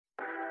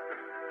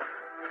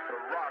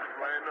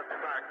into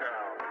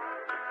SmackDown.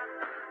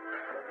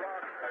 The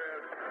Rock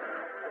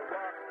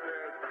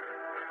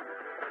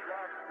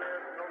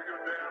says, know your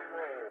damn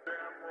role.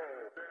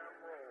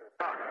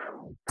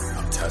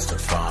 I'm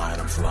testifying,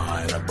 I'm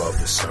flying above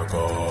the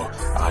circle.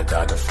 I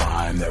got to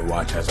find their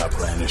watch as I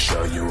plan to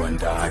show you,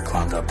 and I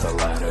climbed up the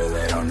ladder.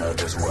 They don't know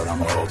just what I'm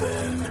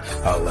holding.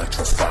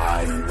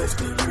 Electrifying,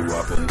 lifting you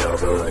up and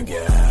over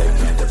again. They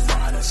can't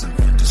define us, an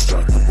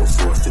indestructible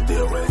force to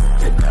deal with.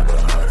 It never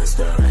hurt us,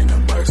 there ain't no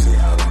mercy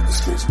out on the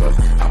streets, but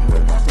I'm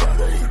with my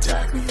brother. He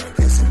tagged me and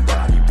get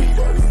somebody beat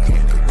up. You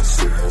can't even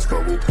see us,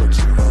 but we put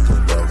you up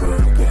and over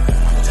again.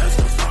 I'm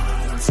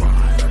testifying, I'm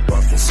flying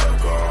above the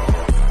circle.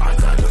 I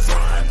got to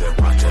find their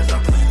watch as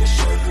I plan to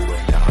show you,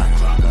 and I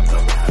climbed up the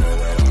ladder.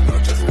 They don't know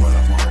just what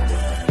I'm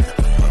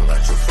holding.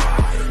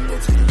 Electrifying,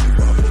 lifting you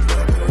up and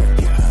over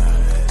again.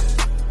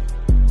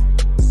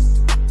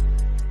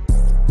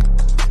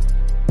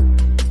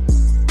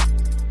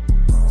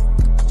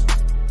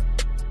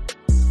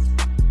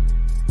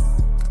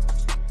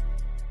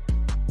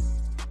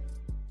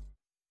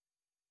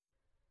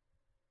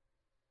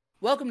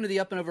 Welcome to the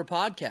Up and Over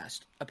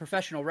Podcast, a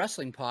professional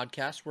wrestling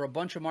podcast where a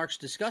bunch of marks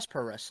discuss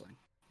pro wrestling,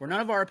 where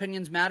none of our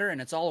opinions matter and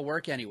it's all a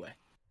work anyway.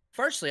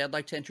 Firstly, I'd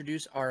like to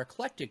introduce our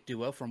eclectic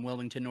duo from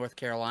Wilmington, North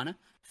Carolina.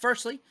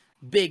 Firstly,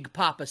 Big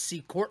Papa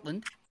C.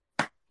 Cortland.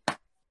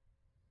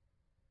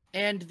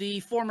 And the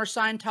former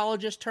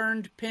Scientologist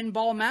turned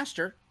pinball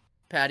master,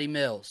 Patty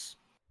Mills.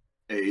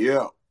 Hey,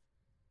 yeah.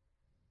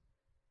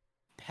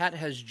 Pat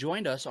has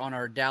joined us on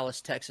our Dallas,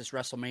 Texas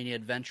WrestleMania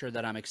adventure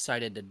that I'm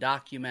excited to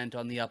document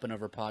on the Up and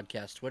Over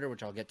Podcast Twitter,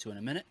 which I'll get to in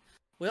a minute.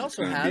 We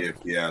also have a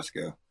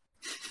fiasco.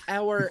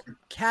 Our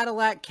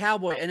Cadillac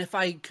Cowboy, and if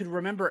I could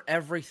remember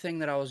everything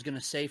that I was going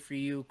to say for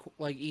you,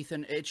 like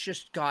Ethan, it's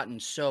just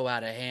gotten so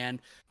out of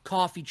hand.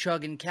 Coffee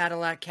chugging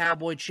Cadillac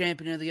Cowboy,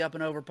 champion of the Up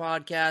and Over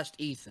Podcast,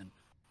 Ethan.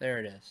 There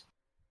it is.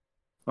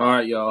 All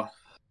right, y'all.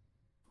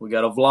 We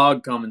got a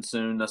vlog coming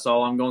soon. That's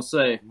all I'm going to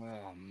say.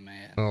 Oh,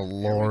 man. Oh,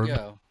 Lord. Here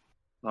we go.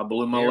 I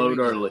blew my Here we load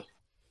go. early.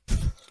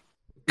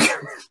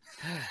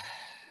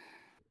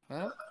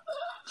 Well,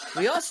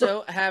 we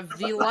also have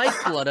the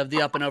lifeblood of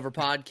the Up and Over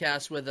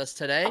Podcast with us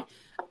today.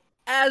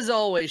 As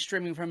always,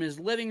 streaming from his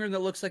living room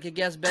that looks like a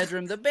guest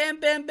bedroom, the Bam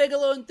Bam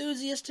Bigelow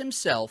enthusiast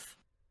himself,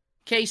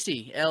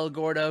 Casey El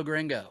Gordo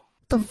Gringo.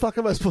 What the fuck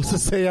am I supposed to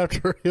say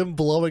after him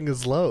blowing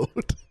his load?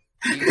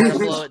 You gotta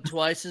blow it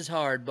twice as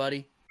hard,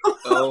 buddy.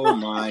 Oh,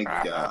 my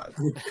God.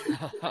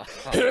 Oh,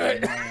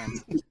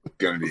 man.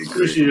 Gonna be We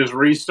great. should just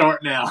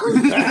restart now.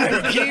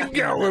 Keep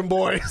going,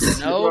 boys.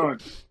 Come No. on.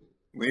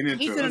 Lean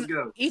into it. Let's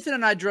go. Ethan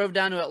and I drove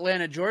down to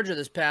Atlanta, Georgia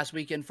this past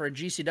weekend for a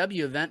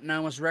GCW event, and I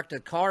almost wrecked a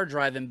car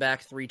driving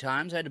back 3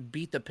 times. I had to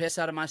beat the piss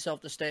out of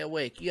myself to stay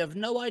awake. You have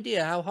no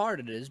idea how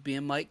hard it is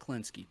being Mike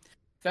Klinsky.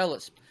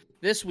 Fellas,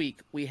 this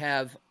week we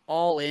have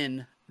All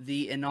In,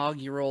 the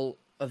inaugural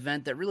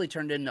event that really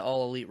turned into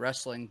All Elite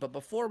Wrestling. But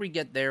before we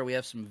get there, we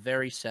have some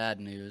very sad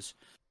news.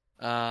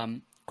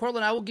 Cortland,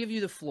 I will give you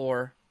the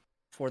floor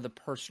for the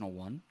personal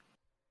one.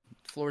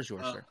 The floor is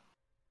yours, sir.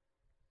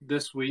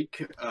 This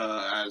week,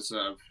 as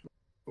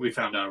we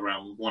found out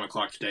around 1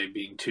 o'clock today,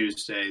 being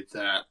Tuesday,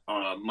 that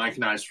Mike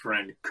and I's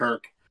friend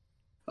Kirk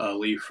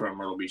Lee from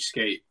Myrtle Beach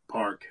Skate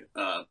Park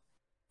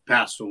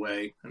passed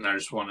away. And I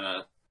just want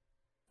to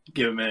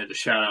give a minute to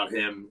shout out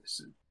him. He's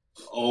an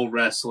old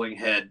wrestling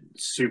head,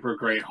 super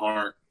great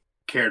heart,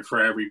 cared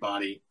for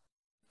everybody.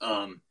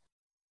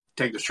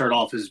 Take the shirt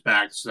off his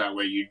back so that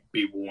way you'd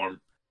be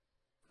warm.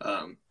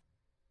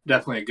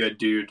 Definitely a good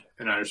dude.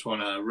 And I just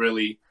want to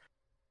really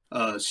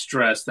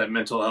stress that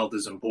mental health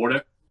is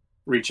important.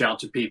 Reach out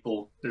to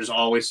people. There's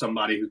always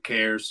somebody who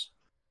cares.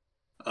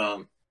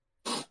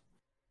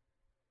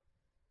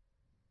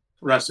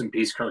 Rest in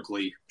peace, Kirk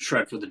Lee.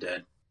 Shred for the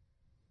dead.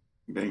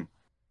 Bing.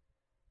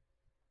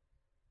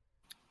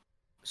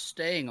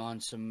 Staying on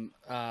some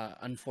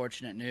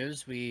unfortunate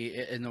news,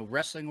 in the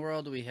wrestling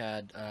world, we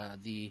had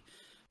the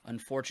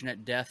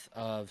unfortunate death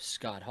of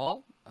Scott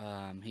Hall.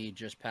 He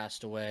just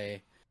passed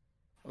away.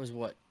 It was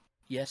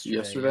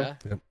yesterday?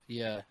 Yep.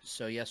 Yeah,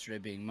 so yesterday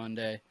being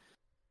Monday.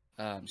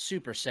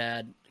 Super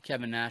sad.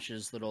 Kevin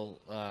Nash's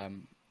little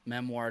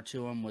memoir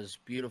to him was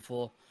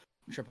beautiful.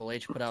 Triple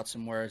H put out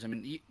some words. I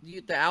mean,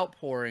 the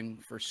outpouring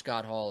for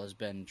Scott Hall has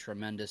been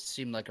tremendous.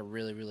 Seemed like a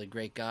really, really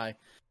great guy.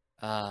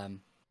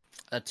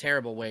 A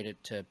terrible way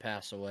to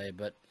pass away,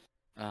 but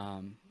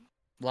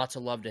lots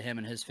of love to him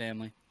and his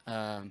family.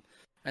 And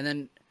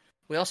then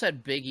we also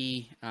had Big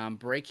E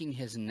breaking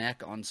his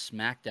neck on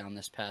SmackDown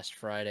this past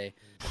Friday,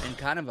 in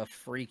kind of a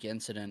freak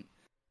incident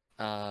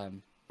where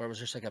it was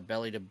just like a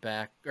belly to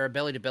belly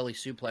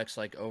suplex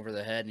like over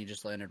the head, and he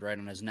just landed right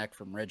on his neck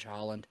from Ridge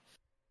Holland.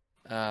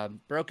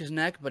 Broke his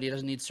neck, but he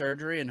doesn't need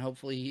surgery, and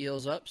hopefully he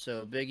heals up.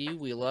 So Big E,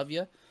 we love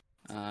you.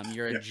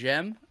 You're a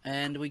gem,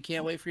 and we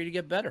can't wait for you to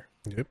get better.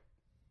 Yep.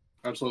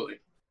 Absolutely.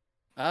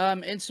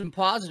 In some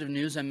positive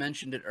news, I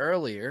mentioned it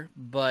earlier,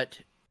 but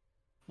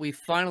we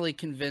finally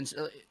convinced.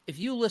 If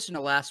you listen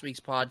to last week's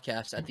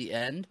podcast at the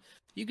end,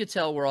 you could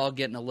tell we're all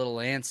getting a little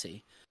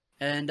antsy.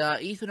 And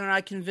Ethan and I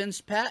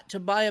convinced Pat to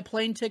buy a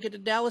plane ticket to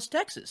Dallas,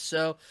 Texas.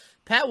 So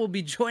Pat will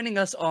be joining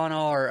us on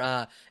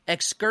our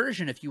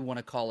excursion, if you want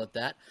to call it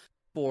that,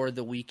 for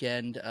the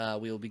weekend.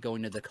 We will be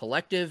going to the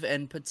Collective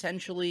and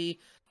potentially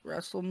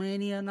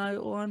WrestleMania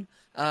Night 1.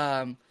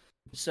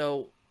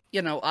 So,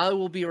 I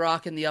will be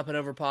rocking the Up and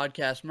Over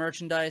podcast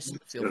merchandise.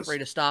 Feel free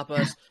to stop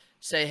us.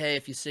 Say hey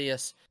if you see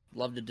us.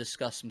 Love to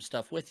discuss some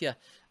stuff with you.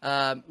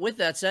 With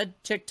that said,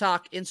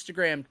 TikTok,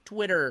 Instagram,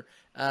 Twitter,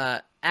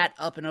 at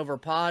Up and Over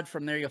Pod.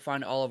 From there, you'll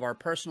find all of our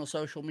personal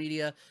social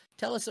media.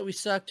 Tell us that we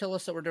suck. Tell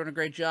us that we're doing a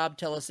great job.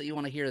 Tell us that you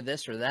want to hear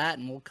this or that,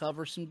 and we'll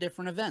cover some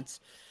different events.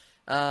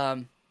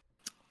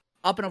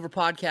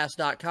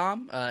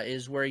 UpAndOverPodcast.com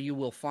is where you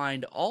will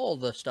find all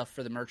the stuff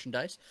for the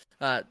merchandise.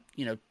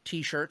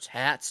 T-shirts,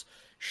 hats,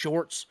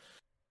 shorts,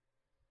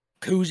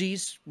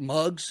 koozies,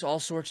 mugs, all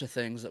sorts of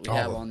things that we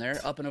have on there.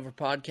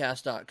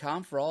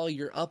 UpAndOverPodcast.com for all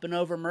your Up and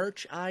Over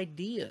merch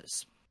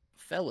ideas.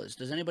 Fellas,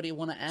 does anybody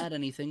want to add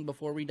anything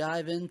before we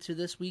dive into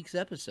this week's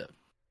episode?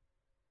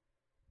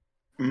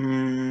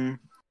 I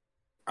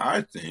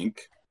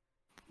think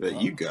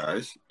that you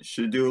guys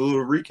should do a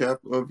little recap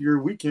of your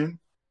weekend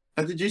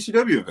at the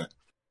GCW event.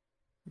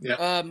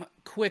 Yeah.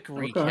 Quick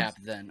recap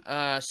then.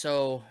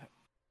 So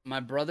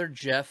my brother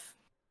Jeff,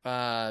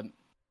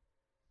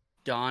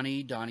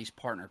 Donnie's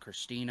partner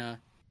Christina,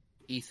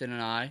 Ethan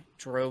and I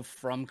drove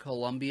from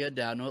Columbia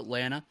down to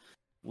Atlanta.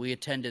 We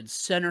attended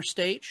Center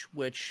Stage,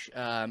 which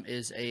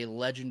is a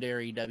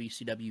legendary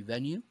WCW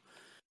venue.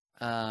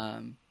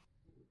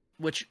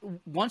 Which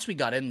once we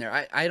got in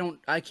there,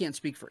 I can't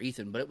speak for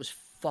Ethan, but it was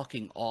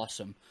fucking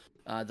awesome.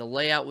 The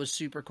layout was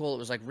super cool. It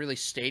was like really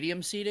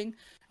stadium seating,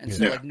 and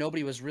so like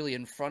nobody was really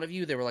in front of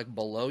you; they were like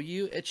below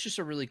you. It's just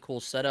a really cool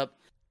setup.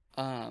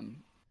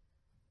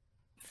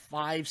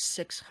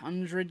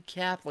 500-600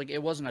 cap. Like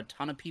it wasn't a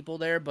ton of people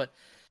there, but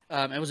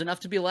it was enough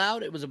to be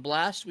loud. It was a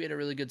blast. We had a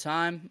really good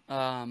time.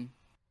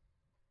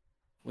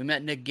 We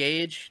met Nick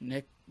Gage.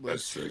 Nick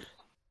was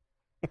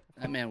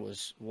that man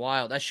was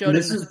wild. I showed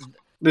him.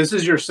 This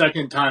is your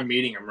second time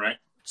meeting him, right?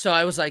 So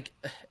I was like,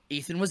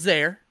 Ethan was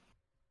there.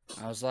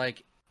 I was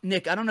like,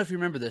 Nick, I don't know if you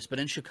remember this, but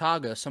in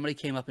Chicago, somebody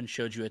came up and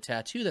showed you a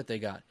tattoo that they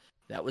got.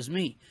 That was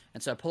me.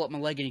 And so I pull up my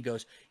leg and he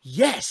goes,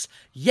 yes,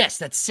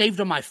 that's saved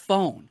on my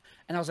phone.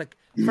 And I was like,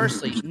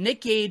 firstly,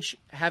 Nick Gage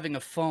having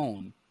a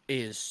phone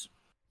is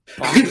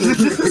the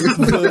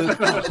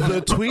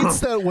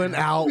tweets that went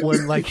out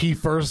when like he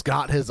first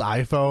got his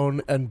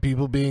iPhone and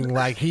people being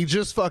like, he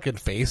just fucking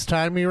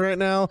FaceTime me right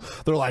now.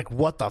 They're like,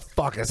 what the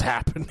fuck is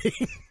happening?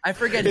 I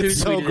forget who It's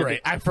so tweeted great.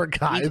 it. I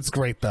forgot. It's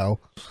great though.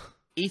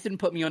 Ethan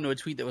put me onto a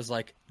tweet that was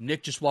like,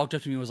 Nick just walked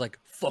up to me and was like,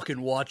 fucking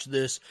watch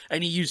this.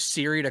 And he used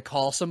Siri to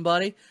call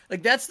somebody.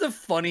 Like, that's the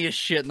funniest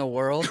shit in the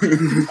world.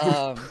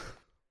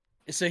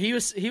 So he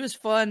was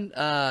fun.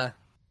 I'm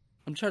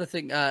trying to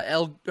think.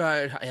 El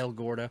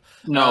Gordo.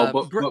 No,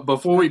 but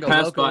before we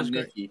pass by Loco's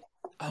Nikki,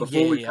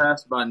 great.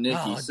 pass by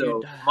Nikki,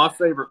 dude. My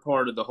favorite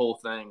part of the whole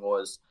thing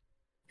was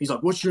he's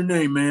like, "What's your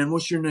name, man?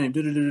 What's your name?"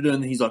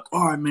 And he's like,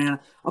 "All right, man,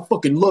 I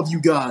fucking love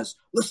you guys.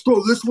 Let's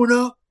throw this one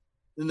up."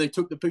 Then they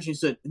took the picture and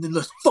said, "And then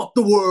let's fuck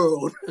the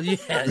world."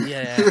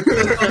 Yeah.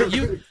 So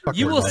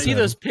you will see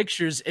those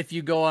pictures if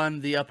you go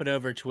on the Up and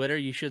Over Twitter.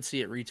 You should see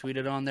it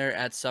retweeted on there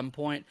at some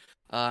point.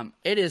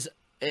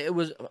 It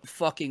was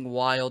fucking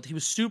wild. He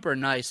was super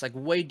nice, like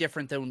way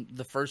different than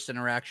the first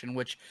interaction,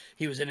 which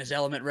he was in his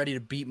element ready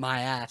to beat my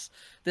ass.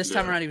 This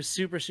time around, he was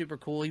super, super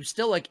cool. He was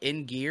still like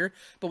in gear,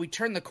 but we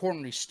turned the corner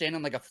and he's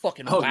standing like a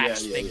fucking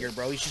wax figure,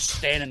 bro. He's just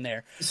standing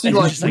there. See,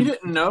 like, we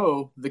didn't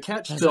know, the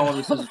catch to all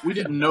this is we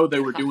didn't know they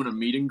were doing a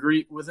meet and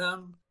greet with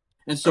him.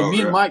 And so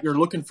me and Mike are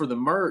looking for the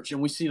merch, and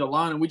we see the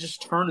line, and we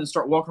just turn and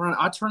start walking around.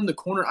 I turn the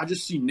corner, I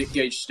just see Nick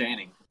Gage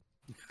standing.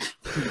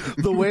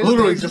 The way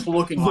literally just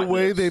looking the like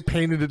way this. they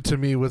painted it to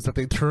me was that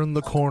they turned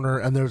the corner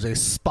and there's a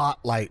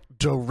spotlight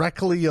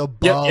directly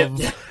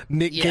above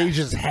Nick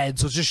Gage's head,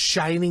 so it's just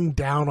shining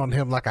down on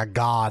him like a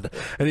god,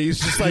 and he's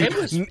just like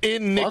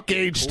in Nick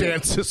Gage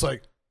stance, just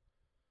like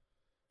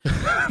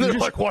they're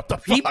like, what the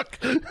fuck?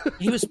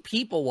 He was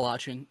people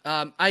watching.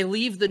 I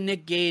leave the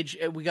Nick Gage.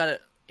 We got an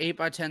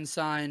 8x10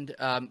 signed.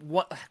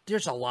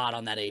 There's a lot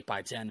on that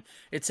 8x10.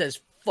 It says,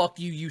 "Fuck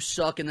you, you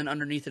suck," and then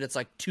underneath it, it's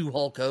like 2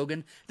 Hulk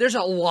Hogan. There's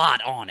a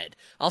lot on it.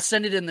 I'll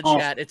send it in the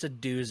chat. It's a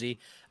doozy.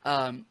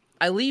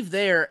 I leave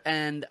there,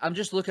 and I'm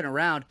just looking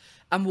around.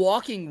 I'm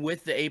walking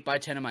with the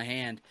 8x10 in my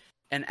hand,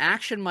 and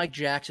Action Mike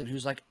Jackson,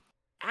 who's like,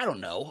 I don't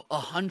know,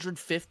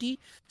 150,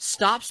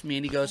 stops me,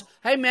 and he goes,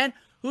 "Hey, man,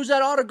 who's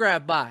that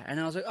autograph by?" And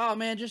I was like, "Oh,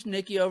 man, just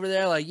Nikki over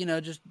there. Like,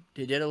 just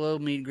he did a little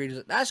meet and greet." He's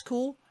like, "That's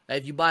cool.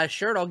 If you buy a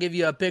shirt, I'll give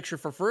you a picture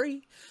for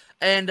free."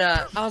 And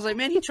I was like,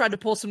 man, he tried to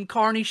pull some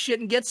carny shit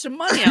and get some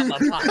money out of my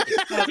pocket.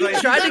 He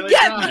tried to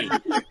get me.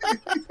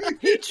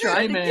 He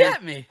tried to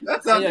get me.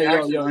 That's not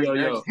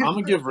Yo. I'm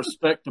going to give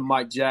respect to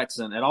Mike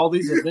Jackson. At all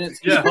these events,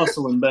 he's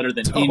hustling better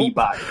than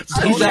anybody. He's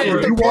Don't like,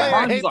 hate the walk game. by,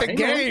 I he's hate like, the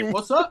 "Hey, man, game."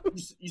 what's up?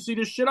 You see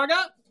this shit I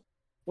got?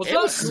 What's It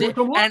up? was sick.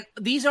 And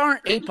these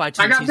aren't 8x10s.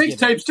 I got he's giving.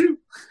 mixtapes too.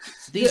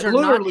 These are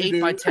not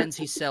literally, 8x10s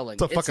he's selling.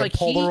 It's a fucking like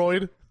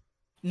Polaroid.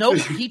 Nope,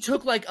 he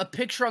took like a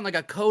picture on like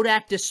a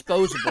Kodak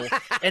disposable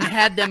and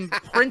had them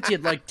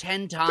printed like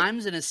 10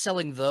 times and is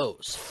selling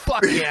those.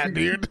 Fuck yeah,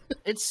 dude.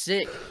 It's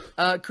sick.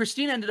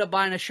 Christine ended up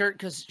buying a shirt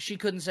because she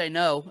couldn't say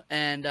no,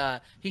 and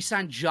he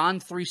signed John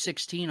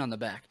 3:16 on the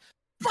back.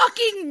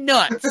 Fucking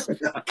nuts!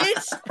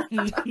 It's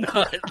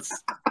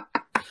nuts.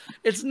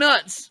 It's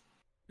nuts.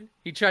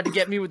 He tried to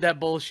get me with that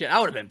bullshit. I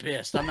would have been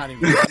pissed. I'm not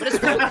even. But it's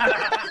fine.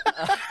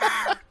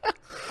 I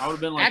would have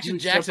been like, Action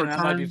Jackson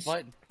and I might be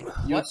fighting.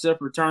 You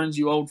accept returns,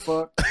 you old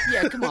fuck.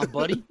 Yeah, come on,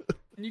 buddy.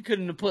 You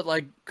couldn't have put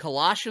like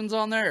Colossians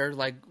on there, or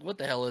like what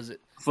the hell is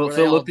it?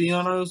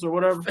 Filipinos or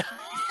whatever.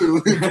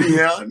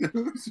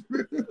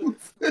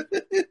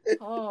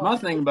 My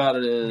thing about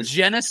it is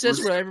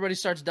Genesis, where everybody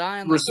starts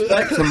dying.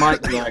 Respect to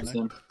Mike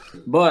Jackson,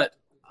 but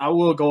I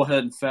will go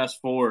ahead and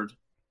fast forward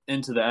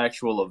into the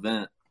actual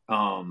event.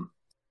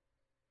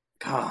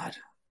 God,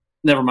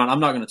 never mind.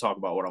 I'm not going to talk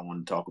about what I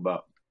wanted to talk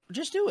about.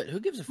 Just do it. Who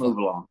gives a fuck? Move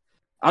along.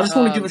 I just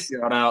want to give a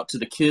shout out to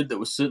the kid that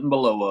was sitting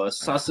below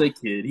us. I say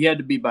kid. He had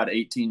to be about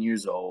 18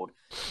 years old.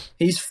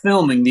 He's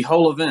filming the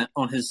whole event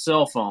on his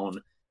cell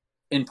phone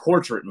in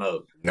portrait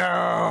mode.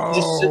 No.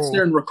 Just sits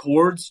there and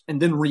records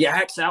and then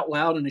reacts out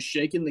loud and is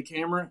shaking the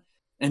camera.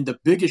 And the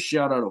biggest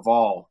shout out of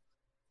all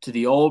to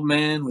the old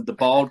man with the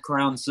bald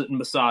crown sitting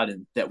beside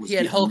him. That was He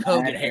had Hulk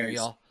Hogan hair,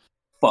 y'all.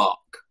 Fuck.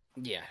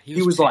 Yeah,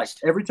 he was like,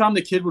 every time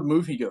the kid would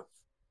move, he'd go,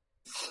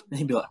 and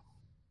he'd be like,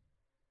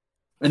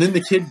 and then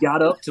the kid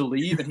got up to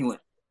leave, and he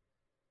went.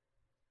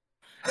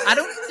 I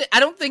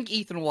don't think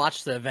Ethan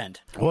watched the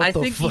event. I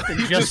think Ethan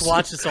just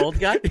watched this old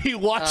guy. He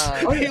watched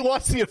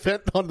the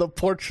event on the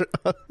portrait.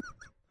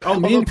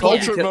 Me and Cole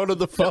portrait mode of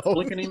the phone,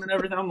 looking at him and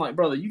everything. I'm like,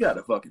 brother, you got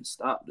to fucking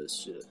stop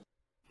this shit.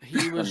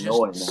 He was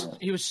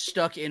he was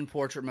stuck in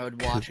portrait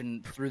mode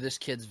watching through this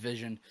kid's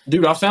vision.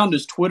 Dude, I found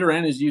his Twitter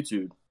and his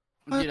YouTube.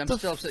 Dude, I'm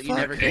still upset you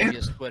never gave me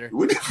his Twitter. A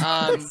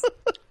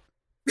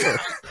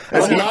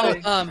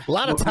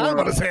lot of time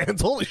on his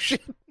hands. Holy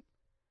shit.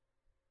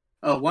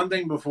 One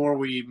thing before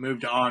we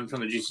moved on from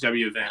the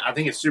GCW event, I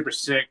think it's super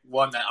sick.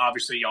 One, that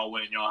obviously y'all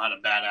went and y'all had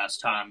a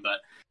badass time,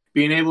 but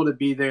being able to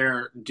be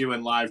there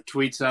doing live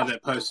tweets of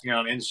it, posting it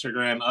on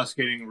Instagram, us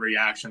getting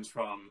reactions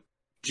from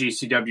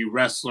GCW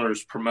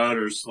wrestlers,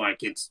 promoters,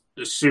 like it's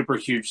a super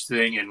huge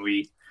thing, and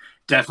we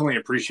definitely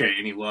appreciate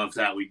any love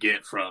that we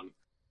get from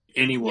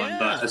anyone,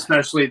 but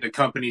especially the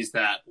companies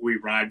that we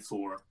ride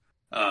for.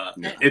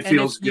 It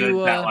feels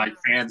good that like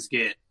fans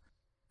get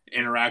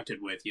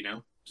interacted with, you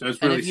know? So it's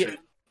really sick.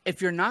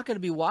 If you're not going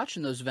to be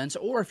watching those events,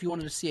 or if you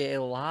wanted to see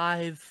a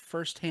live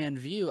first-hand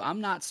view,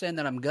 I'm not saying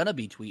that I'm going to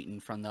be tweeting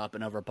from the Up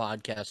and Over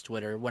podcast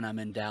Twitter when I'm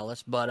in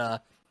Dallas,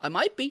 but I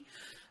might be.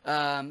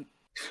 So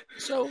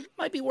it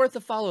might be worth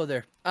a follow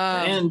there.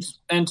 And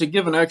to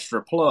give an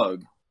extra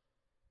plug,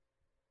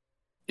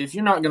 if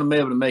you're not going to be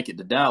able to make it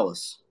to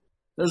Dallas,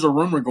 there's a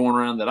rumor going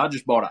around that I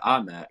just bought an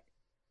iMac.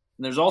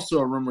 And there's also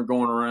a rumor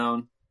going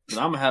around that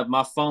I'm going to have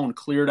my phone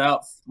cleared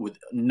out with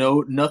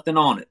nothing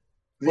on it.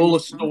 Full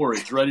of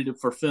storage, ready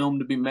for film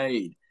to be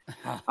made.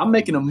 I'm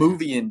making a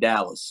movie in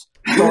Dallas.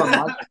 Starring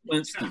Michael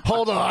Klinsky.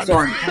 Hold on.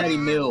 Starring Patty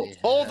Mills.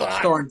 Hold on.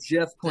 Starring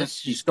Jeff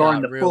Klinsky.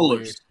 Starring the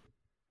Fullers.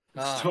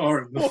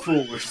 Starring the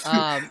Fullers.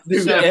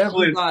 Dude,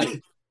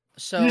 everybody.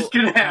 So, you're just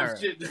going to have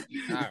shit.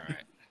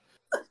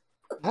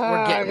 All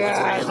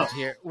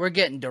right. We're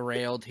getting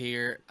derailed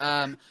here.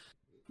 I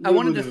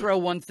wanted to throw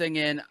one thing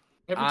in.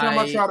 Every time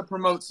I try to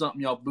promote something,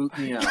 y'all boot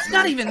me out. It's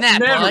not even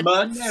that,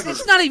 bud. Never.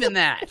 It's not even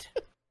that.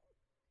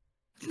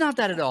 It's not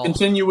that at all.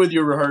 Continue with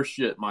your rehearsed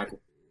shit,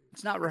 Michael.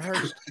 It's not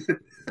rehearsed.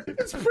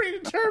 It's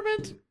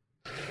predetermined.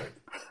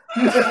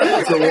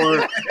 That's a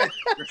word.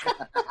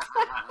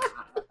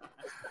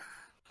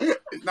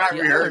 It's not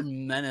Y'all rehearsed. are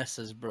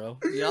menaces, bro.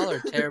 Y'all are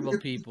terrible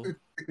people.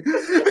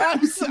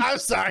 I'm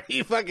sorry.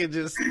 He fucking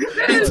just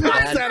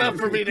tossed that up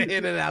for me to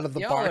hit it out of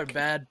the Y'all park. are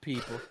bad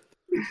people.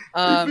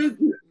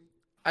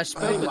 I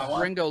spoke with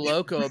Gringo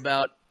Loco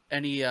about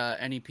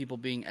any people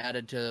being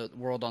added to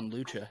World on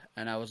Lucha,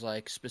 and I was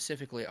like,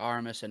 specifically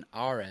Aramis and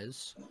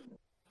Ares,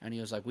 and he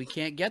was like, we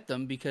can't get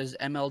them because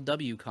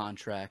MLW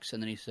contracts,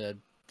 and then he said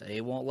they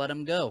won't let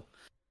them go.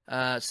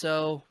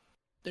 So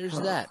there's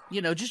that.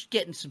 You know, just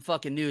getting some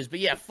fucking news. But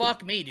yeah,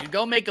 fuck me, dude.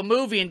 Go make a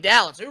movie in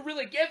Dallas. Who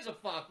really gives a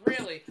fuck?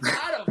 Really?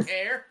 I don't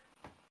care.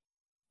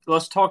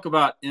 Let's talk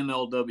about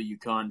MLW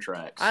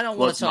contracts. I don't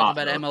want to talk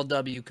about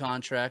MLW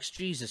contracts.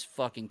 Jesus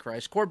fucking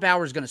Christ. Court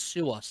Bauer's going to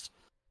sue us.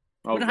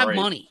 We don't have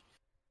money.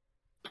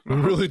 We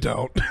really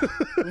don't.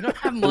 We don't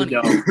have money.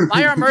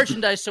 Buy our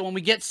merchandise so when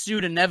we get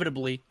sued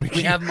inevitably,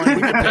 we have money.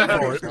 We can pay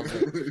for it.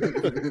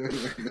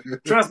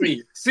 Trust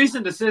me, cease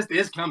and desist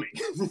is coming.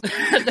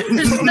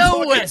 There's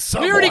no way.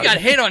 We already got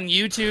hit on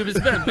YouTube. It's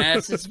been a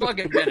mess. It's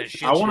fucking been a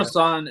shit I want to show.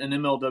 sign an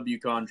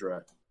MLW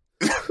contract.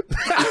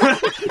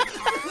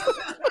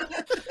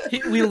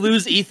 We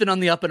lose Ethan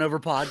on the Up and Over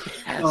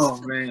podcast. Oh,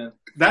 man.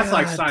 That's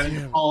like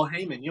signing Paul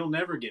Heyman. You'll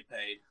never get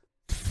paid.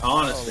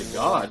 Honest to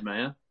God,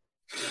 man.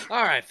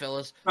 All right,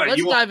 fellas. All right, Let's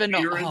you want dive into...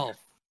 Peter in? Oh,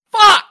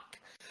 fuck!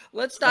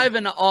 Let's dive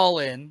into All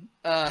In.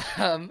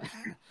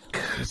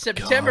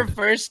 September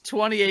 1st,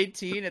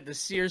 2018, at the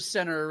Sears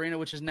Center Arena,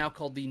 which is now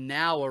called the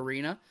Now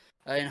Arena,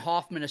 in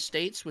Hoffman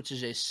Estates, which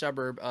is a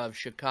suburb of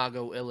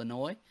Chicago,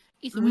 Illinois.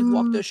 Ethan, we've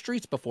walked those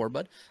streets before,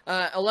 bud.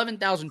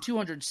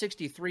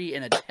 11,263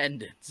 in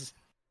attendance.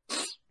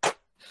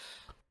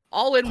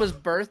 All In was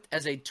birthed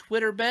as a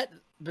Twitter bet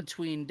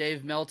between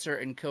Dave Meltzer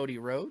and Cody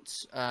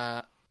Rhodes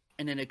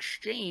in an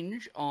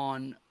exchange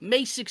on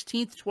May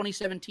 16th,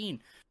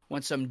 2017,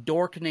 when some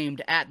dork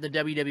named @the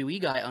WWE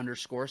guy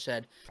 _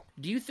 said,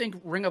 "Do you think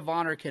Ring of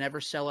Honor can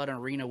ever sell out an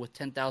arena with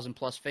 10,000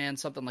 plus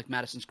fans, something like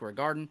Madison Square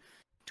Garden?"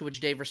 To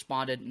which Dave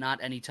responded,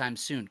 "Not anytime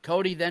soon."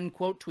 Cody then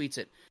quote tweets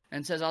it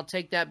and says, "I'll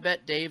take that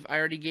bet, Dave. I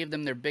already gave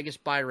them their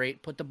biggest buy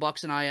rate, put the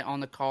Bucks and I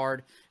on the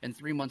card in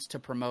 3 months to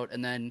promote,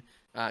 and then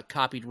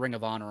copied Ring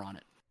of Honor on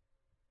it."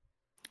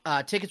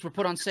 Tickets were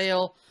put on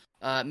sale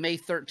May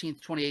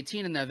 13th,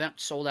 2018, and the event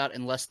sold out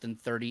in less than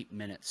 30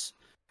 minutes.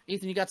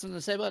 Ethan, you got something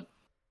to say, bud?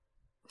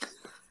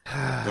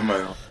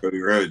 Somebody on Cody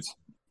Rhodes.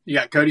 You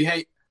got Cody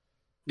Hate.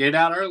 Get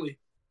out early.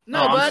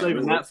 No, I'm bud.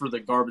 saving that for the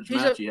garbage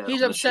match.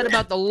 He's upset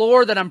about the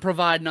lore that I'm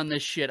providing on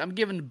this shit. I'm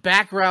giving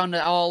background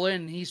to All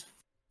In. He's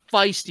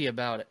feisty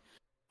about it.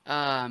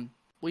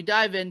 We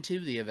dive into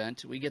the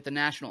event. We get the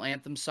national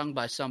anthem sung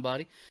by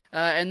somebody.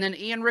 And then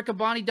Ian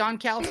Riccaboni, Don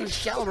Callis, and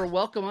Excalibur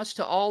welcome us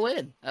to All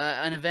In,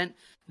 an event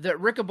that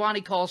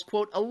Riccaboni calls,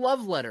 quote, a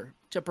love letter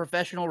to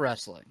professional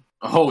wrestling.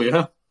 Oh,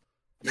 yeah.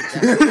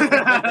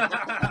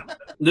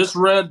 This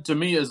read to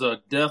me as a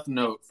death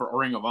note for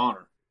Ring of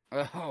Honor.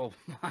 Oh,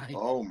 my.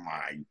 Oh,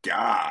 my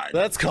God.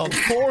 That's called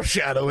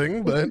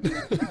foreshadowing, but...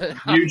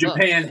 New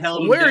Japan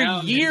held him We're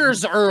down.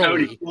 years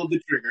early. Cody pulled the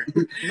trigger.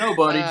 No,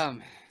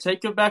 buddy.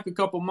 Take it back a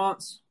couple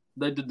months.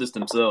 They did this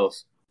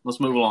themselves.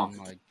 Let's move along.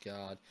 Oh, my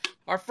God.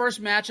 Our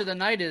first match of the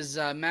night is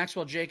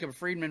Maxwell Jacob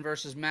Friedman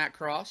versus Matt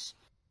Cross.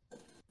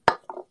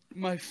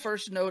 My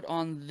first note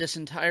on this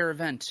entire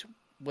event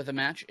with a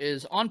match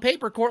is, on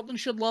paper, Cortland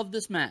should love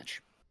this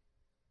match.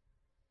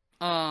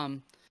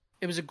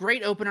 It was a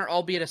great opener,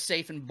 albeit a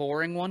safe and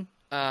boring one.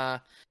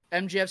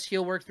 MJF's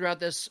heel work throughout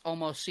this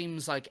almost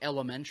seems like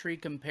elementary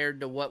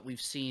compared to what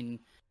we've seen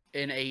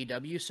in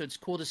AEW, so it's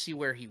cool to see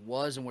where he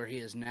was and where he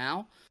is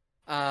now.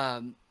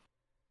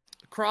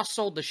 Cross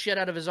sold the shit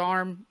out of his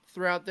arm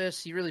throughout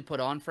this. He really put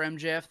on for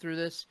MJF through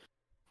this.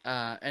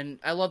 And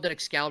I love that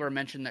Excalibur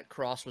mentioned that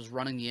Cross was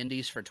running the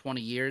Indies for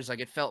 20 years. Like,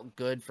 it felt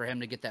good for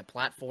him to get that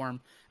platform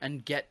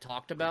and get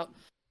talked about.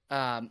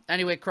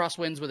 Anyway, Cross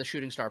wins with a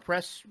shooting star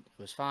press. It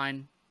was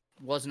fine.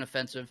 Wasn't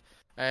offensive.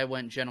 I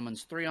went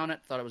gentleman's 3 on it.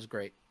 Thought it was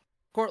great.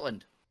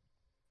 Cortland.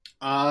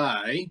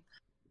 I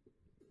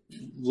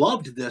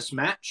loved this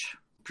match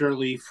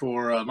purely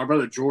for my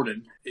brother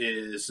Jordan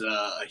is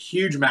a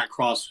huge Matt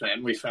Cross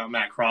fan. We found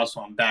Matt Cross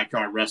on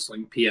Backyard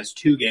Wrestling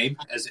PS2 game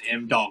as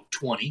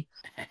M-Dog20.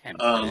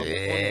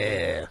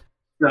 Yeah.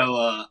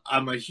 So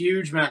I'm a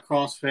huge Matt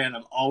Cross fan.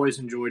 I've always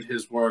enjoyed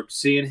his work.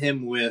 Seeing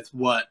him with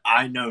what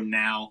I know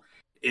now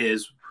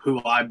is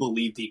who I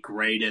believe the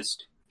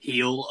greatest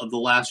heel of the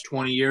last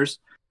 20 years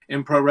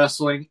in pro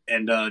wrestling,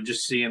 and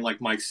just seeing, like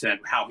Mike said,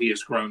 how he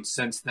has grown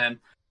since then.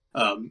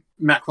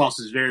 Matt Cross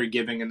is very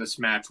giving in this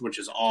match, which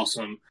is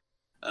awesome.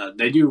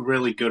 They do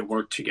really good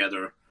work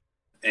together,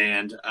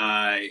 and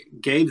I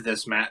gave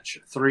this match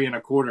 3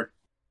 1/4,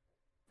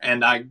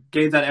 and I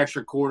gave that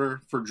extra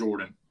quarter for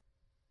Jordan.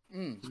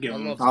 Give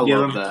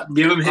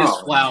him his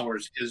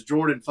flowers, because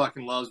Jordan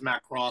fucking loves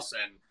Matt Cross,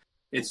 and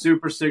it's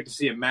super sick to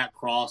see a Matt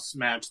Cross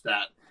match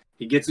that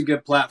he gets a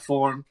good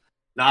platform.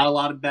 Not a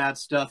lot of bad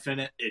stuff in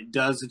it. It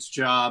does its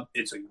job.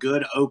 It's a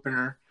good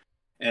opener.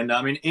 And,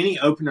 I mean, any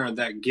opener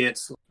that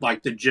gets,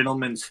 like, the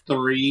Gentleman's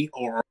 3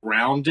 or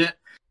around it,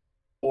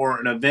 or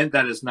an event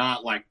that is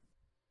not, like,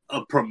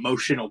 a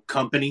promotional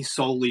company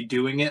solely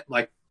doing it,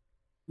 like,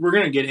 we're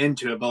going to get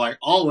into it, but, like,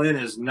 All In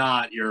is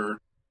not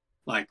your,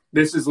 like,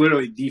 this is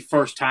literally the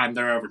first time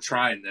they're ever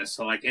trying this.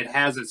 So, like, it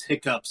has its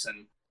hiccups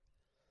and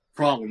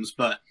problems,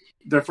 but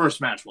their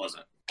first match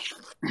wasn't.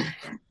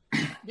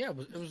 Yeah,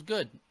 it was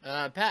good.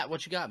 Pat,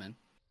 what you got, man?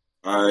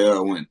 I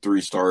went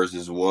 3 stars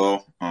as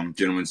well.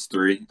 Gentleman's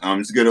 3.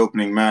 It's a good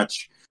opening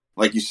match.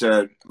 Like you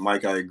said,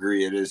 Mike, I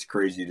agree. It is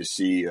crazy to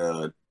see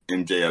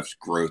MJF's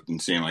growth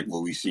and seeing like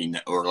what we see now,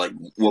 or like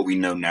what we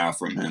know now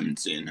from him, and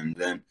seeing him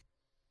then.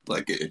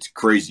 Like, it's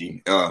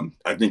crazy.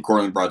 I think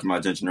Cortland brought to my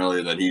attention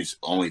earlier that he's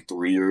only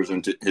 3 years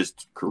into his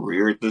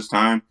career at this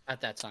time. At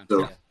that time,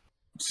 so, yeah.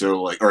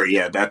 So like, or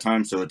yeah, at that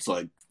time. So it's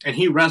like, and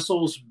he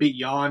wrestles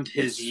beyond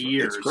his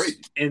years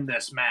crazy in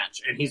this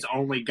match, and he's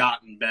only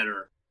gotten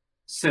better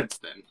since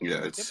then.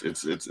 Yeah,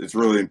 it's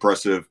really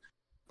impressive.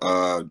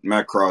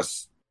 Matt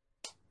Cross,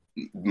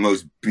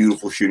 most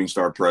beautiful shooting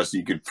star press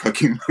you could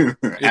fucking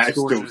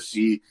still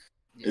see.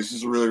 Yeah. This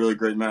is a really, really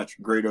great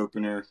match. Great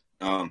opener.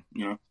 3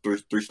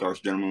 stars,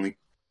 gentlemanly.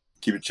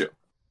 Keep it chill.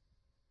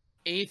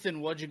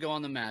 Ethan, what'd you go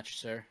on the match,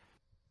 sir?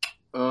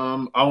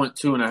 I went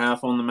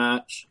 2.5 on the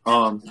match.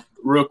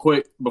 Real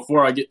quick,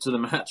 before I get to the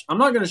match, I'm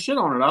not going to shit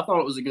on it. I thought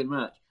it was a good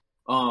match.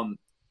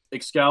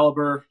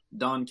 Excalibur,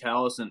 Don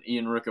Callis, and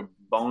Ian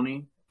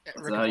Riccaboni.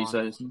 Is that how you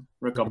say his name?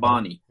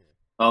 Riccaboni.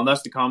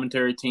 That's the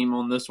commentary team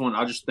on this one.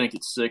 I just think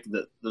it's sick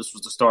that this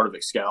was the start of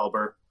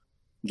Excalibur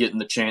getting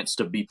the chance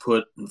to be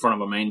put in front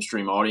of a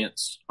mainstream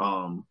audience.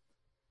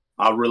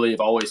 I really have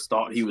always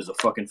thought he was a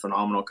fucking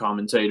phenomenal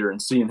commentator,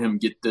 and seeing him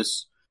get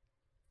this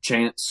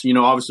chance,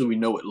 obviously we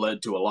know it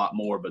led to a lot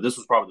more, but this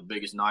was probably the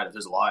biggest night of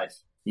his life,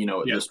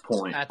 at this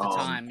point. At the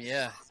time,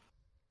 yeah.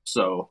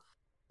 So,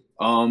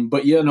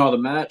 but yeah, no, the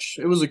match,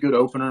 it was a good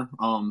opener.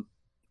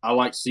 I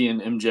like seeing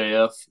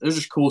MJF. It was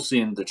just cool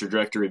seeing the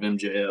trajectory of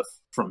MJF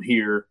from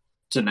here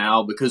to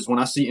now, because when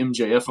I see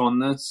MJF on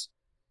this,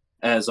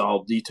 as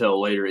I'll detail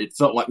later, it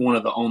felt like one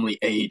of the only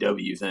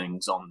AEW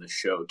things on this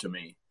show to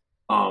me.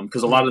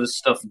 Because a lot of this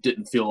stuff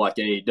didn't feel like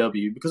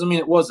AEW, because,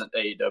 it wasn't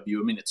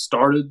AEW. It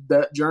started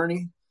that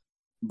journey,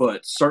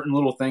 but certain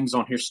little things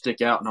on here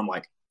stick out, and I'm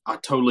like, I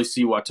totally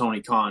see why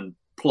Tony Khan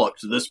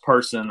plucked this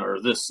person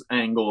or this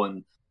angle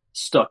and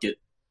stuck it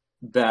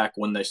back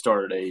when they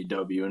started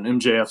AEW. And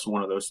MJF's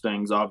one of those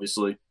things,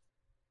 obviously.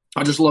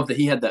 I just love that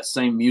he had that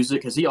same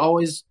music. Did he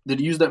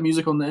use that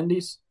music on the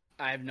Indies?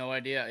 I have no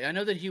idea. I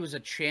know that he was a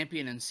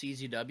champion in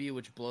CZW,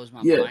 which blows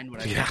my mind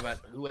when I think about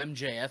who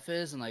MJF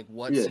is and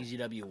what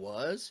CZW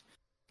was.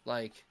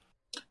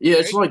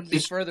 It's like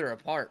it's further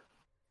apart.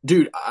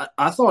 Dude,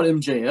 I thought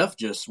MJF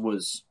just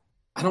was.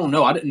 I don't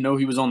know. I didn't know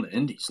he was on the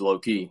Indies low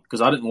key,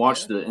 because I didn't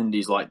watch the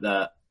Indies like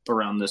that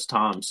around this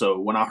time. So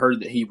when I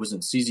heard that he was in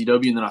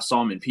CZW and then I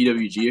saw him in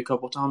PWG a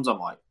couple times, I'm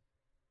like,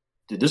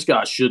 dude, this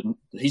guy shouldn't.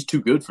 He's too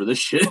good for this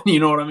shit. You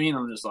know what I mean?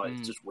 I'm just like,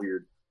 it's just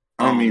weird.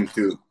 I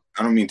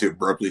don't mean to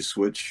abruptly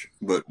switch,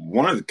 but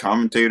one of the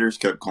commentators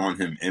kept calling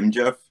him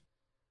MJF.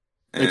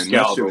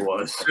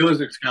 Excalibur It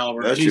was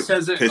Excalibur. He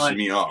says it pissing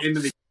me off.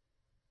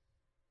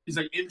 He's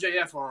like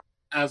MJF, or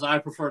as I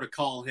prefer to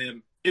call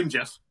him,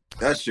 MJF.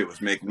 That shit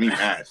was making me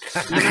mad.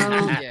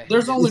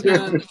 There's only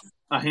been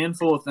a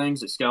handful of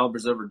things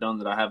Excalibur's ever done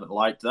that I haven't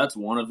liked. That's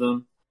one of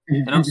them.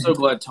 And I'm so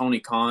glad Tony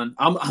Khan.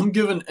 I'm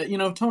giving,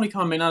 Tony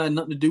Khan may not have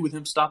nothing to do with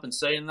him stopping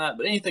saying that,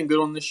 but anything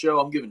good on this show,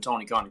 I'm giving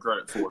Tony Khan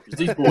credit for, because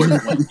these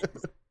boys,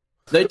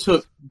 they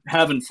took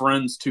having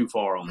friends too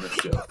far on this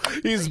show.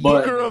 He's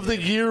Booker of the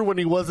Year when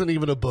he wasn't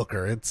even a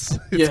Booker. It's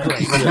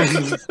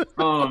great.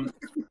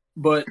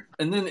 But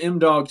and then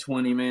M-Dog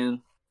 20,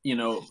 man.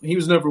 He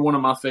was never one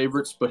of my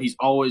favorites, but he's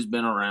always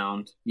been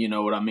around. You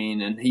know what I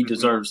mean? And he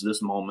deserves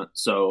this moment.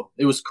 So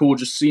it was cool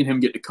just seeing him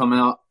get to come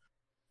out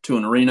to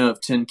an arena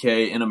of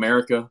 10K in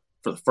America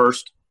for the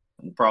first,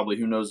 and probably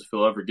who knows if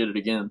he'll ever get it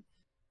again.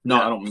 No,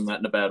 I don't mean that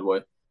in a bad way.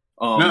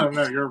 No,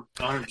 you're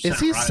 100% Is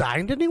he right.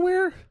 signed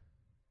anywhere?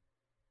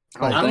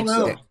 I don't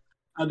know.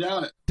 I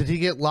doubt it. Did he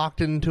get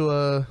locked into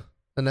an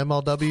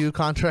MLW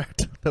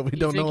contract that we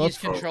don't know he's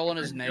of? controlling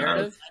his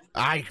narrative?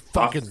 I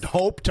fucking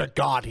hope to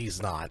God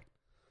he's not.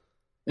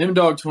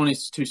 M-Dog 20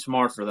 is too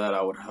smart for that.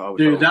 I would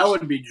Dude, that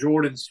would be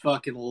Jordan's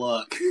fucking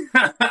luck.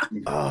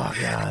 Oh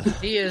God,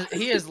 he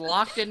is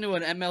locked into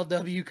an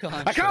MLW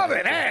contract. I called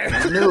it.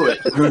 I knew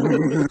it.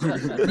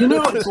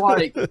 It's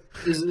like,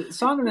 is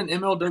signing an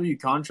MLW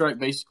contract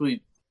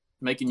basically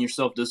making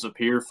yourself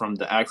disappear from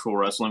the actual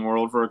wrestling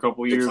world for a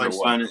couple years?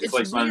 It's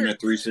like signing a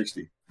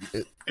 360.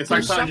 It's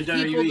like signing to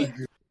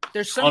WWE.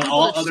 There's some On people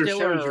all that other still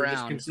shows, are you're just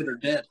around.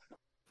 considered dead.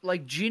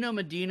 Like Gino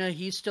Medina,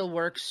 he still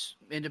works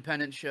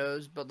independent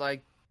shows, but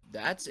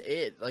that's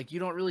it.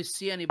 You don't really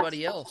see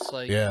anybody else.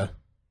 Yeah,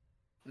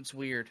 it's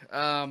weird.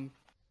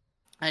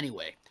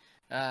 Anyway,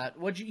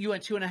 you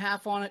went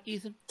 2.5 on it,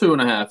 Ethan?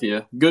 2.5,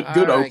 yeah. Good All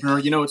right.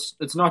 opener.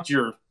 It's not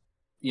your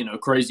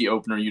crazy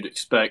opener you'd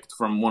expect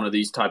from one of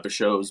these type of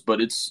shows, but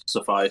it's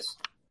suffice.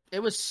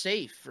 It was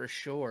safe for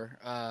sure.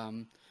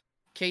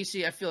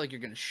 Casey, I feel like you're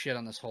going to shit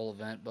on this whole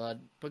event,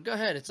 bud. But go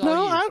ahead. It's all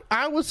you.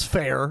 I was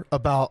fair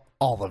about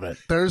all of it.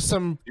 There's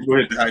some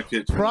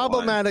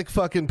problematic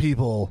fucking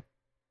people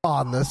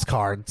on this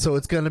card, so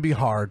it's going to be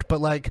hard.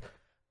 But,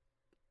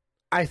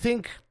 I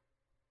think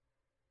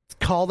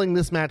calling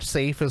this match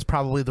safe is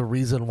probably the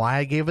reason why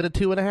I gave it a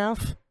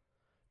 2.5.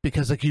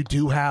 Because, you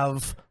do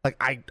have...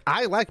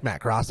 I like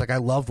Matt Cross. I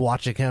loved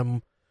watching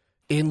him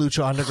in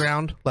Lucha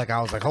Underground.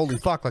 I was like, holy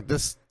fuck,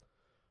 this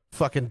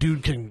fucking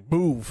dude can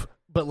move.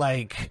 But,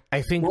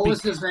 I think... What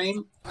was his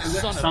name?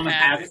 Son of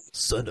Havoc.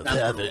 Son of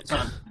Havoc.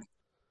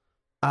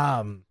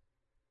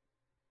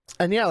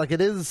 And yeah,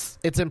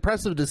 it's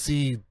impressive to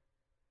see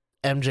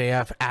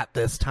MJF at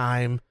this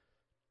time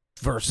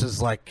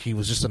versus he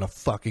was just in a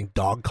fucking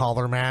dog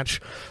collar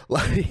match.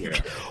 What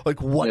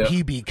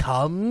he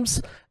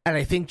becomes. And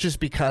I think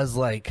just because,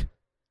 I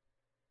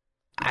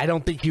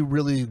don't think he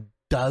really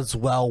does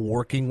well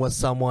working with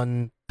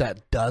someone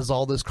that does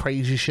all this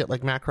crazy shit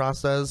like Matt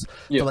Cross does.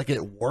 Yeah. But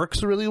it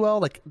works really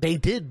well. They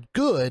did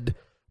good,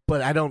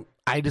 but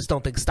I just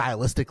don't think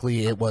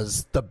stylistically it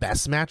was the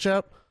best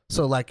matchup.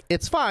 So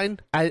it's fine.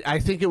 I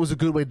think it was a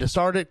good way to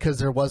start it because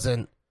there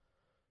wasn't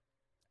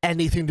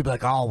anything to be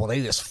oh well,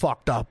 they just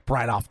fucked up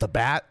right off the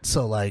bat.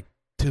 So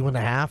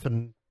 2.5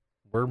 and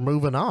we're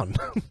moving on.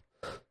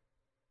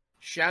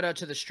 Shout out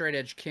to the Straight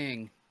Edge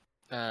King,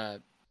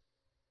 Matt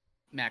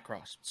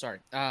Cross. Sorry.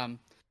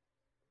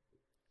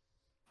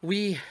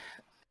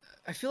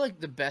 I feel like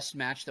the best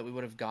match that we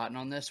would have gotten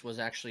on this was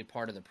actually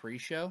part of the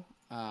pre-show.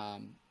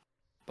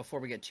 Before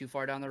we get too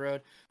far down the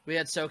road, we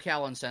had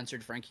SoCal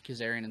Uncensored, Frankie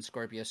Kazarian and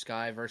Scorpio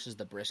Sky versus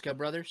the Briscoe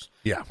brothers.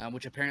 Yeah,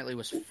 which apparently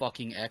was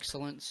fucking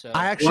excellent. So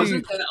I actually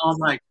wasn't that on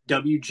like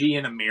WG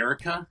in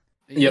America.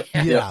 Yep.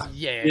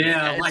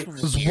 Yeah. Like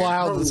it was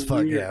wild as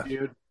fuck. Weird, Yeah,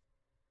 dude.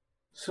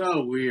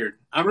 So weird.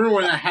 I remember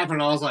when that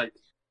happened. I was like,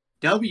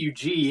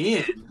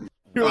 WGN.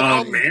 You're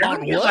like,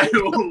 America?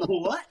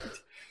 what?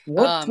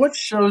 What? What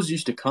shows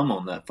used to come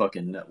on that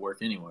fucking network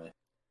anyway?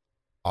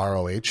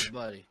 ROH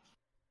buddy.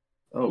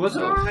 Oh, Was it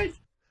no. all right?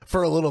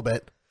 for a little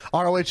bit.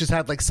 ROH just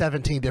had like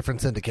 17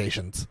 different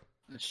syndications.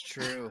 That's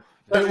true.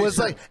 It was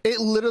like it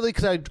literally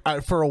because I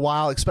for a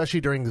while,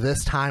 especially during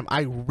this time,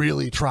 I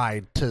really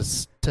tried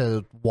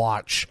to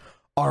watch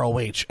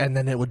ROH, and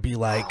then it would be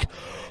like,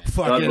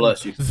 God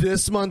bless you.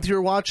 this month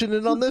you're watching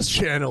it on this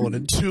channel, and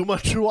in 2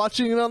 months you're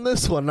watching it on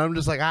this one. And I'm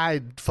just like,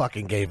 I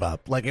fucking gave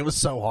up. Like it was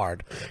so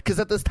hard because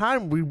at this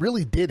time we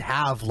really did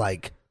have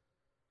like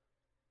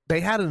they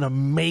had an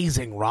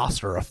amazing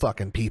roster of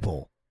fucking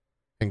people,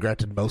 and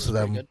granted, most of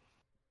them,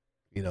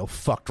 you know,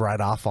 fucked right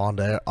off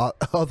onto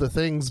other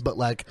things, but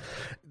like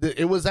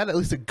it was at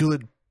least a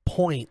good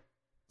point.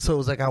 So it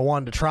was like I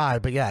wanted to try,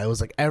 but yeah, it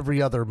was like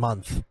every other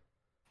month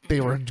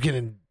they were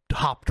getting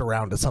hopped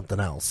around to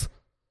something else.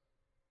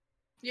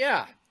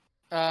 Yeah.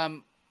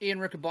 Ian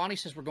Riccaboni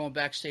says we're going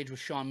backstage with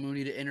Sean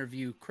Mooney to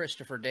interview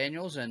Christopher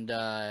Daniels, and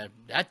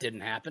that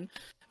didn't happen.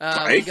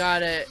 We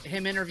got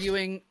him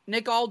interviewing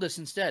Nick Aldis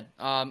instead.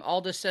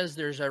 Aldis says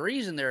there's a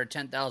reason there are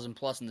 10,000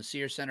 plus in the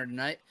Sears Center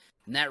tonight,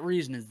 and that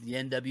reason is the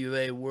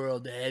NWA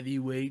World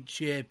Heavyweight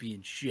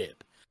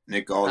Championship.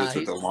 Nick Aldis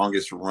with the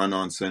longest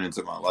run-on sentence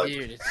of my life.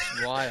 Dude,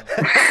 it's wild.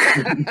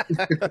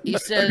 He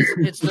says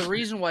it's the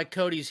reason why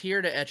Cody's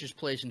here to etch his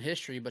place in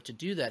history, but to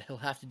do that, he'll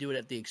have to do it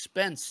at the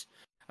expense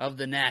of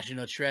the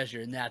national treasure,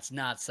 and that's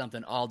not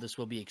something Aldis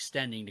will be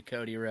extending to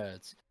Cody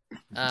Rhodes.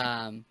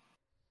 Then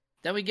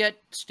we get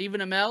Stephen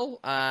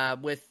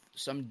Amell with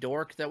some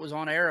dork that was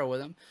on Arrow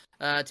with him,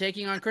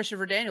 taking on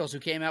Christopher Daniels, who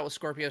came out with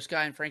Scorpio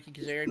Sky and Frankie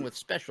Kazarian with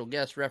special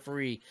guest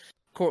referee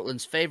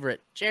Cortland's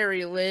favorite,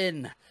 Jerry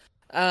Lynn.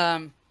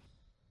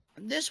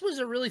 This was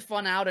a really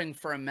fun outing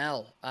for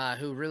Amell,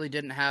 who really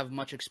didn't have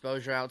much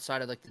exposure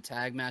outside of like the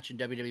tag match in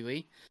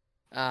WWE.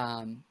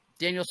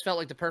 Daniels felt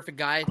like the perfect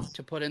guy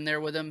to put in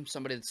there with him,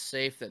 somebody that's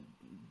safe, that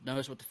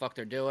knows what the fuck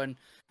they're doing,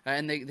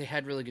 and they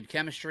had really good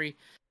chemistry.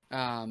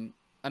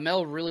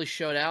 Amell really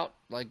showed out,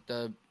 like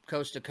the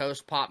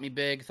coast-to-coast popped me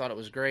big, thought it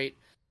was great.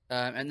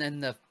 And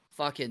then the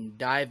fucking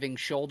diving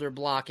shoulder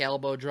block,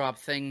 elbow drop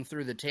thing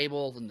through the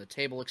table, and the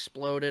table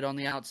exploded on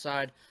the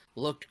outside.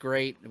 Looked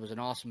great. It was an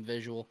awesome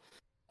visual.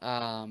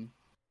 After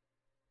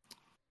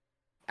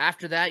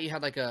that, you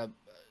had like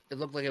it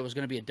looked like it was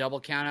going to be a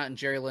double countout, and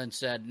Jerry Lynn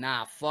said,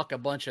 nah, fuck a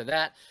bunch of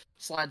that.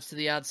 Slides to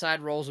the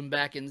outside, rolls him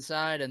back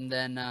inside, and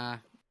then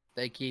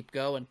they keep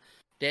going.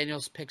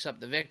 Daniels picks up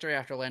the victory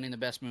after landing the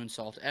best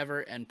moonsault ever,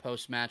 and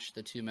post-match,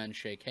 the two men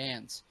shake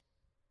hands.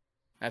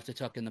 I have to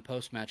tuck in the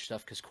post-match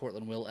stuff because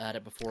Cortland will add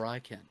it before I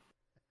can.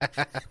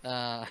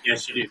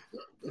 Yes, you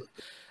do.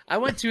 I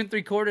went 2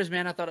 3/4,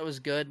 man. I thought it was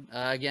good.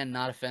 Again,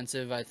 not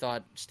offensive. I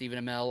thought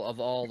Stephen Amell, of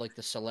all like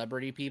the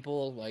celebrity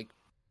people, like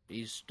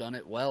he's done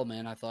it well,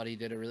 man. I thought he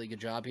did a really good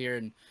job here,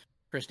 and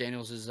Chris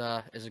Daniels is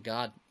a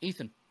god.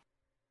 Ethan.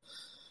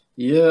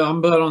 Yeah, I'm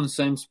about on the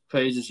same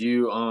page as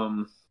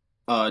you.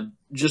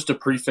 Just to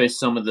preface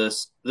some of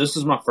this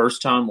is my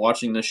first time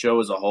watching this show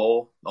as a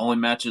whole. The only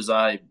matches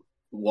I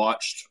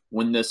watched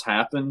when this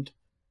happened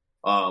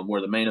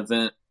were the main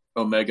event,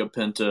 Omega,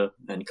 Penta,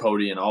 and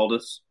Cody and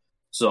Aldis.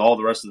 So all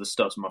the rest of the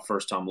stuff's my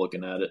first time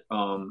looking at it.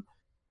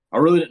 I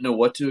really didn't know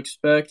what to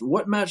expect.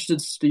 What match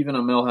did Stephen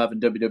Amell have in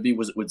WWE?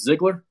 Was it with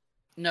Ziggler?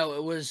 No,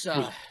 it was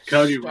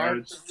Cody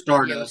Rhodes,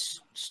 Stardust.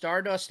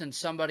 Stardust and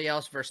somebody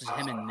else versus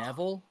him and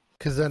Neville.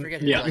 Because then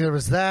there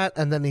was that,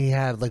 and then he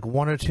had like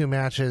 1 or 2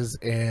 matches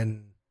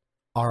in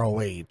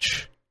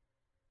ROH.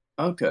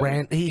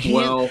 Okay.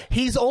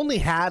 He's only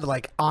had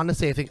like,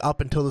 honestly, I think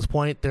up until this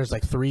point, there's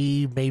like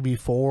 3, maybe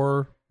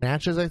 4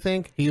 matches. I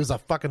think he was a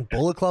fucking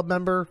Bullet Club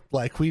member.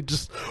 Like we're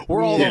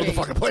all over the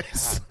fucking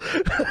place.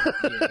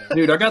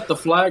 Dude, I got the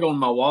flag on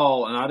my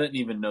wall, and I didn't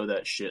even know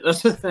that shit.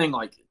 That's the thing.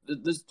 Like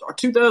this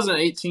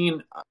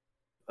 2018.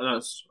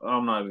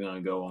 I'm not even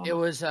gonna go on. It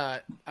was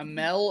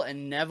Amell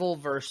and Neville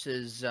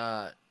versus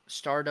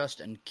Stardust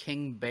and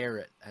King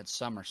Barrett at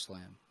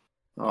SummerSlam.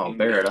 Oh,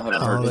 Barrett! I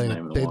haven't heard his name in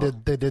a while.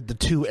 They did the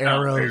 2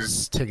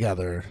 arrows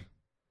together.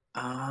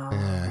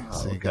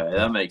 Okay,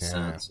 that makes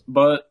sense.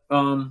 But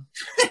I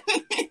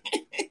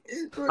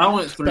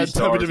went 3 That's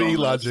stars. WWE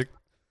logic.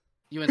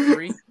 You went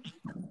 3.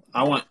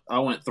 I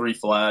went 3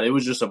 flat. It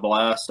was just a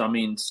blast. I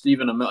mean,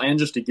 Stephen Amell, and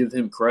just to give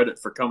him credit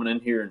for coming in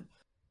here, and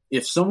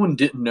if someone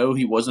didn't know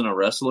he wasn't a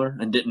wrestler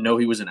and didn't know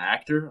he was an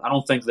actor, I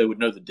don't think they would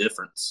know the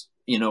difference.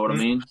 You know what I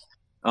mean?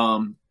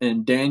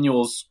 And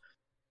Daniels,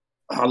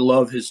 I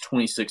love his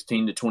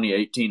 2016 to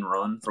 2018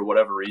 run for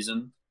whatever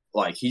reason.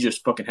 Like, he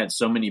just fucking had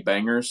so many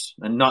bangers.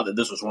 And not that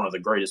this was one of the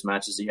greatest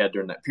matches he had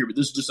during that period, but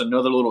this is just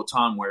another little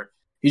time where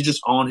he's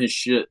just on his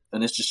shit,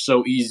 and it's just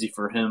so easy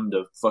for him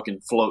to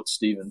fucking float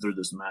Steven through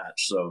this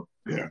match. So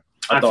Yeah.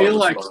 I thought feel it was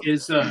like fun.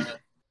 his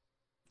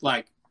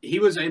like he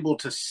was able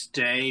to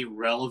stay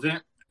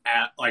relevant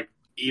at like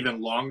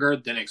even longer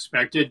than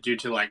expected due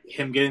to like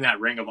him getting that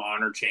Ring of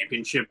Honor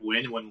championship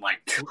win when like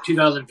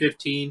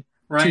 2015,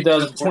 right?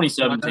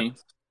 2017.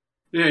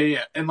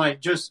 Yeah. And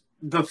like just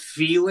the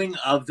feeling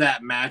of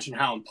that match and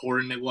how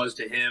important it was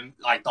to him,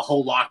 like the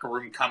whole locker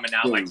room coming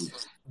out, like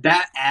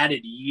that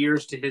added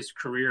years to his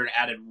career and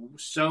added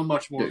so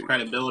much more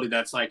credibility.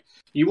 That's like,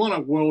 you won a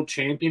world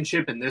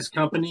championship in this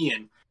company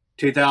in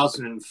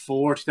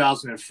 2004,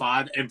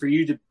 2005, and for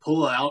you to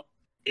pull out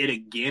it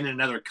again in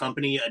another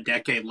company a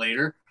decade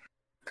later,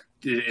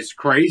 it's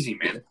crazy,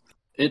 man.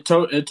 It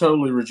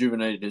totally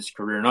rejuvenated his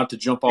career. Not to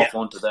jump off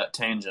onto that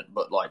tangent,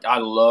 but like I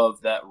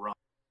love that run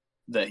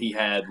that he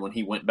had when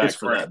he went back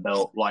for that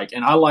belt. Like,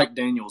 and I like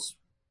Daniels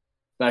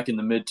back in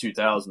the mid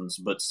 2000s,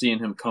 but seeing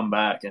him come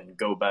back and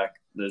go back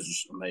is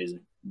just amazing.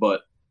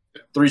 But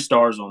 3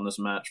 stars on this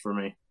match for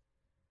me.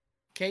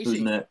 Casey,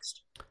 who's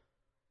next?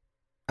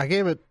 I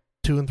gave it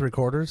 2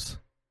 3/4.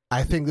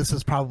 I think this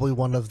is probably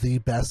one of the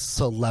best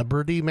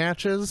celebrity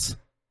matches,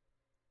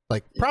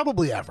 like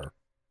probably ever.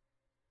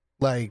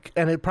 Like,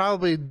 and it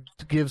probably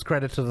gives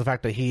credit to the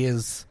fact that he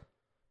is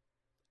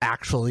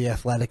actually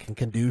athletic and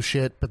can do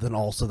shit, but then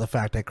also the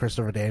fact that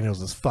Christopher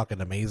Daniels is fucking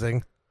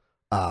amazing.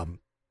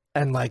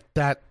 And like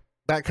that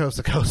coast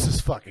to coast is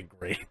fucking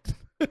great.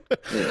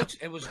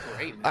 It was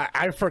great, man.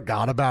 I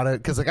forgot about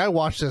it because like I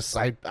watched this,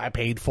 I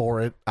paid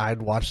for it.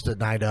 I'd watched it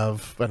night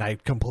of, and I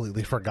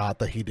completely forgot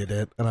that he did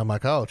it. And I'm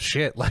like, oh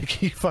shit, like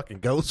he fucking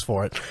goes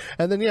for it.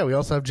 And then we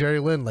also have Jerry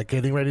Lynn like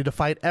getting ready to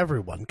fight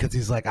everyone because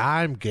he's like,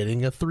 I'm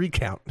getting a 3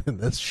 count in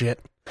this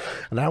shit,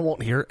 and I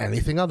won't hear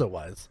anything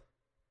otherwise.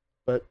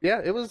 But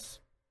it was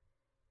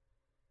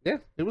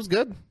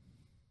good.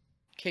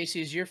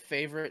 Casey, is your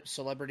favorite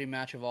celebrity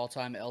match of all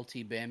time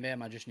LT Bam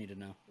Bam? I just need to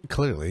know.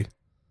 Clearly.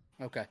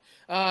 Okay.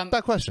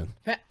 That question.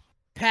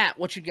 Pat,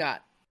 what you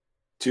got?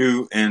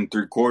 2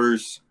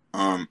 3/4.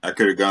 I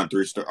could have gone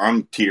 3 stars.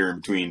 I'm teetering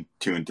between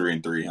 2 and 3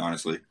 and 3,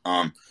 honestly.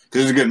 Because it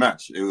was a good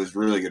match. It was a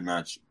really good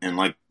match, and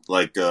like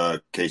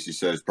Casey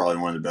says, probably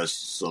one of the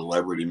best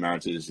celebrity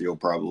matches you'll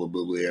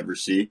probably ever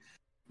see.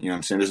 You know what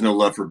I'm saying? There's no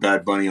love for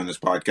Bad Bunny on this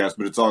podcast,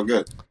 but it's all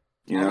good.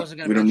 You know,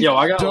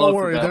 don't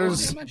worry.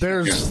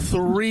 There's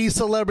 3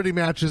 celebrity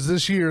matches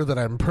this year that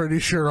I'm pretty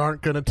sure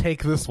aren't going to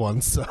take this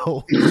one.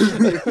 So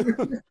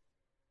you're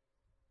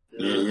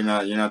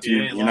not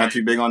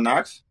too big on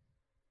Knox.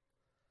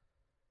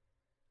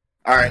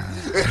 All right,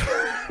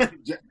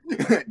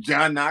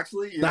 John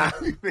Knoxley.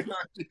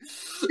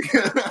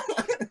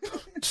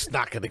 Just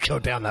not going to go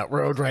down that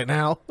road right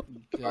now.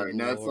 All right,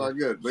 no, it's all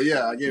good. But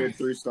I gave it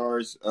 3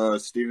 stars.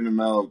 Stephen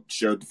Amell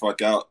showed the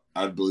fuck out,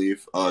 I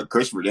believe.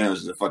 Christopher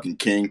Daniels is a fucking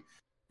king,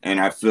 and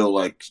I feel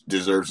like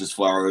deserves his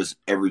flowers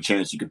every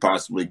chance you could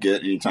possibly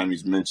get. Anytime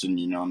he's mentioned,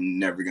 I'm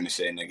never going to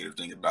say a negative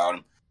thing about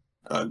him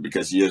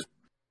because he is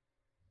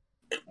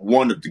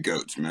one of the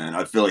GOATs, man.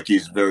 I feel like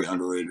he's very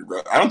underrated.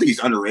 I don't think he's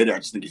underrated. I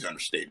just think he's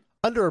understated.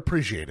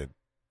 Underappreciated.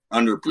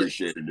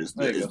 Underappreciated is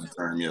the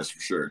term, yes, for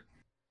sure.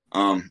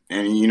 And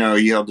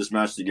he held this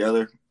match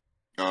together.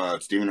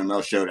 Stephen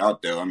Amell showed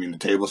out, though. I mean, the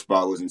table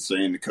spot was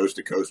insane. The coast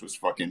to coast was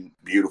fucking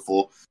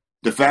beautiful.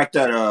 The fact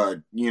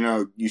that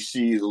you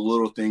see the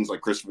little things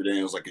like Christopher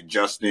Daniels like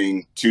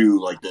adjusting to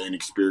like the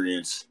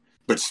inexperience,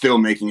 but still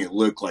making it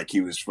look like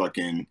he was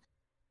fucking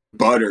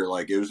butter.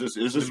 Like it was just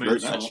a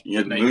great match. You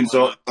had the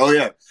moonsault. Oh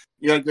yeah,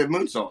 the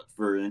moonsault.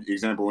 For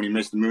example, when he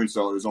missed the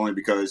moonsault, it was only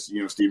because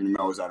Stephen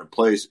Amell was out of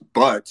place,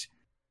 but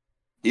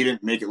he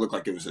didn't make it look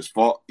like it was his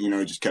fault. He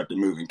just kept it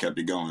moving, kept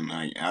it going.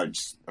 I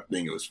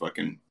think it was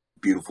fucking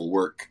beautiful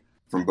work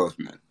from both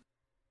men.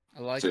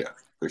 I like it.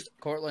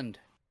 Cortland.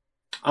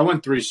 I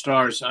went 3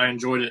 stars. I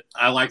enjoyed it.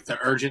 I like the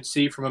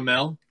urgency from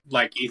Amell.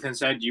 Like Ethan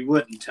said, you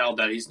wouldn't tell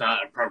that he's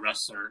not a pro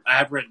wrestler. I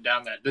have written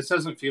down that this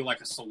doesn't feel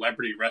like a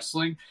celebrity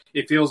wrestling.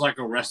 It feels like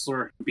a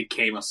wrestler who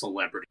became a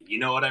celebrity. You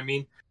know what I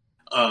mean?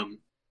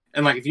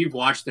 And like if you've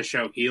watched the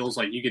show Heels,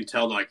 like you can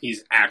tell like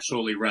he's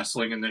actually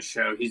wrestling in this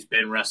show. He's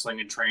been wrestling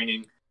and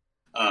training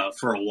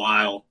for a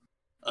while.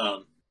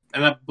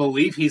 And I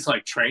believe he's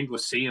like trained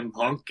with CM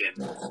Punk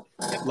and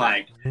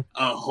like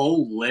a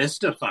whole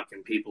list of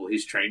fucking people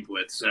he's trained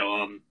with.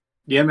 So,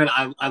 man,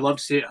 I love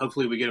to see it.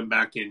 Hopefully we get him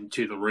back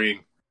into the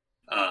ring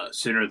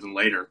sooner than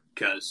later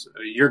because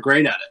you're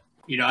great at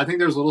it. I think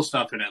there's little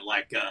stuff in it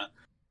like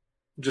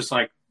just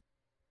like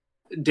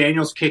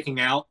Daniels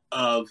kicking out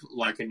of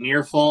like a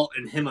near fall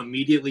and him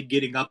immediately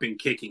getting up and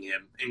kicking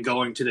him and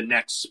going to the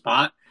next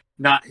spot.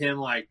 Not him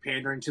like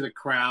pandering to the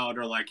crowd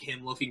or like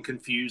him looking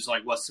confused,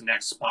 like what's the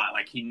next spot.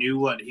 Like he knew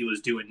what he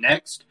was doing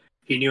next.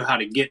 He knew how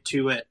to get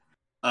to it.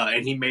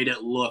 And he made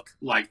it look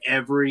like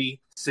every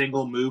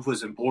single move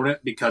was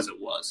important because it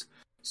was.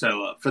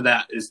 So for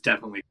that is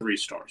definitely 3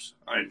 stars.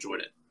 I enjoyed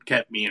it.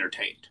 Kept me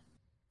entertained.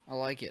 I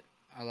like it.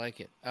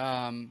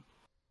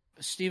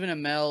 Stephen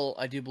Amell,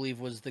 I do believe,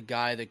 was the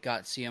guy that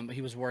got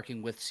he was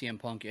working with CM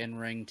Punk in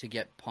ring to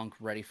get Punk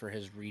ready for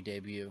his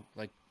re-debut.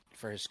 Like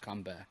for his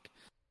comeback.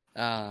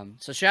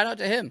 So shout out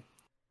to him.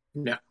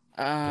 Yeah.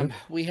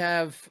 We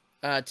have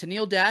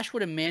Tennille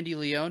Dashwood and Mandy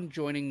Leone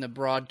joining the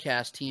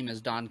broadcast team as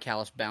Don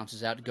Callis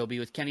bounces out to go be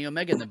with Kenny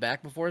Omega in the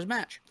back before his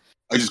match.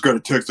 I just got a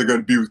text. I got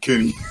to be with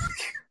Kenny.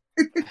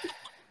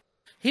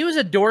 He was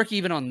a dork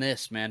even on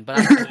this, man. But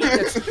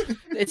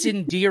it's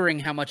endearing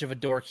how much of a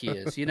dork he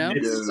is, you know?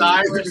 It's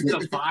Cyrus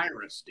the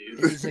Virus, dude.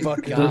 He's a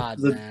god,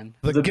 man.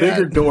 The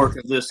bigger dork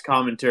of this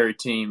commentary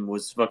team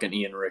was fucking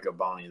Ian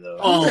Riccoboni,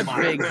 though. He's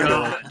a big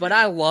dork, but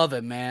I love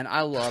him, man.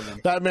 I love him.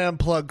 That man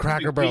plugged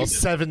Cracker Barrel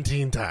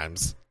 17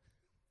 times.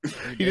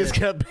 He just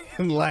kept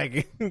being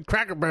like,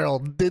 Cracker Barrel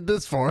did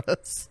this for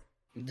us.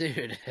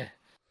 Dude,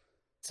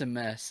 it's a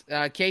mess.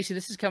 Casey,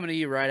 this is coming to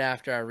you right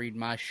after I read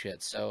my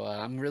shit, so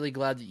I'm really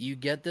glad that you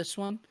get this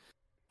one.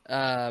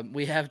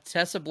 We have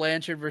Tessa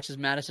Blanchard versus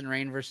Madison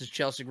Rayne versus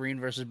Chelsea Green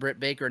versus Britt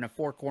Baker in a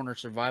 4-corner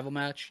survival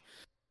match.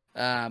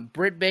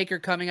 Britt Baker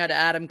coming out of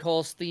Adam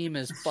Cole's theme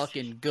is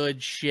fucking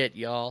good shit,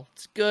 y'all.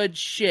 It's good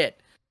shit.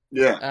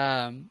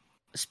 Yeah.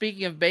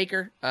 Speaking of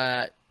Baker,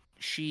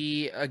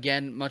 she,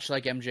 again, much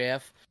like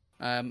MJF,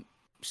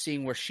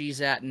 seeing where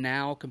she's at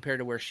now compared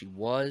to where she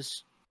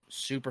was,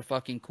 super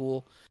fucking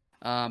cool.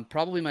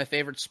 Probably my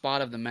favorite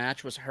spot of the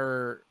match was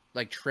her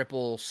like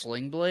triple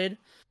sling blade.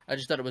 I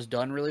just thought it was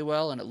done really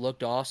well and it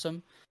looked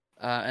awesome.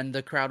 And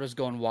the crowd was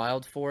going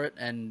wild for it,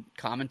 and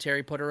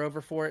commentary put her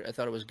over for it. I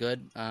thought it was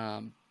good.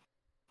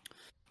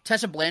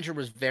 Tessa Blanchard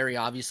was very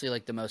obviously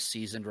like the most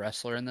seasoned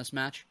wrestler in this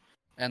match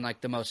and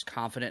like the most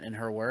confident in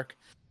her work.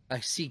 I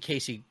see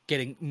Casey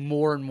getting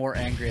more and more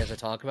angry as I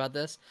talk about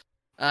this.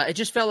 It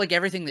just felt like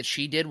everything that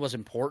she did was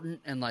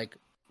important and like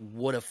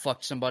would have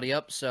fucked somebody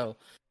up. So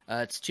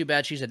it's too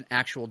bad she's an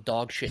actual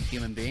dog shit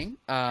human being.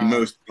 The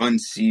most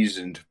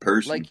unseasoned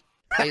person. Like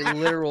a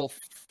literal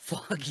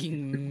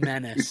fucking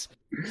menace.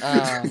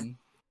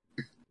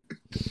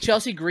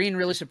 Chelsea Green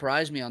really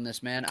surprised me on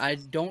this, man. I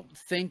don't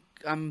think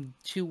I'm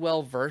too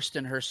well versed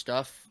in her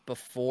stuff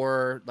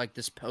before like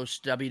this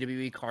post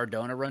WWE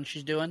Cardona run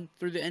she's doing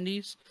through the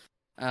indies.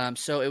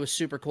 So it was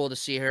super cool to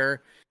see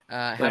her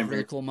have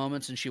really cool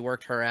moments, and she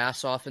worked her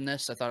ass off in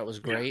this. I thought it was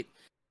great.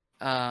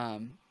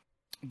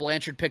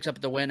 Blanchard picks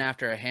up the win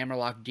after a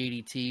hammerlock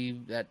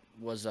DDT that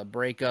was a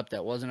breakup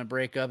that wasn't a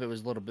breakup. It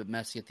was a little bit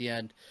messy at the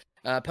end.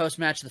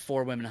 Post-match, the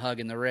 4 women hug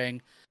in the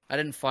ring. I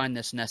didn't find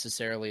this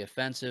necessarily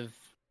offensive.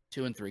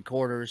 2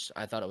 3/4.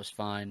 I thought it was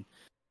fine.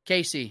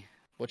 Casey,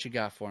 what you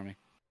got for me?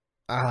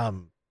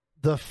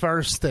 The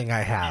first thing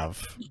I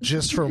have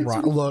just from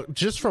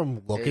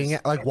looking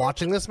at like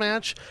watching this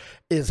match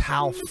is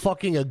how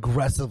fucking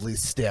aggressively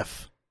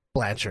stiff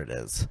Blanchard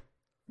is.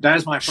 That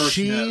is my first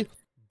note.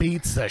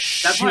 Beats the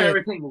shit. That's why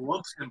everything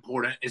looks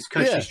important, is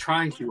because she's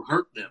trying to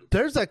hurt them.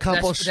 There's a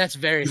couple. That's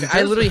very.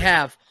 I literally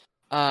have.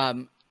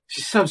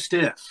 She's so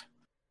stiff.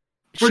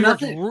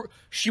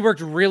 She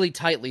worked really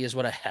tightly, is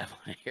what I have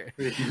on here.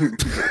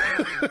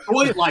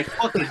 Boy, like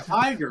fucking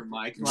Tiger,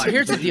 Mike. Like, so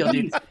here's the deal,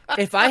 dude.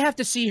 If I have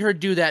to see her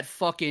do that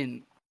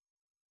fucking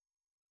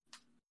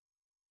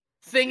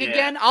thing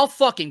again, I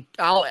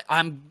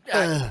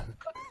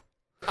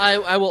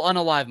will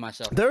unalive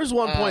myself. There was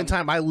one point in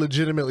time I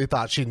legitimately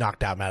thought she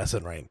knocked out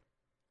Madison Rayne.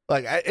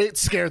 Like it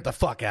scared the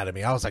fuck out of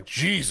me. I was like,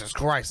 Jesus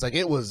Christ! Like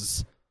it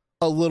was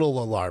a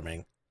little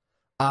alarming.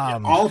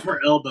 All of her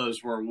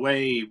elbows were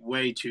way,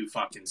 way too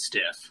fucking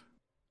stiff.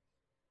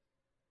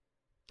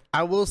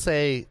 I will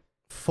say,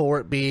 for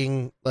it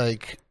being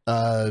like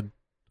a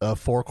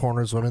 4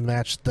 corners women's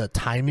match, the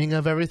timing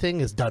of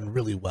everything is done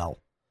really well.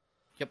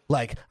 Yep.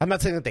 Like, I'm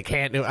not saying that they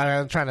can't do it.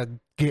 I'm trying to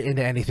get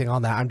into anything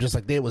on that. I'm just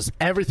like,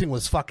 everything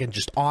was fucking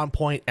just on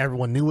point.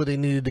 Everyone knew where they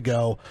needed to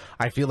go.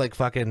 I feel like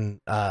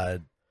fucking,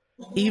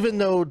 even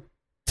though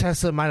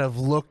Tessa might have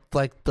looked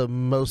like the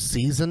most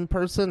seasoned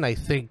person, I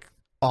think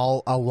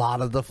a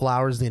lot of the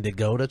flowers need to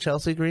go to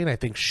Chelsea Green. I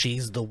think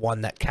she's the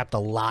one that kept a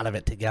lot of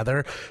it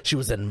together. She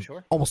was in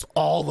almost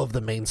all of the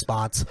main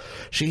spots.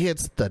 She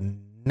hits the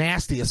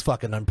nastiest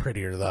fucking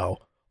unprettier, though.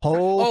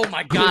 Oh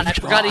my god, I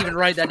forgot to even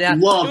write that down.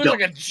 It was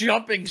like a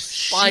jumping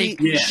spike.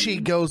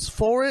 She goes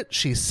for it,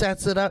 she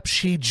sets it up,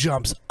 she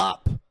jumps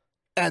up,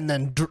 and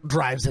then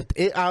drives it.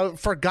 I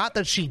forgot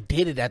that she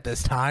did it at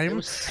this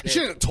time.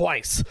 She did it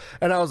twice.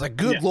 And I was like,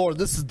 good lord,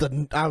 this is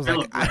the... I was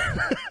like,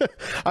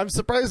 I'm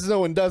surprised no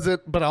one does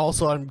it, but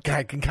also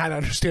I can kind of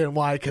understand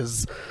why,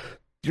 because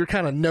you're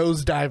kind of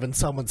nosediving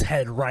someone's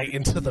head right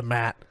into the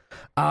mat.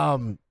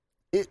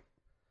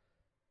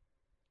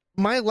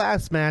 My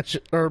last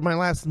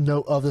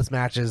note of this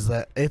match is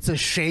that it's a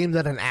shame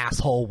that an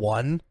asshole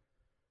won,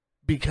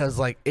 because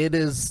like it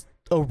is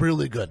a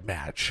really good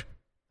match.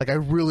 Like I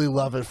really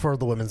love it for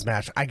the women's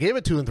match. I gave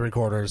it 2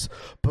 3/4,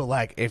 but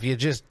like if you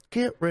just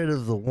get rid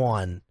of the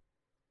one,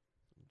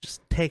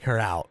 just take her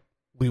out,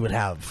 we would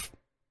have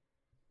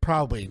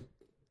probably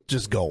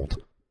just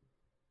gold.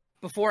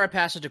 Before I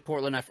pass it to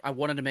Cortland, I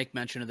wanted to make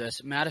mention of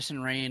this.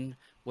 Madison Rayne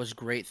was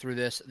great through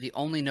this. The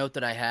only note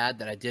that I had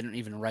that I didn't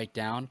even write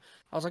down,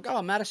 I was like,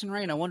 oh, Madison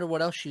Rayne, I wonder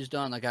what else she's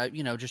done. Like,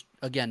 just,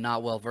 again,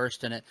 not well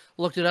versed in it.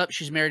 Looked it up.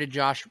 She's married to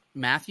Josh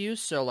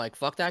Matthews, so, like,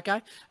 fuck that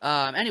guy.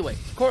 Anyway,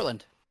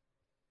 Cortland.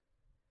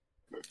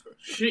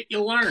 Shit,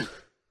 you learn.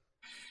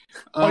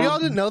 Oh, y'all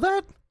didn't know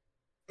that?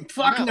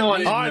 Fuck no,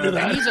 I knew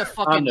that. He's a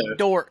fucking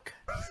dork.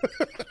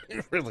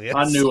 It really is.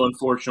 I knew,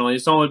 unfortunately.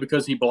 It's only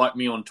because he blocked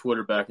me on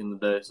Twitter back in the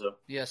day. So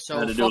Yeah, I so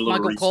had to fuck do a little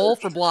Michael Cole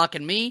research. for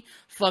blocking me.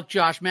 Fuck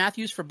Josh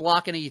Matthews for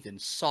blocking Ethan.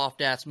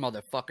 Soft-ass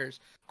motherfuckers.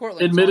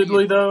 Cortland, it's Admittedly,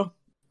 on you. though,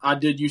 I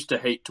did used to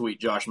hate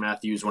tweet Josh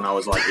Matthews when I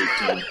was like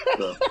 18.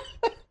 So.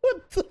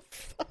 What the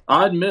fuck?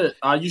 I admit,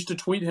 I used to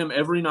tweet him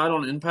every night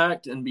on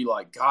Impact and be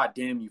like, God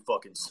damn, you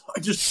fucking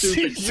suck. Just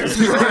stupid Jesus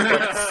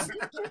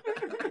shit.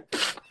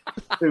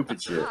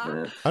 Stupid shit,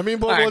 man. I mean,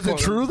 but All right, was it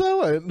Cortland. true,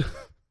 though?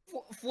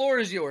 Floor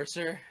is yours,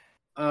 sir.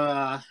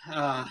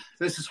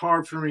 This is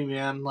hard for me,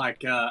 man.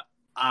 Like,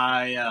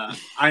 I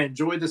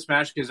enjoyed this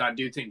match because I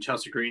do think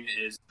Chelsea Green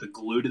is the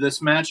glue to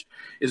this match.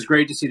 It's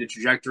great to see the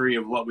trajectory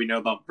of what we know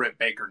about Britt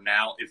Baker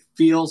now. It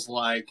feels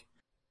like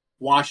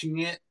watching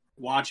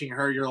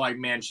her, you're like,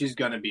 man, she's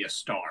gonna be a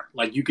star.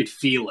 Like, you could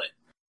feel it.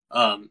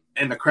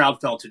 And the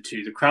crowd felt it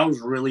too. The crowd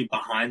was really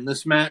behind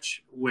this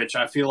match, which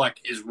I feel like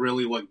is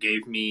really what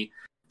gave me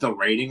the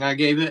rating I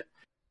gave it.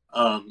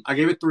 I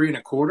gave it 3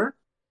 1/4.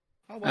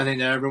 Oh, wow. I think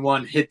that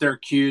everyone hit their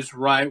cues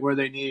right where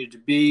they needed to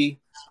be.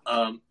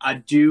 I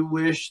do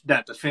wish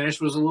that the finish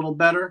was a little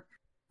better,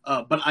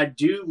 but I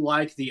do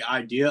like the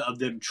idea of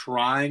them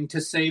trying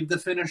to save the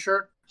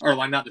finisher, or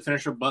like not the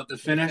finisher, but the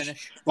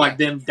finish. Like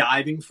them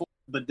diving for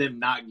it, but them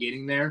not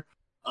getting there.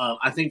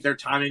 I think their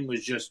timing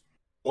was just,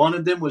 one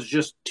of them was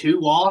just too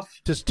off,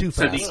 Just too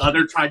so fast. the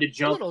other tried to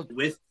jump little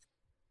with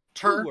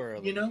Too her,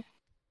 early. you know?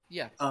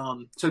 Yeah.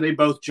 So they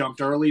both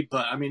jumped early,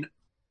 but I mean,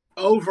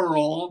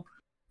 overall,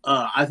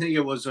 I think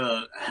it was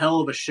a hell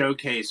of a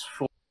showcase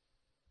for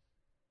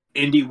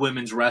indie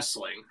women's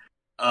wrestling,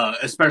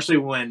 especially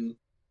when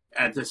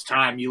at this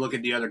time you look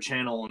at the other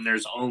channel and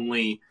there's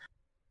only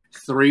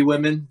 3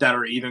 women that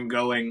are even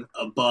going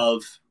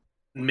above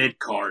mid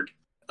card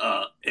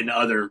in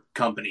other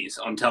companies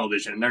on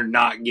television. They're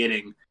not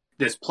getting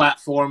this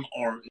platform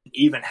or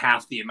even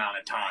half the amount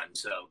of time.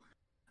 So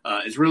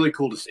it's really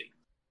cool to see.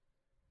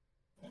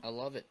 I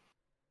love it.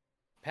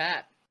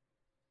 Pat.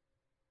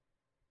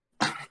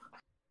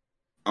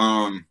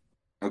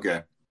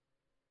 Okay.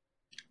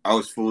 I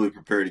was fully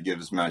prepared to give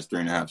this match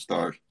 3.5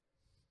 stars.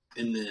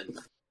 And then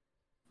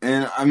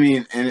And I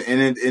mean, and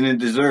it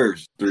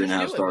deserves 3.5 Just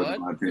do it, stars bud.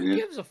 in my Who opinion.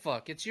 gives a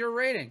fuck? It's your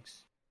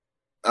ratings.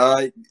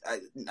 I'm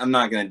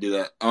not gonna do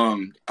that.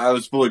 I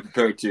was fully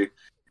prepared to.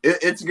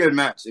 It's a good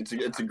match. It's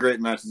a great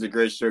match. It's a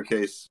great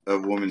showcase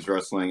of women's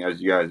wrestling, as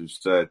you guys have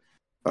said.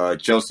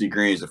 Chelsea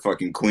Green is a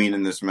fucking queen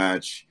in this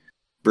match.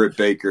 Britt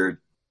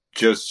Baker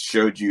just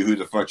showed you who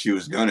the fuck she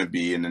was gonna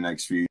be in the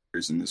next few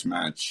years in this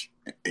match.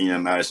 You know,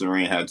 Madison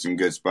Rayne had some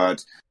good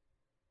spots.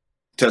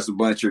 Tessa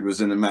Blanchard was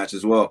in the match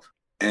as well,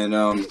 and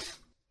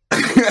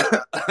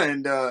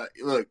and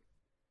look.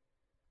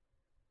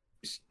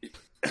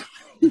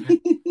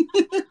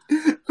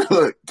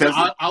 Look,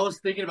 Tessa, I was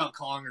thinking about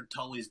calling her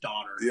Tully's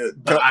daughter, Yeah,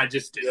 but I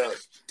just didn't.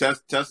 yeah,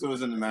 Tessa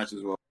was in the match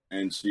as well,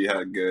 and she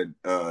had good.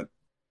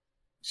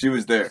 She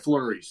was there.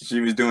 Flurries. She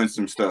was doing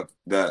some stuff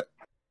that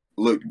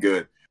looked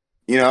good.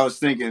 You know, I was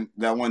thinking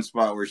that one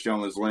spot where she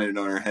almost landed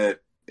on her head,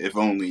 if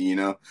only, you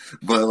know.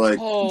 But like,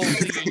 Holy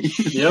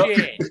Yep.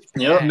 shit.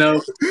 Yep. No.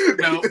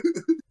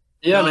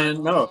 Yeah,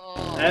 man. No.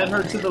 Oh. Add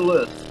her to the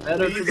list. Add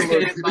her to the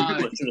list. Stand by.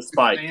 To the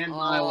spike. Stand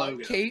by Oh,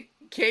 Logan.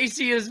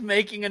 Casey is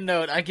making a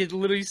note. I could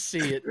literally see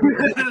it.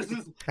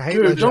 I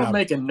hate my Dude, don't job.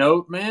 make a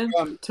note, man.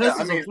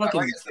 Tessa's I mean, a fucking.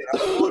 like I said, I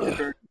was fully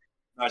prepared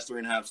to match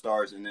 3.5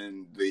 stars, and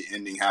then the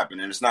ending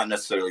happened, and it's not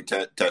necessarily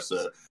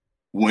Tessa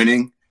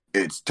winning.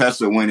 It's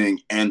Tessa winning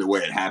and the way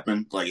it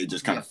happened. Like, it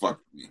just kind of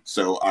fucked me.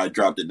 So I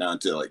dropped it down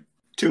to like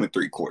 2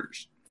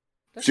 3/4.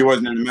 If she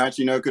wasn't in the match,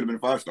 you know, it could have been a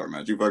 5-star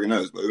match. Who fucking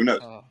knows? But who knows?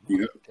 Oh, You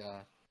my know?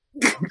 God.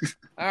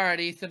 All right,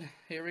 Ethan.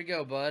 Here we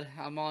go, bud.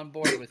 I'm on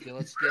board with you.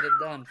 Let's get it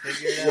done.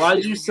 Figure it out. Why'd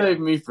Here you we save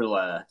go. me for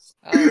last?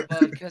 Oh,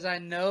 bud, because I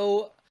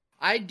know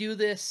I do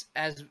this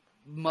as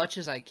much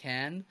as I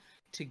can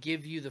to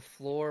give you the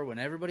floor when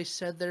everybody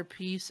said their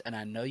piece, and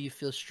I know you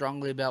feel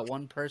strongly about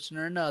one person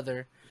or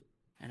another,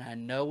 and I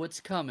know what's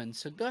coming.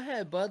 So go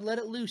ahead, bud. Let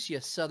it loose, you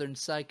southern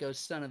psycho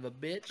son of a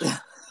bitch.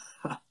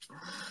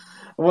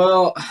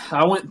 Well,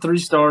 I went 3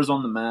 stars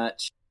on the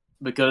match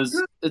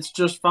because it's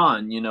just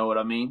fine. You know what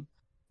I mean?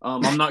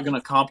 I'm not going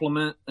to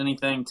compliment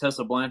anything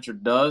Tessa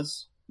Blanchard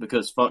does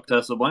because fuck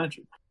Tessa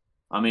Blanchard.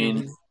 I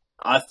mean,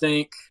 I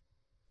think,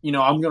 you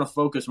know, I'm going to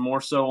focus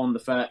more so on the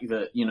fact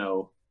that, you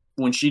know,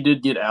 when she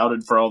did get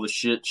outed for all the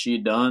shit she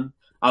had done,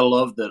 I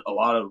love that a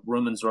lot of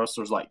women's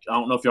wrestlers, like, I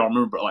don't know if y'all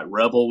remember, but like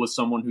Rebel was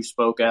someone who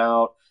spoke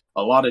out.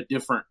 A lot of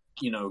different,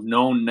 you know,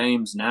 known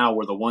names now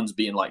were the ones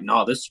being like,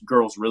 nah, this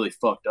girl's really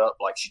fucked up.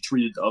 Like, she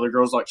treated the other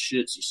girls like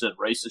shit. She said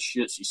racist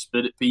shit. She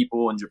spit at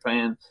people in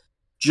Japan.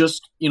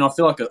 Just, you know, I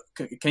feel like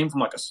it came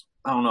from like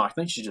I don't know. I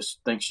think she just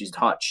thinks she's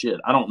hot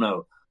shit. I don't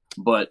know.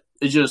 But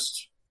it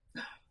just,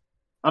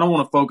 I don't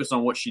want to focus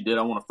on what she did.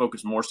 I want to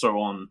focus more so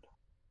on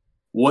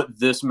what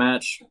this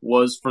match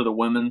was for the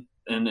women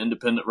in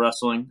independent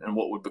wrestling and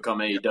what would become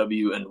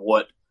AEW, and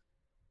what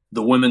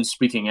the women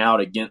speaking out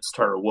against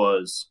her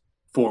was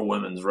for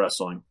women's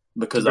wrestling.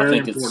 Because I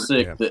think it's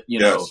sick that,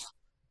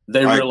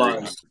 they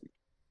realize,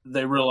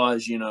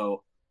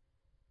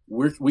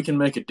 we can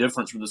make a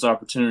difference with this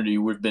opportunity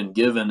we've been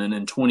given. And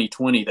in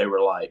 2020, they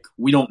were like,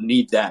 we don't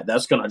need that.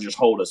 That's going to just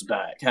hold us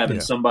back.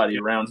 Having somebody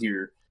around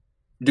here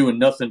doing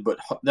nothing but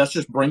that's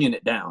just bringing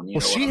it down.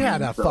 She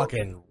had a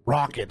fucking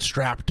rocket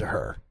strapped to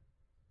her.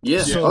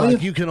 Yeah. So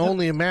you can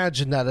only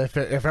imagine that if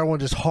everyone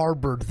just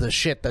harbored the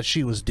shit that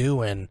she was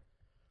doing,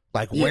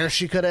 where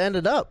she could have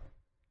ended up.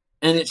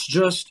 And it's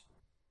just,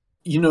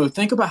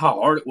 think about how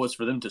hard it was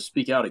for them to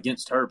speak out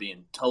against her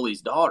being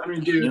Tully's daughter. I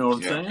mean, dude, you know what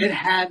I'm saying?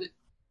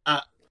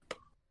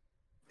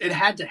 It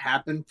had to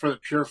happen for the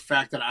pure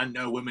fact that I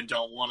know women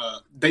don't want to.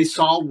 They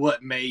saw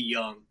what Mae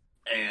Young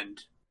and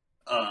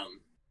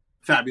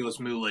Fabulous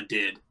Moolah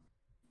did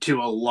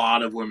to a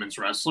lot of women's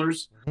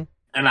wrestlers,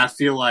 and I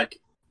feel like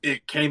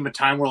it came a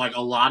time where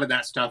a lot of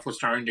that stuff was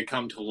starting to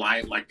come to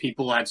light. Like,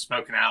 people had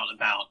spoken out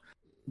about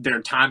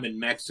their time in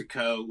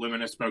Mexico. Women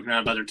have spoken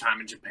out about their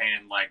time in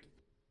Japan.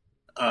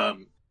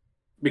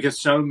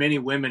 Because so many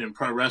women in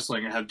pro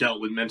wrestling have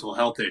dealt with mental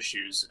health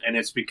issues, and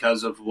it's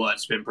because of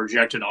what's been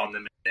projected on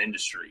them in the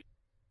industry.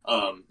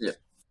 So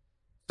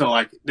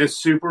it's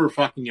super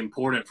fucking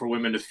important for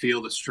women to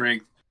feel the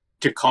strength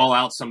to call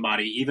out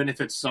somebody, even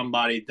if it's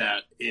somebody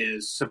that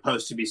is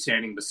supposed to be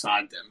standing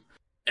beside them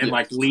and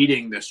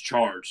leading this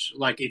charge.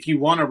 If you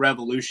want a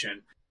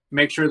revolution,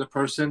 make sure the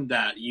person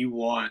that you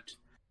want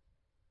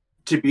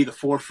to be the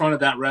forefront of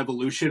that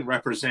revolution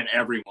represent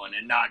everyone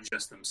and not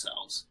just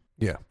themselves.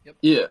 Yeah. Yep.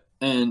 Yeah.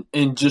 And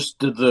just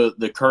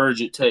the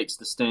courage it takes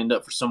to stand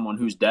up for someone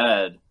whose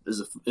dad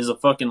is a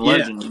fucking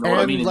legend. You know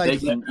what I mean?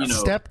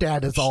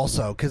 Stepdad is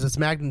also, because it's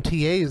Magnum TA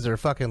is their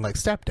fucking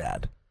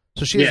stepdad.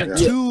 So she has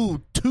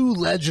two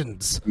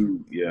legends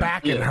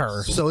backing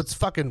her. So it's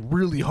fucking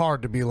really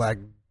hard to be like,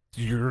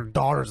 your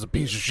daughter's a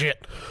piece of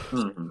shit.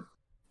 Mm-hmm.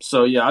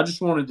 So I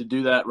just wanted to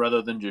do that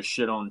rather than just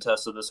shit on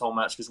Tessa this whole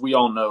match, because we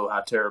all know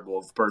how terrible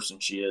of a person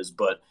she is.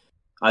 But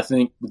I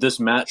think this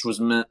match was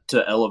meant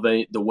to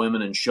elevate the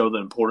women and show the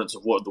importance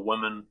of what the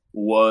women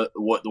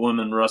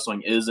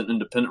wrestling is in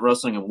independent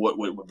wrestling and what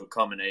it would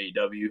become in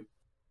AEW,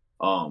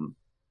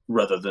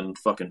 rather than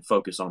fucking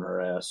focus on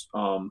her ass.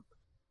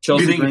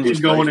 Chelsea, do you think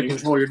she's going to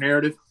control your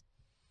narrative?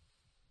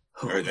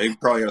 They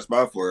probably got a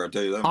spot for her, I'll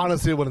tell you that.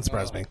 Honestly, it wouldn't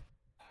surprise me.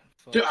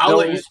 Dude, I'll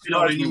let you spit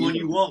on anyone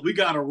you want. We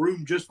got a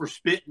room just for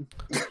spitting.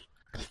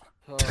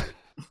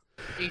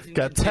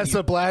 Got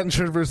Tessa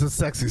Blanchard versus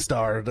Sexy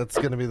Star. That's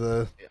going to be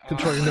the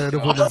controlling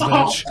narrative women's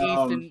match.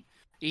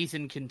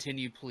 Ethan,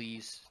 continue,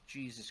 please.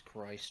 Jesus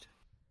Christ.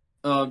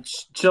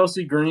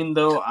 Chelsea Green,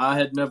 though, I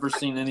had never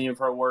seen any of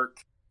her work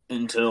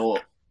until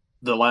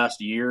the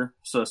last year.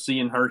 So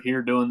seeing her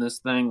here doing this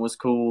thing was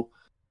cool.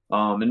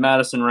 And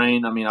Madison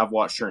Rayne, I've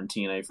watched her in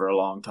TNA for a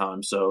long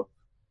time, so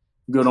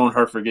good on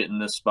her for getting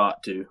this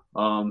spot too.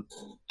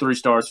 3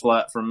 stars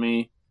flat from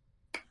me.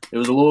 It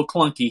was a little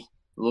clunky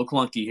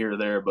here or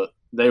there, but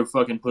they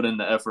fucking put in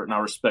the effort, and I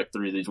respect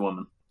 3 of these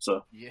women.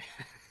 So yeah.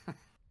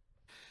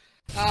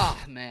 Oh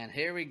man,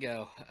 here we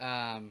go.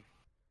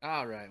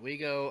 All right, we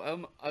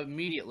go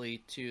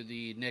immediately to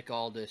the Nick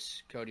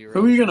Aldis, Cody Rhodes.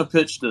 Who are you gonna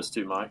pitch this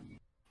to, Mike?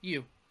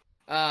 You.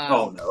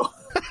 Oh no.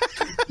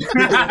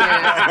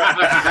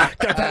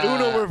 Got that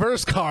Uno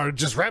reverse card,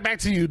 just right back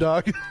to you,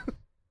 dog.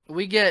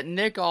 We get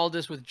Nick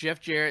Aldis with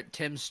Jeff Jarrett,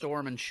 Tim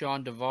Storm, and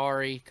Sean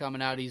Daivari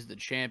coming out. He's the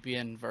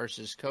champion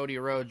versus Cody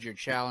Rhodes, your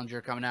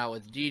challenger, coming out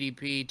with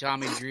DDP,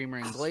 Tommy Dreamer,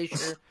 and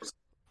Glacier,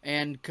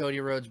 and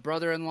Cody Rhodes'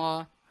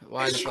 brother-in-law.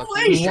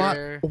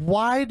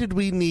 Why did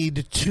we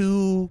need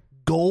 2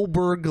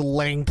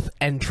 Goldberg-length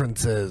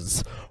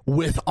entrances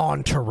with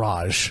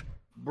Entourage?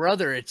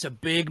 Brother, it's a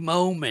big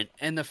moment.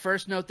 And the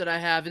first note that I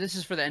have, this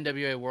is for the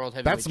NWA World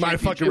Heavyweight That's my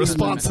fucking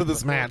response to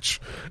this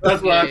match.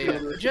 That's what I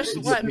feel. Just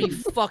let me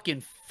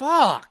fucking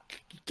fuck.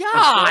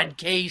 God,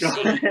 Casey.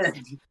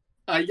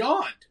 I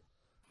yawned.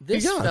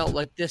 This felt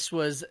like this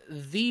was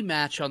the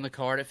match on the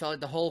card. It felt like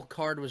the whole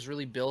card was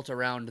really built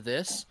around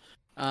this,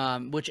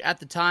 which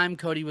at the time,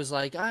 Cody was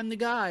like, I'm the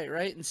guy,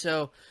 right? And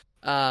so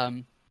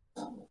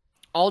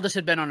Aldis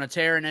had been on a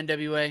tear in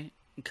NWA.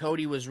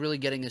 Cody was really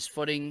getting his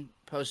footing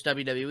post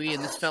WWE,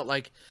 and this felt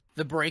like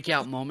the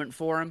breakout moment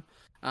for him,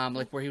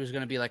 where he was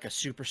going to be like a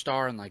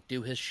superstar and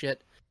do his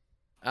shit.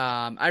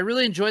 I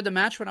really enjoyed the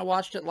match when I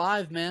watched it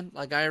live, man.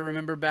 I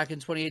remember back in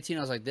 2018,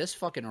 I was like, this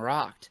fucking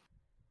rocked.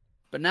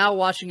 But now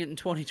watching it in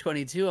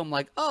 2022, I'm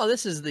like, oh,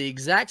 this is the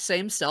exact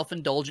same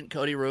self-indulgent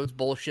Cody Rhodes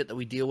bullshit that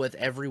we deal with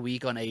every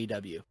week on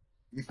AEW.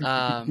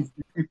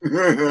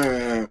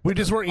 We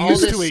just weren't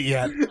used to it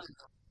yet.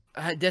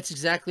 That's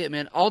exactly it,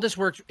 man. Aldis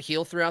worked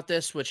heel throughout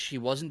this, which he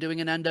wasn't doing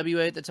in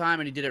NWA at the time,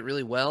 and he did it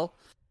really well.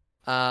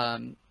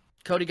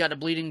 Cody got to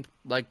bleeding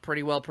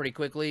pretty well pretty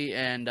quickly,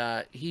 and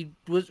he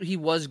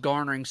was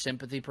garnering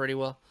sympathy pretty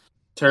well.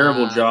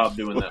 Terrible job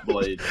doing that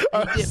blade.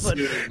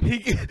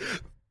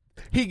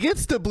 He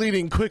gets to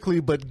bleeding quickly,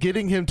 but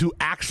getting him to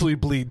actually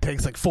bleed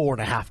takes like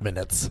 4.5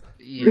 minutes.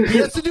 Yeah. He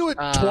has to do it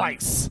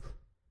twice.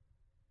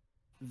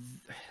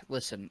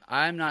 Listen,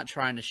 I'm not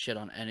trying to shit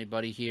on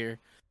anybody here.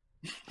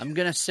 I'm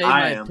gonna say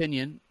my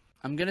opinion.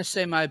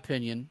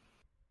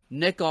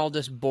 Nick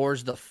Aldis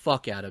bores the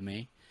fuck out of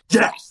me.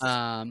 Yes.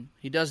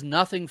 He does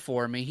nothing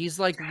for me. He's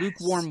like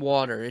lukewarm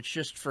water. It's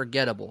just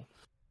forgettable.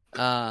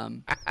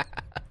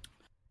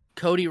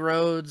 Cody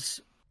Rhodes,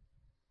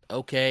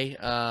 okay.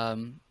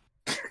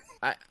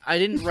 I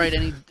didn't write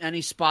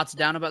any spots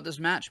down about this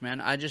match, man.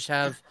 I just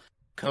have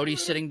Cody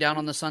sitting down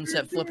on the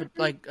sunset flip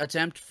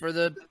attempt for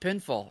the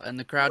pinfall, and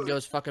the crowd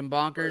goes fucking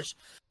bonkers.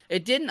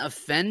 It didn't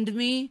offend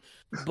me,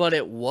 but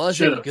it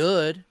wasn't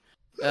good.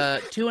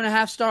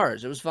 2.5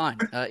 stars. It was fine.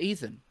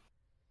 Ethan.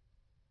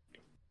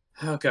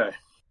 Okay.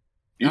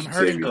 I'm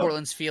hurting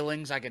Cortland's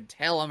feelings. I can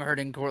tell I'm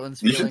hurting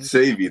Cortland's feelings. You should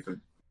save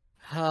Ethan.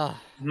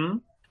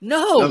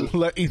 No.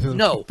 Let Ethan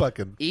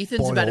fucking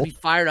Ethan's about to be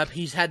fired up.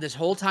 He's had this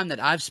whole time that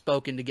I've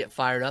spoken to get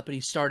fired up, and he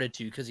started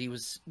to because he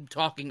was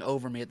talking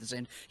over me at the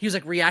same. He was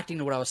like reacting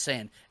to what I was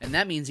saying, and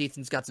that means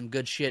Ethan's got some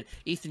good shit.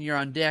 Ethan, you're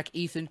on deck.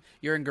 Ethan,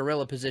 you're in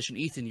gorilla position.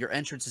 Ethan, your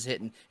entrance is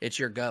hitting. It's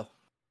your go.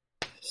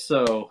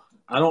 So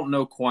I don't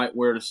know quite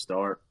where to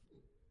start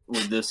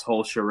with this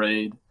whole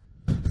charade.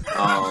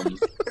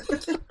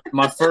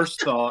 My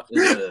first thought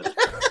is this.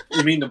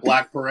 You mean the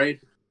Black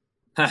Parade?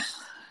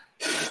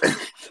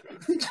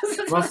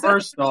 My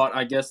first thought,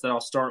 I guess, that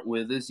I'll start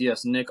with is,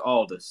 yes, Nick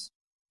Aldis.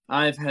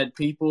 I've had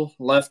people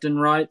left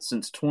and right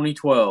since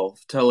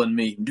 2012 telling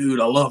me, dude,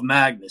 I love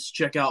Magnus.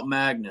 Check out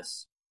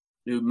Magnus.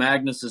 Dude,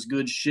 Magnus is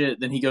good shit.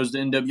 Then he goes to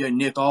NWA,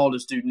 Nick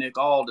Aldis, dude, Nick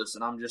Aldis.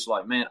 And I'm just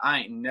like, man,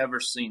 I ain't never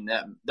seen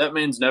that. That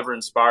man's never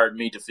inspired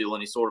me to feel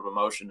any sort of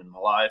emotion in my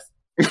life.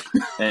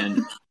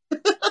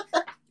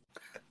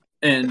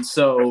 And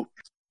so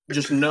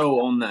just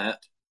know on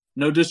that.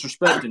 No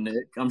disrespect to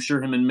Nick. I'm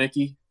sure him and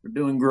Mickey are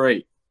doing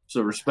great.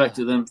 So respect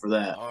to them for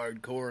that.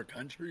 Hardcore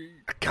country.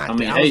 God, I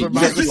mean, hey,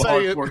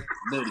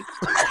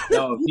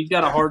 no, he's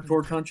got a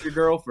hardcore country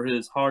girl for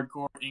his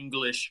hardcore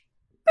English.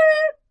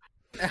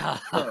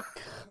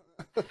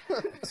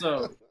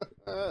 So,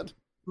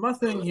 my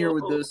thing here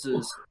with this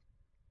is,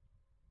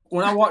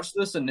 when I watched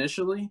this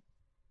initially,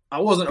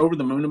 I wasn't over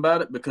the moon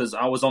about it because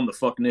I was on the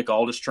fuck Nick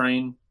Aldis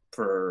train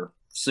for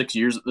 6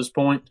 years at this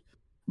point.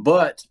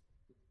 But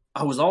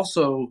I was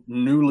also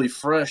newly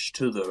fresh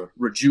to the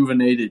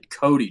rejuvenated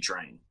Cody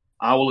train.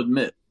 I will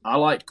admit, I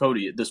liked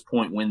Cody at this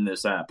point when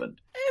this happened.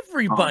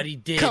 Everybody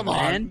did, come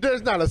man. on,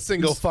 there's not a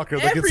single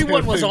fucker that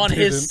Everyone was on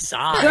his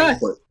side.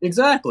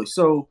 Exactly.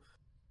 So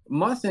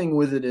my thing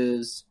with it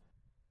is,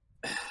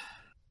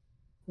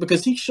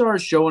 because he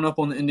started showing up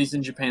on the Indies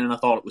in Japan, and I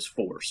thought it was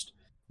forced.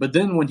 But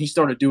then when he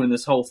started doing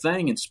this whole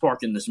thing and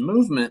sparking this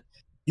movement,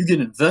 you get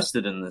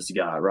invested in this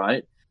guy,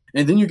 right?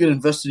 And then you get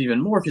invested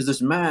even more because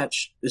this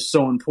match is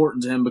so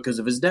important to him because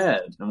of his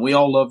dad. And we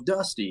all love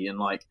Dusty. And,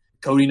 like,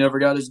 Cody never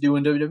got his due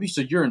in WWE,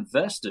 so you're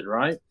invested,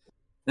 right?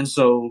 And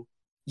so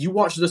you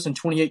watch this in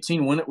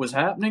 2018 when it was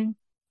happening,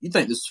 you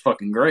think this is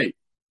fucking great.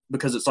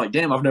 Because it's like,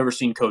 damn, I've never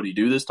seen Cody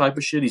do this type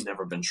of shit. He's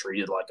never been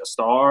treated like a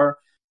star,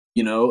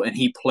 you know, and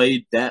he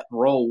played that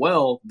role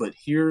well. But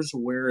here's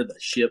where the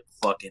ship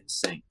fucking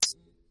sinks.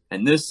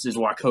 And this is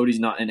why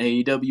Cody's not in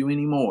AEW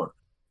anymore.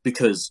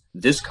 Because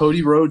this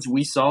Cody Rhodes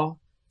we saw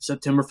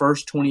September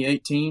 1st,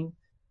 2018,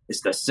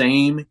 it's the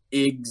same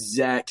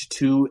exact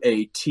to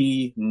a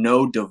T.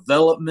 No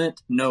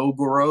development, no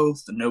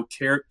growth, no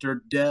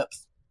character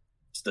depth.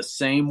 It's the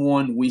same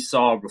one we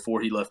saw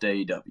before he left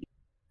AEW.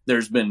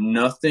 There's been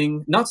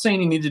nothing, not saying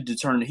he needed to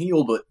turn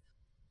heel, but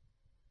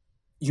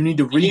you need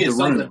to read the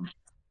room.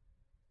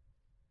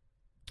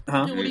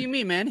 Huh? Dude, what do you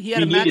mean, man? He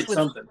had a match with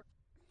something.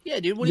 Yeah,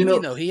 dude. What do you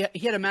mean, though? He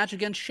had a match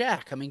against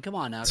Shaq. I mean, come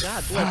on now.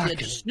 God bless. He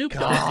had Snoop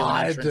Dogg do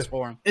the entrance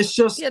for him. It's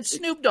just he had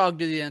Snoop Dogg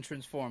do the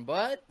entrance for him,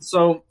 bud.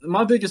 So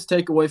my biggest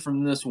takeaway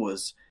from this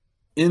was,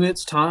 in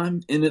its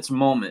time, in its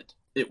moment,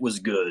 it was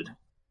good.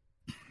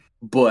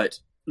 But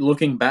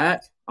looking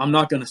back, I'm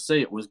not going to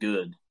say it was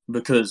good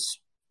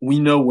because we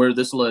know where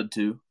this led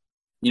to.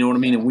 You know what I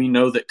mean? And we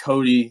know that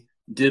Cody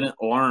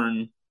didn't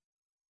learn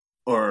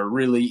or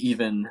really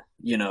even,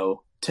 you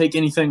know, take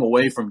anything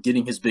away from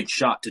getting his big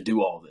shot to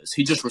do all this.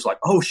 He just was like,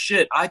 oh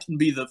shit, I can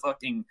be the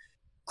fucking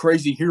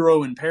crazy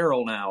hero in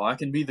peril now. I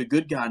can be the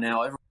good guy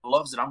now. Everyone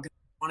loves it. I'm going to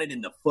run it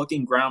in the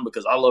fucking ground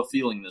because I love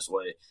feeling this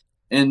way.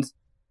 And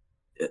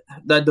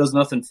that does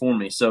nothing for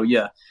me. So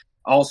yeah.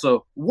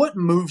 Also, what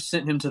move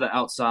sent him to the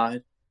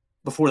outside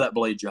before that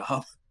blade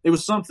job? It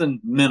was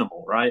something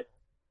minimal, right?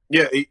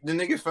 Yeah, the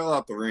nigga fell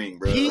out the ring,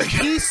 bro. He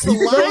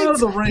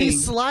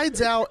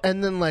slides out,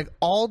 and then like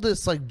all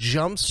this like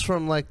jumps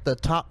from like the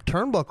top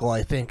turnbuckle,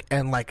 I think,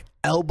 and like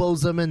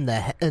elbows him in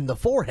the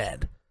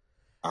forehead,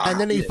 and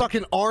then he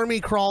fucking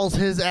army crawls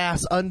his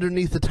ass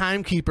underneath the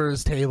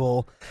timekeeper's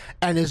table,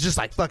 and is just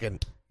like fucking.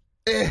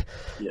 Yeah,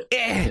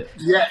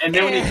 and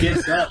then when he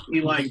gets up,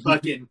 he like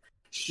fucking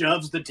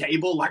shoves the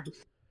table like.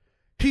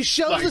 He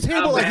shoves the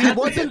table like he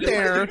wasn't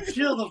there.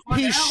 He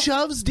out.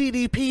 shoves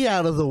DDP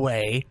out of the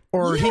way,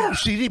 or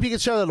DDP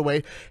gets shoved out of the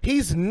way.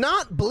 He's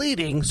not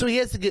bleeding, so he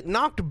has to get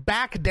knocked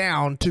back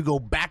down to go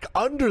back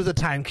under the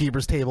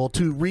timekeeper's table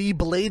to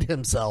re-blade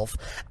himself,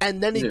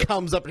 and then he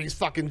comes up and he's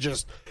fucking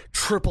just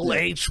Triple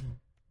H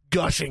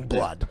gushing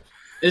blood.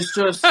 It's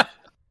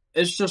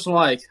just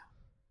like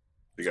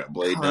We got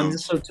Blade I'm down.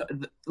 just so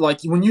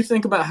like when you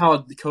think about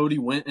how Cody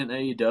went in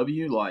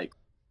AEW, like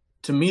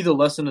to me the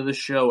lesson of this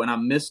show, and I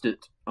missed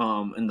it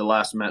in the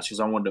last match because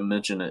I wanted to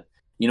mention it.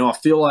 You know, I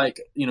feel like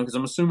because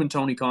I'm assuming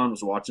Tony Khan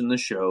was watching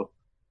this show,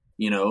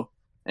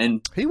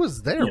 and He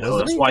was there, wasn't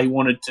that's he? why he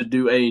wanted to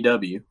do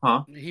AEW,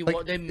 huh?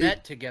 They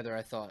met together,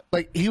 I thought.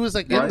 Like he was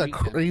like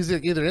he's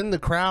like, either in the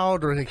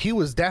crowd or like, he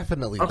was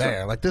definitely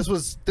there. Like this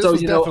was So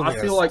definitely I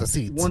feel like the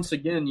seats. once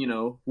again,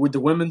 with the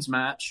women's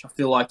match, I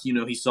feel like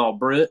he saw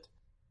Britt,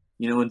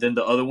 and then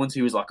the other ones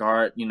he was like, all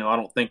right, I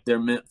don't think they're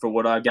meant for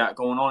what I got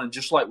going on. And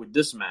just like with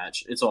this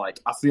match, it's like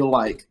I feel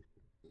like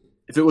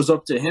if it was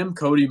up to him,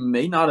 Cody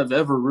may not have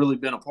ever really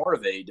been a part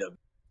of AEW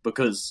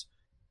because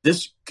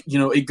this,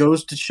 it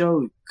goes to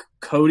show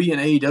Cody and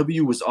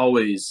AEW was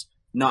always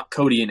not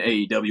Cody and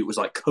AEW. It was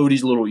like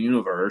Cody's little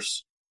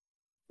universe.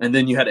 And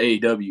then you had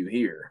AEW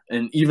here.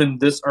 And even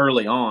this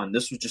early on,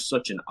 this was just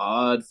such an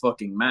odd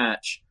fucking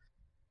match.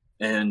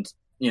 And,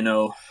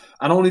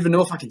 I don't even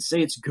know if I can say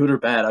it's good or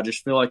bad. I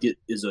just feel like it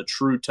is a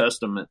true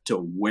testament to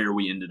where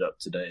we ended up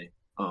today.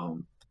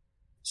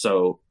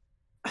 So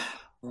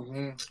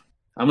I'm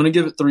going to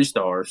give it 3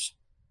 stars.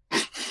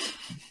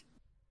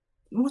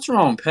 What's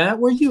wrong, Pat?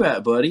 Where you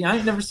at, buddy? I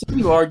ain't never seen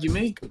you argue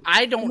me.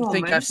 I don't Come on,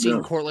 think man. I've seen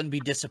No. Cortland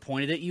be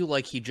disappointed at you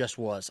like he just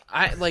was.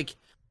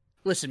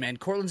 Listen, man,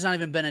 Cortland's not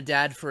even been a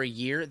dad for a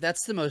year.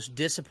 That's the most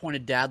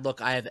disappointed dad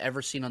look I have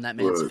ever seen on that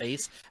man's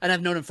face, and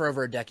I've known him for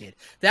over a decade.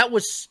 That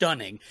was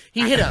stunning.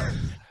 He hit a...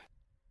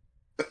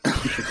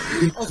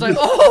 I was like,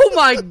 oh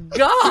my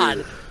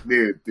God!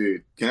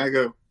 Dude, can I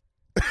go?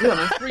 Yeah,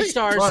 man. 3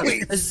 stars.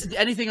 Is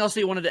anything else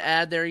that you wanted to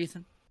add there,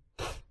 Ethan?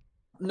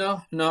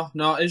 No.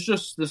 It's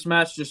just this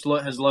match just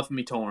has left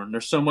me torn.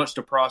 There's so much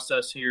to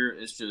process here.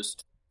 It's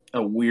just a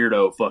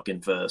weirdo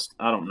fucking fest.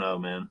 I don't know,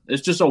 man.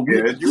 It's just a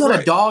weird. You got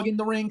a dog in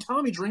the ring,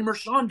 Tommy Dreamer,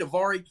 Sean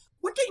Daivari.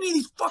 What do any of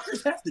these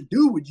fuckers have to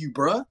do with you,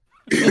 bruh?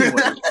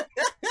 Anyway.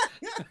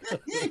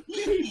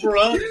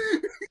 Bruh.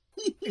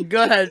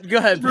 Go ahead,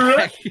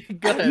 Pat.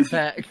 Go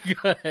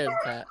ahead,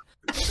 Pat.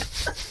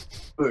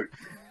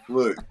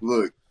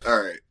 Look.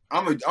 All right,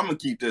 I'm gonna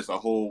keep this a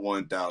whole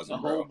 1,000, A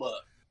bro. whole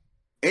buck.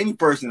 Any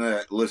person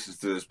that listens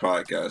to this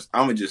podcast,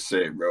 I'm gonna just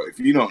say, bro, if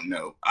you don't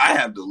know, I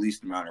have the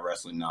least amount of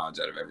wrestling knowledge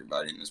out of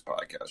everybody in this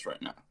podcast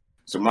right now.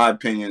 So my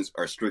opinions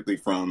are strictly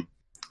from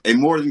a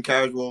more than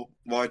casual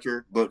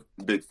watcher, but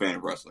big fan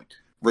of wrestling.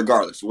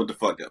 Regardless, what the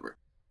fuck ever.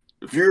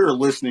 If you're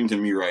listening to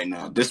me right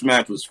now, this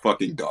match was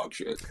fucking dog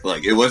shit.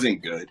 Like, it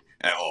wasn't good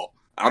at all.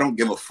 I don't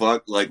give a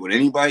fuck. Like, when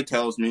anybody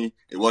tells me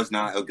it was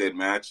not a good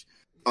match,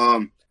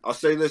 I'll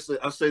say this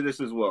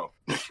as well.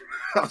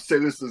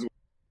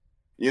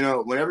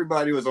 When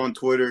everybody was on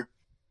Twitter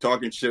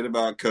talking shit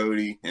about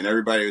Cody and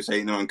everybody was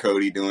hating on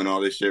Cody doing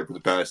all this shit for the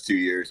past 2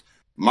 years,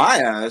 my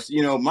ass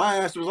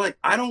was like,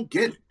 I don't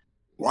get it.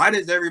 Why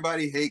does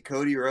everybody hate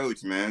Cody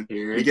Rhodes, man?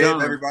 He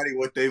gave everybody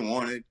what they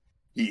wanted.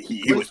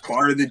 He was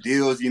part of the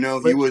deals, he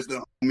was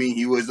the homie,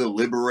 he was the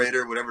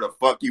liberator, whatever the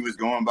fuck he was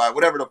going by,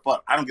 whatever the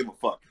fuck. I don't give a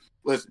fuck.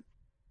 Listen.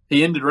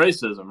 He ended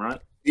racism, right?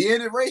 He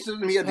ended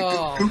racism. He had the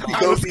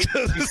goofy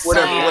Kofi.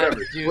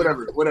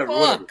 Whatever.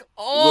 Fuck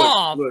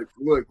off.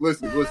 Look,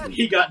 listen.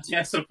 He got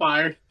Tessa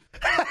fired.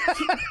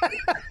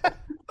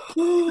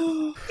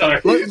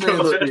 Sorry.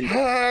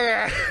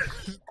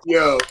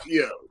 Yo.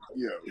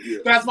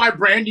 That's why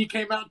Brandy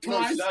came out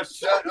twice.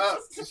 Shut up.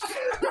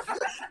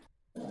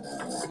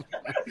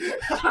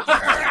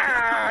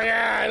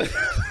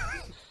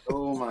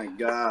 Oh my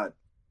God.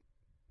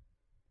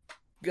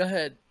 Go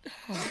ahead.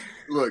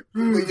 Look,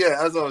 yeah,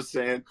 as I was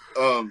saying,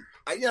 I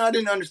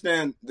didn't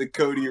understand the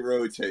Cody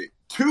Rhodes hate.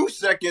 2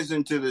 seconds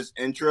into this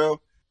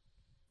intro,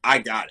 I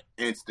got it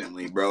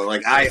instantly, bro.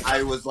 Like,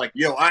 I was like,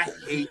 yo, I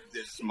hate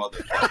this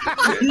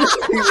motherfucker.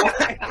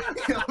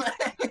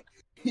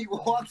 He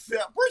walks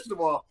out. First of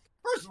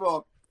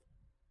all,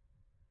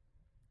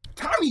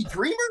 Tommy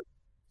Dreamer?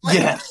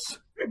 Yes.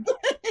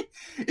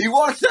 He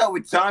walks out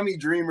with Tommy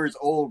Dreamer's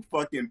old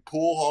fucking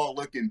pool hall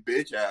looking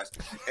bitch ass,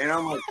 and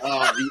I'm like,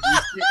 you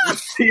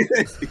see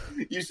this?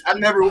 I've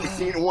never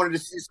wanted to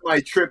see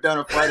somebody trip down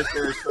a flight of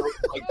stairs so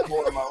like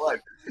before in my life.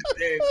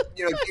 And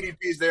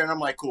DDP's there, and I'm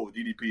like, cool,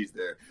 DDP's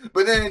there.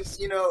 But then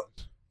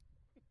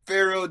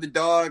Pharaoh the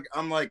dog,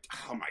 I'm like,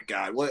 oh my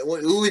God,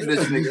 who is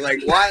this nigga?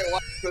 Like, why?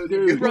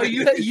 Dude, Bro,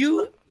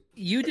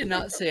 you did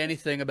not say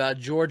anything about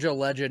Georgia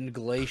legend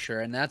Glacier,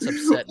 and that's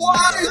upsetting.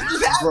 Why me, is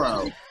this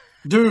bro.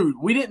 Dude,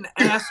 we didn't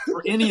ask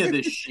for any of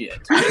this shit.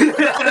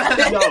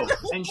 Yo,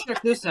 and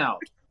check this out.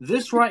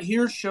 This right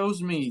here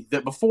shows me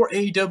that before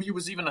AEW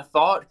was even a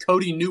thought,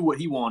 Cody knew what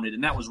he wanted,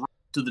 and that was right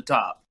to the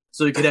top.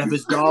 So he could have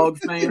his dog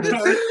famous.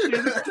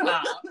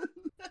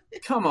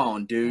 Come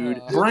on,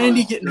 dude.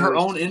 Brandy getting her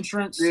own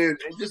entrance. Dude,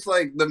 it's just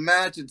like the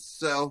match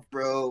itself,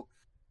 bro.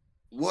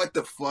 What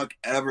the fuck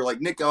ever.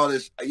 Like, Nick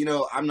Aldis,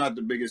 I'm not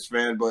the biggest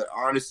fan, but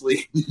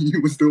honestly,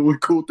 it was the only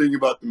cool thing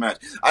about the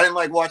match. I didn't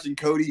like watching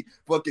Cody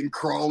fucking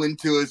crawl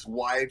into his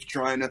wife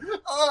trying to,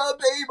 oh,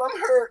 babe, I'm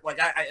hurt. Like,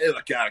 God,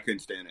 I couldn't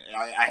stand it.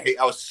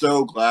 I was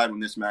so glad when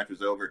this match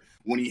was over.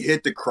 When he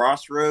hit the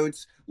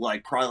crossroads,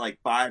 probably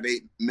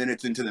 5-8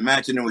 minutes into the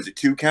match, and it was a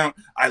 2 count,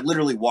 I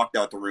literally walked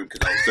out the room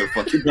because I was so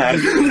fucking mad.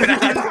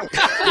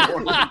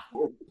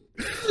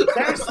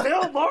 There's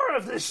still more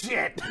of this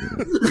shit.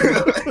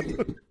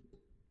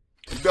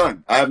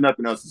 Done. I have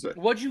nothing else to say.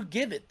 What'd you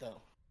give it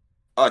though?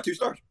 2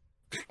 stars.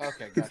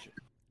 Okay, gotcha.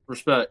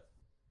 Respect.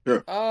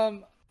 Sure.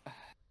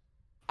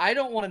 I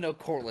don't want to know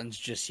Cortland's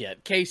just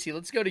yet. Casey,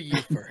 let's go to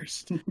you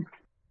first.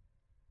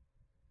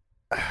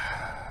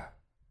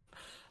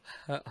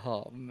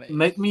 Oh man.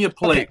 Make me a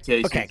plate,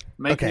 Okay, Casey. okay,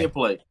 Make me a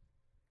plate.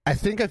 I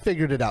think I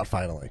figured it out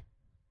finally.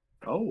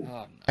 Oh.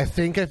 No. I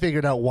think I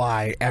figured out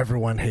why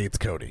everyone hates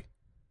Cody.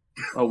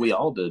 Oh, we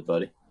all did,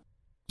 buddy.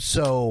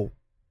 So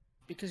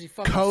Because he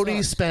fucking Cody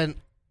sucks. spent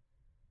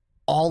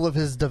all of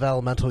his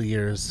developmental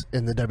years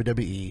in the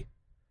WWE,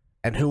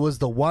 and who was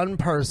the one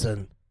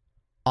person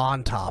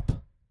on top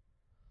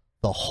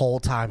the whole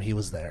time he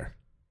was there?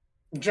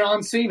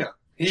 John Cena.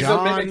 He's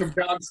John a mimic of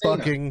John Cena.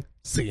 fucking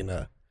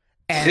Cena.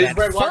 And His at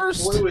red, white,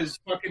 first, blue is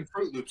fucking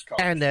Fruit Loops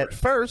colors. and at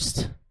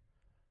first,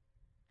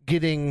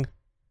 getting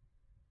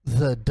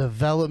the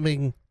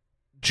developing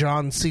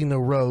John Cena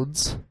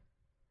roads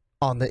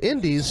on the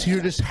indies,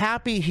 you're just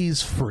happy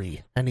he's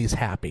free and he's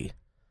happy.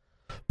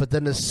 But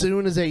then as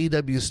soon as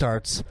AEW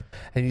starts,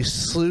 and you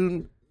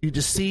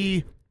just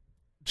see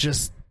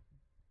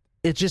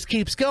it just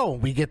keeps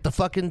going. We get the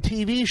fucking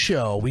TV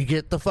show. We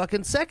get the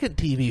fucking second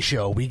TV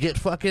show. We get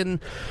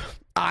fucking,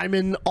 I'm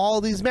in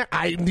all these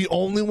I'm the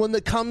only one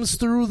that comes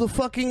through the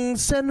fucking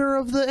center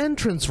of the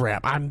entrance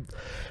ramp.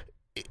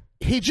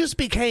 He just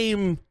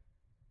became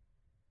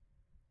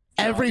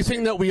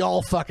everything that we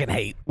all fucking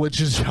hate,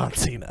 which is John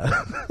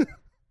Cena.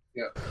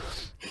 Yeah.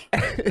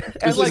 And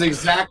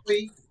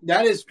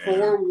That is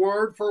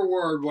word for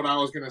word what I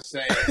was going to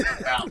say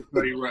about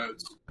Cody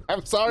Rhodes.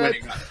 I'm sorry.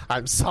 winning.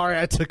 I'm sorry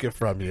I took it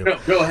from you. No,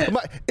 go ahead.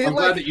 I'm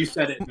glad that you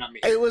said it, not me.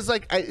 It was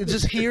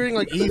just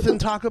hearing Ethan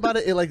talk about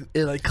it.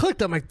 It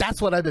clicked. I'm like,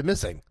 that's what I've been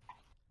missing.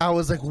 I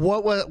was like,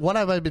 what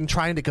have I been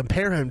trying to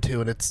compare him to?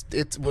 And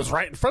it was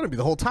right in front of me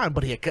the whole time,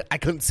 but I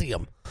couldn't see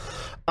him.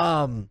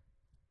 The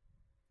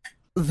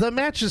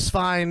match is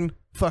fine.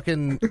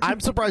 Fucking, I'm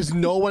surprised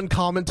no one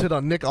commented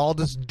on Nick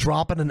Aldis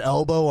dropping an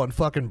elbow on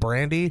fucking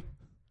Brandy.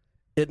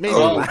 It made me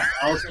laugh.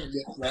 I was going to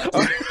get to that.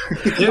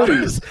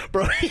 Dude,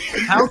 bro.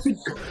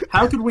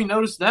 how could we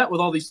notice that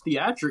with all these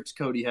theatrics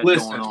Cody had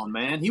Listen, going on,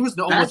 man? He was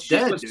That almost shit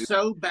dead, was dude.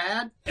 so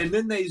bad, and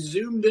then they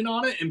zoomed in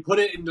on it and put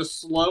it into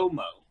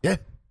slow-mo. Yeah.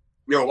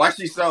 Yo, why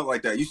she sound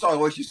like that? You saw the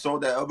way she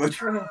sold that elbow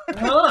drop?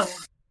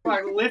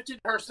 Like, lifted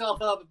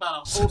herself up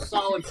about a whole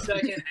solid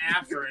second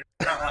after it.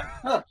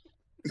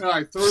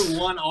 I threw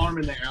one arm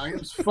in there. Like, it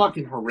was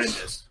fucking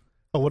horrendous.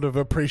 I would have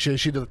appreciated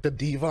she did the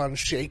Devon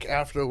shake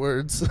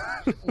afterwards.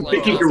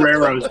 Vicky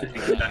Guerrero's did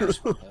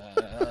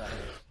that.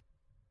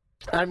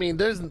 I mean,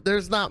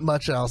 there's not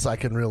much else I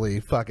can really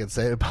fucking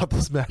say about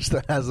this match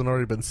that hasn't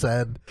already been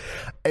said.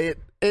 It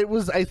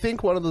was, I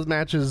think, one of those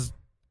matches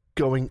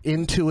going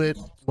into it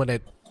when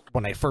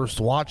I first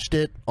watched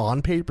it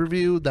on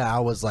pay-per-view that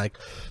I was like,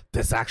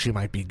 this actually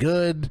might be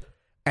good.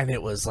 And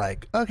it was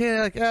like,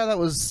 okay, yeah, that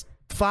was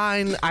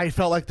fine. I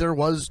felt like there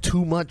was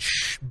too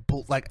much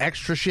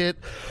extra shit.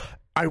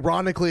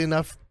 Ironically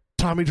enough,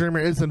 Tommy Dreamer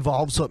is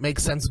involved, so it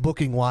makes sense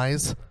booking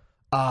wise.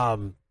 But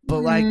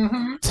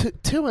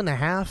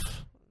 2.5.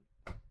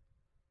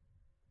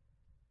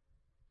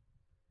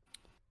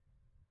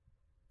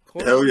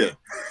 Hell yeah.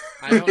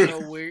 I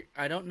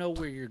don't know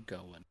where you're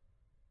going.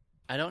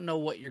 I don't know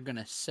what you're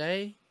gonna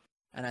say,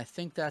 and I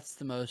think that's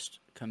the most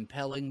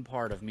compelling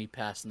part of me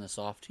passing this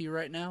off to you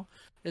right now,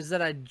 is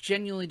that I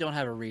genuinely don't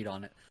have a read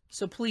on it.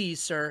 So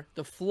please, sir,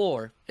 the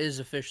floor is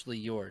officially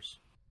yours.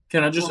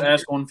 Can I just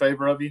ask one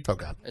favor of you? Oh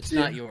god. It's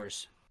not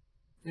yours.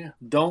 Yeah.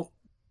 Don't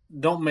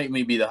make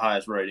me be the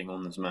highest rating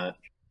on this match.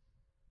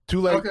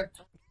 Too late.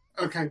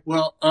 Okay.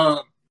 Well,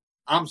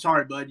 I'm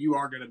sorry, bud. You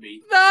are going to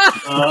be.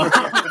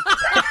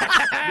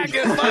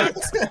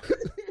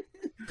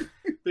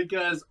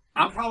 Because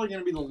I'm probably going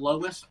to be the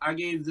lowest. I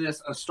gave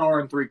this a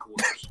 1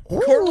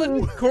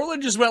 3/4.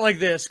 Cortland just went like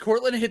this.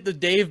 Cortland hit the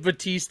Dave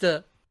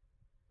Batista.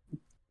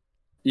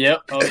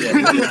 Yep. Oh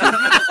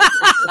yeah.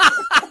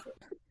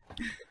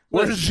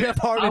 Where's Jeff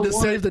Hardy to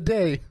save the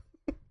day?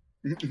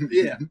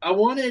 Yeah, I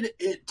wanted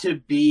it to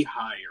be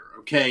higher.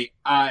 Okay,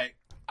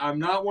 I'm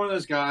not one of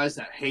those guys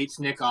that hates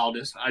Nick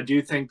Aldis. I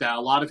do think that a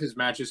lot of his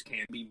matches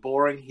can be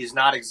boring. He's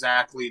not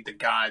exactly the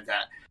guy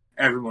that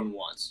everyone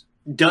wants.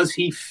 Does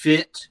he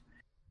fit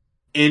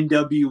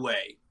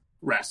NWA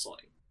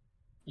wrestling?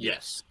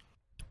 Yes.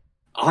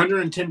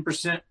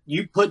 110%.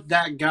 You put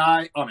that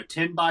guy on a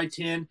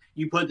 10x10,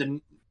 you put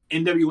the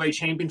NWA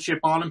championship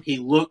on him, he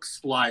looks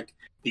like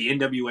the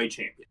NWA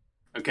champion.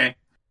 Okay,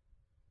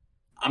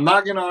 I'm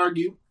not going to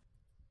argue.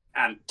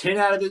 Out of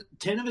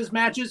 10 of his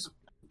matches,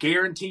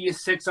 guarantee you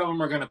 6 of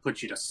them are going to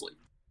put you to sleep.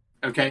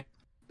 Okay,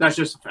 that's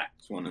just a fact.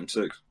 It's one of them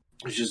 6.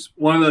 It's just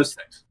one of those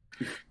things.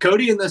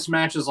 Cody in this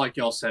match is like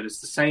y'all said.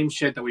 It's the same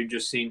shit that we've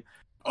just seen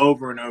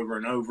over and over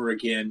and over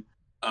again.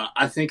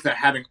 I think that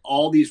having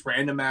all these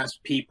random ass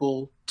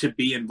people to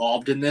be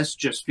involved in this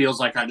just feels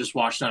like I just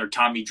watched another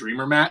Tommy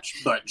Dreamer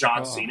match, but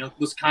John Cena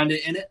was kind of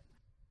in it.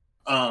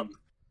 And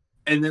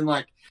then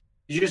like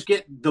you just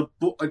get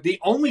the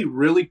only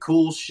really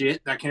cool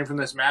shit that came from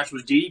this match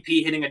was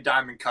DDP hitting a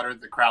diamond cutter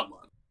that the crowd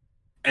loved,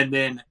 and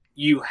then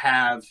you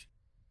have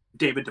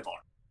David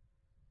Daivari.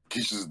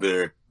 He's just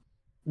there.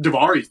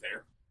 Daivari's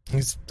there.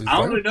 He's I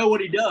don't really know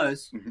what he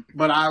does,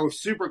 but I was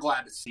super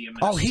glad to see him.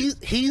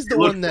 He's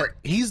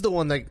the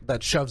one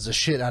that shoves the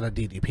shit out of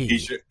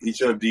DDP. He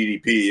shoved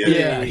DDP.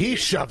 Yeah, he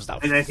shoves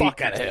the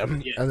fuck out of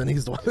him, and then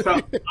he's the one. So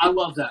I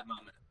love that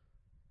moment.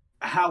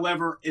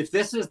 However, if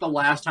this is the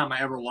last time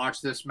I ever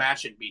watch this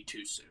match, it'd be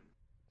too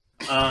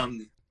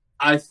soon.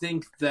 I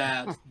think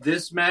that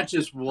this match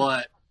is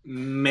what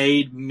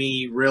made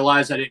me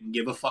realize I didn't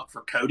give a fuck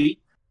for Cody.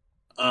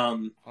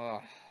 In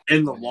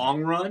the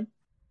long run,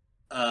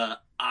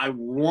 I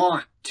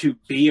want to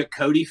be a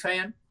Cody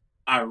fan.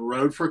 I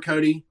rode for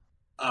Cody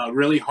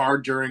really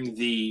hard during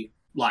the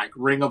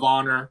Ring of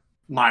Honor,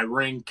 My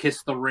Ring,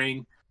 Kiss the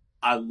Ring.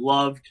 I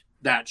loved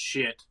that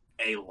shit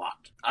a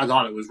lot. I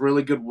thought it was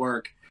really good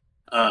work.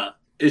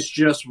 It's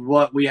just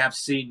what we have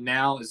seen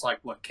now is like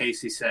what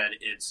Casey said.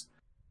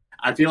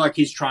 I feel like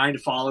he's trying to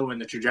follow in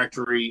the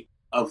trajectory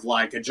of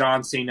like a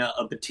John Cena,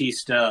 a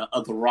Batista,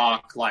 a The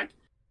Rock, like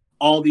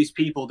all these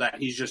people that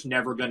he's just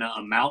never going to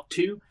amount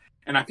to.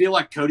 And I feel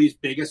like Cody's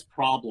biggest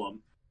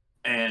problem,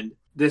 and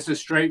this is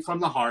straight from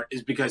the heart,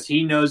 is because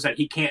he knows that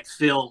he can't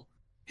fill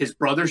his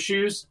brother's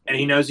shoes and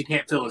he knows he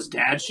can't fill his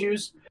dad's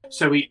shoes.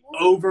 So he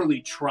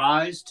overly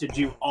tries to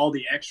do all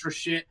the extra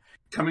shit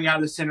coming out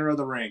of the center of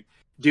the ring,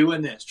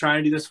 doing this,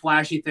 trying to do this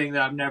flashy thing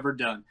that I've never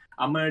done.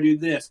 I'm going to do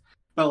this.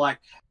 But like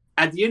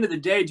at the end of the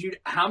day, dude,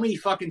 how many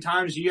fucking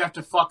times do you have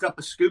to fuck up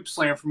a scoop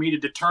slam for me to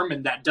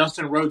determine that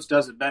Dustin Rhodes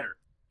does it better?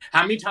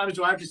 How many times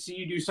do I have to see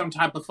you do some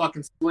type of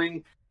fucking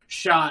sling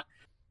shot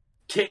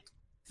kick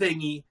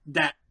thingy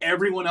that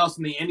everyone else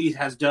in the indies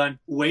has done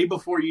way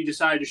before you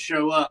decided to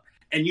show up,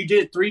 and you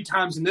did it 3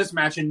 times in this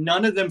match and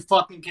none of them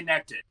fucking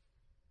connected?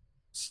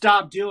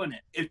 Stop doing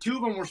it. If 2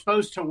 of them were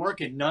supposed to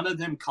work and none of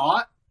them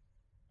caught,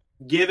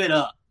 give it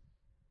up.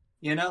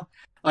 You know?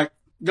 Like,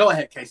 go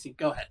ahead, Casey.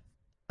 Go ahead.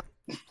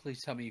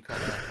 Please tell me you caught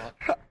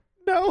that.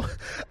 No,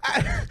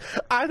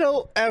 I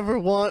don't ever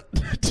want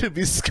to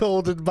be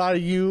scolded by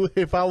you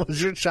if I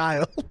was your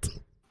child.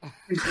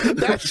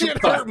 That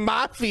shit hurt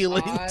my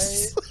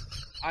feelings.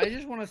 I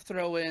just want to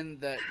throw in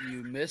that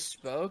you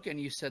misspoke and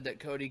you said that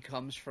Cody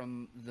comes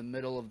from the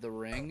middle of the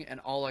ring, and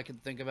all I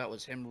could think about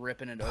was him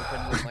ripping it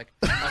open with like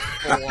a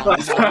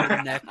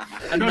full-on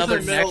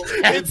another neck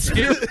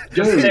tattoo.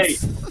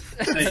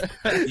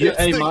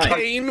 It's Mike.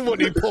 Cane when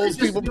he pulls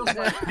people.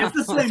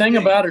 The thing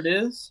about it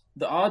is,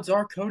 the odds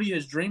are Cody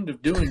has dreamed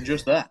of doing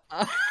just that.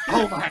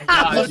 Oh my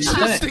god!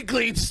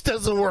 Logistically, it just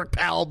doesn't work,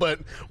 pal.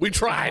 But we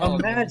tried.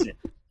 Imagine.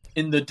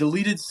 In the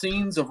deleted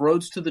scenes of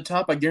Roads to the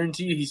Top, I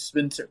guarantee you he's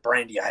been to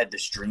Brandy. I had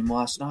this dream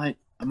last night.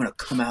 I'm gonna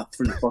come out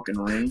through the fucking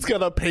ring. He's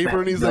got a paper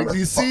and he's like,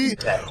 "You see,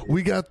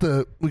 we got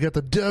the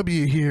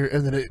W here,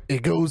 and then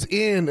it goes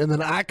in, and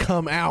then I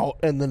come out,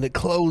 and then it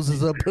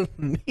closes up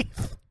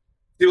underneath."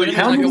 Dude, it's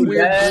like a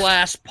weird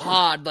glass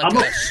pod, like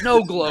a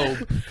snow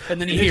globe, and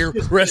then you hear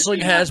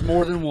wrestling has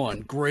more than one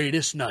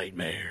greatest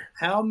nightmare.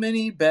 How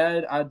many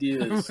bad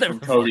ideas from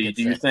Cody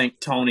do you think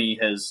Tony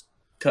has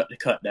cut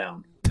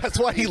down? That's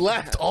why he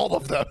left all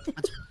of them.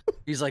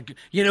 He's like,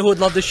 you know who would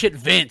love this shit?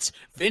 Vince.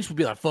 Vince would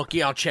be like, fuck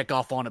yeah, I'll check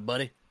off on it,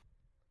 buddy.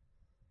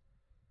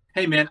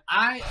 Hey, man,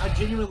 I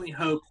genuinely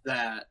hope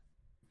that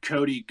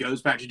Cody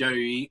goes back to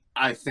WWE.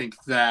 I think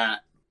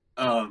that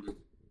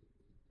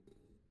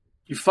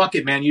you fuck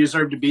it, man. You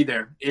deserve to be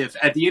there. If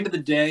at the end of the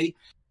day,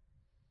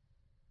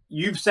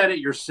 you've said it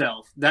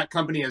yourself, that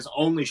company has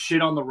only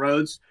shit on the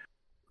roads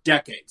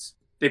decades.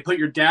 They put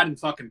your dad in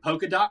fucking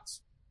polka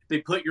dots. They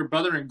put your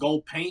brother in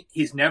gold paint.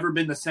 He's never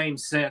been the same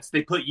since.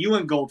 They put you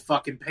in gold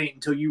fucking paint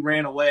until you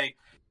ran away.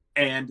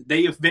 And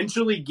they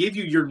eventually give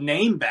you your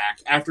name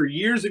back after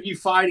years of you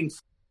fighting.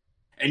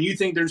 And you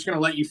think they're just going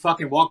to let you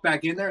fucking walk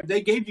back in there?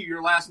 They gave you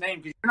your last name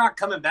because you're not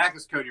coming back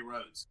as Cody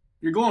Rhodes.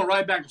 You're going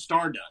right back to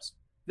Stardust.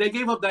 They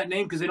gave up that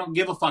name because they don't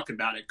give a fuck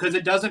about it. Because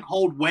it doesn't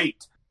hold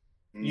weight.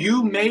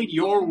 You made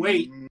your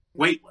weight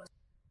weightless.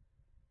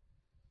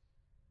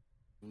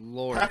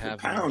 Lord have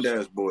pound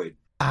ass boy.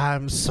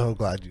 I'm so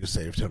glad you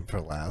saved him for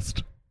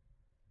last.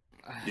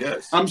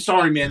 Yes. I'm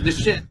sorry, man.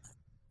 This shit,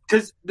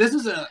 because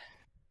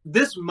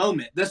this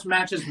moment, this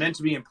match is meant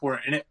to be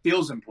important, and it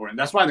feels important.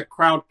 That's why the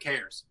crowd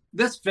cares.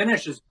 This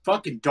finish is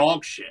fucking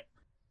dog shit.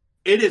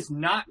 It is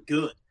not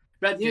good.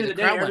 But at the end of the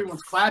day, crowd went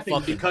everyone's clapping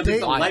fucking because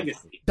it's a wild.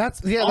 legacy.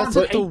 That's On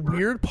the paper.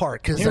 weird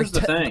part because Here's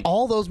the thing.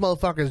 all those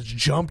motherfuckers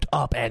jumped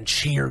up and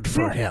cheered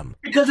for him.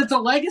 Because it's a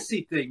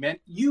legacy thing, man.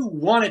 You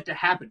want it to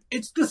happen.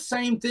 It's the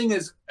same thing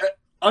as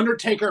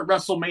Undertaker at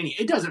WrestleMania.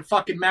 It doesn't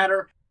fucking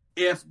matter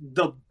if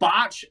the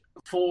botch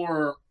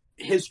for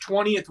his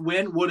 20th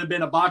win would have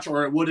been a botch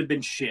or it would have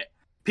been shit.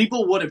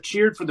 People would have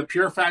cheered for the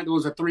pure fact it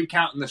was a 3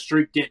 count and the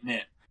streak didn't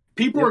end.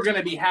 People are going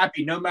to be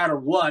happy no matter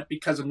what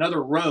because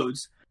another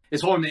Rhodes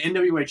is holding the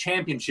NWA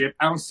Championship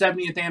on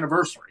 70th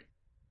anniversary.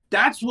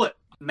 That's what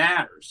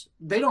matters.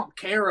 They don't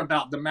care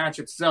about the match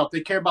itself.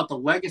 They care about the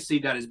legacy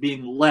that is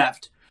being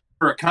left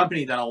for a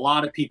company that a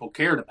lot of people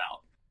cared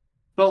about.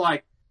 But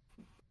like,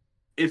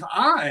 if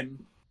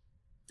I'm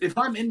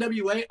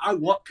NWA, I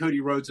want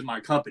Cody Rhodes in my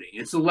company.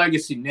 It's a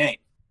legacy name,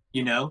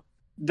 you know?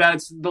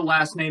 That's the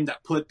last name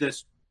that put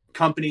this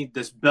company,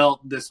 this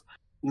belt, this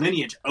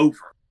lineage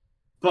over.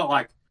 But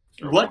like,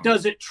 what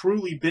does it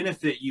truly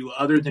benefit you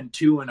other than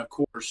 2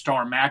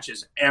 1/4-star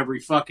matches every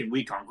fucking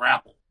week on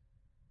Grapple?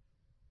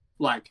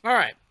 Like, All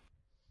right.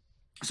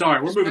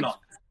 sorry, we're moving on.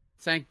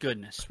 Thank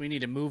goodness. We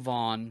need to move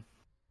on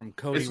from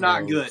Cody It's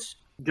not good. Rhodes.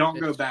 Don't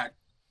go It's- back.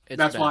 It's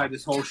That's bad. why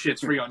this whole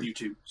shit's free on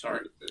YouTube.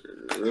 Sorry.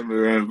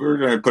 We're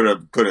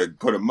gonna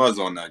put a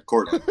muzzle on that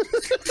Cortland.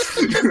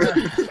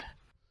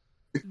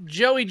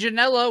 Joey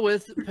Janela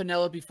with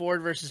Penelope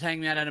Ford versus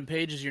Hangman Adam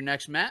Page is your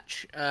next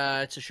match.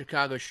 It's a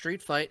Chicago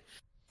street fight.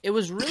 It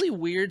was really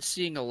weird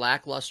seeing a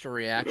lackluster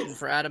reaction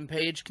for Adam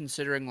Page,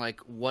 considering like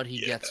what he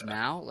gets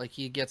now. Like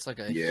he gets like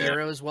a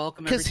hero's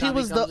welcome every Because time he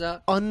was comes the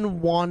out.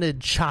 unwanted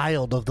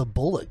child of the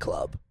Bullet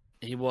Club.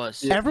 He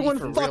was. Everyone He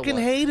for real fucking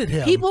was. hated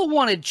him. People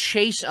wanted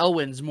Chase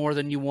Owens more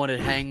than you wanted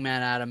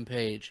Hangman Adam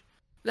Page.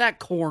 That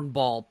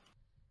cornball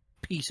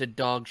piece of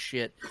dog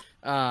shit.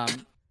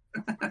 The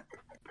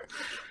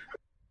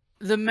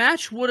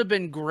match would have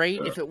been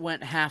great if it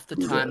went half the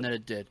time that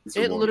it did.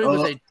 It literally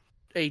was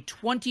a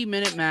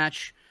 20-minute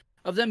match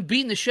of them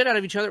beating the shit out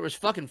of each other. It was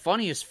fucking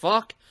funny as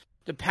fuck.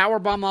 The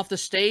powerbomb off the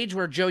stage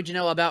where Joey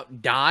Janela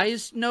about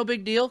dies, no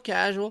big deal,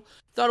 casual.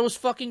 Thought it was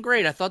fucking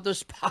great. I thought those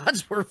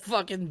spots were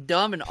fucking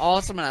dumb and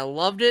awesome, and I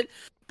loved it.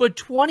 But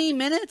 20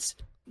 minutes?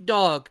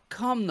 Dog,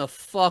 come the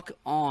fuck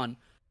on.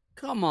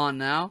 Come on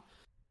now.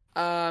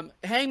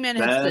 Hangman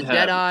hits Bad the habits.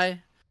 Deadeye,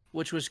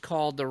 which was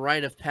called the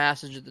Rite of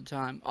Passage at the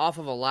time, off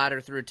of a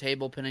ladder through a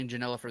table, pinning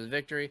Janela for the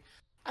victory.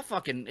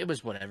 It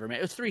was whatever, man.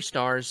 It was 3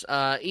 stars.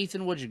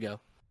 Ethan, what'd you go?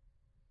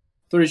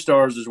 3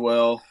 stars as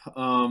well.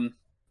 I'm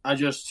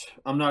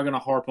not going to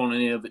harp on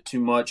any of it too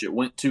much. It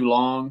went too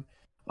long.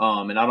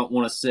 And I don't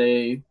want to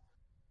say,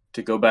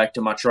 to go back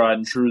to my tried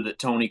and true, that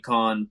Tony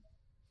Khan,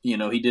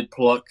 he did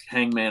pluck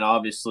Hangman,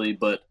 obviously,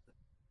 but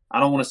I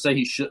don't want to say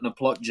he shouldn't have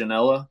plucked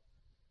Janela.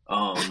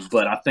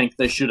 But I think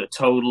they should have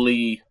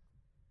totally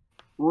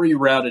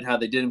rerouted how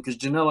they did him, because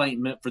Janela ain't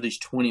meant for these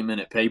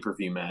 20-minute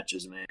pay-per-view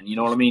matches, man. You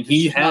know what I mean?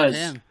 It's not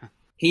him.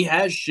 He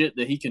has shit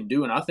that he can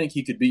do, and I think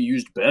he could be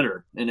used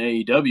better in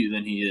AEW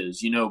than he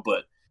is,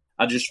 but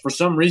for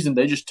some reason,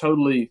 they just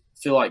totally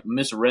feel like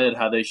misread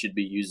how they should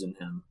be using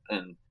him.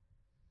 And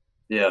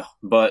yeah,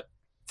 but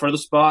for the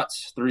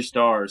spots, 3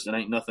 stars. It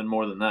ain't nothing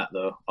more than that,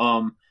 though.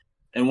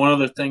 And one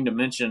other thing to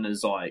mention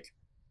is like,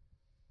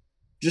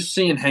 just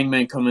seeing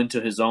Hangman come into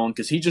his own,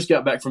 because he just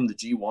got back from the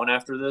G1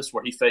 after this,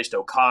 where he faced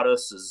Okada,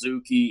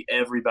 Suzuki,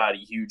 everybody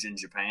huge in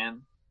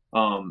Japan.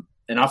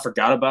 And I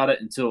forgot about it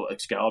until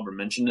Excalibur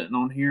mentioned it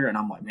on here, and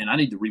I'm like, man, I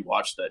need to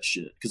rewatch that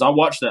shit, because I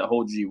watched that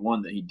whole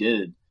G1 that he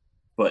did,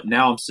 but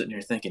now I'm sitting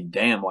here thinking,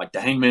 damn, like the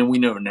Hangman we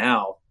know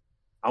now,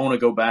 I want to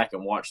go back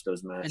and watch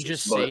those matches. And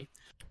just But, see.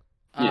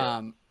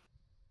 yeah.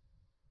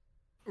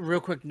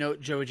 Real quick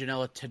note, Joey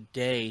Janela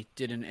today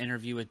did an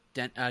interview with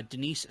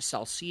Denise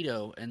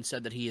Salcido and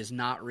said that he is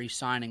not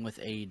re-signing with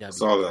AEW. I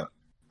saw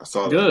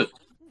that. Good.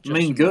 Just I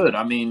mean, good.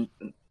 I mean,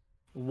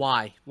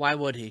 Why? Why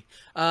would he?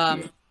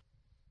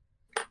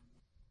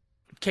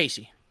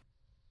 Casey.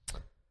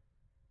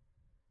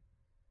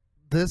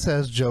 This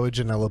has Joey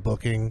Janela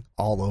booking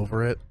all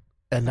over it,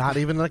 and not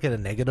even like in a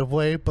negative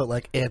way, but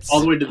like it's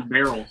All the way to the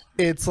barrel.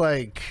 it's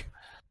like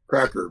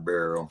Cracker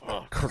Barrel.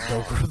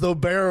 the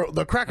barrel,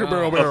 the Cracker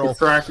Barrel Fucking barrel.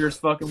 crackers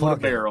fucking with a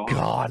Fucking barrel.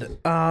 God.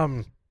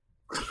 And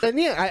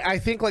yeah, I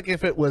think like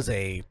if it was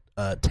a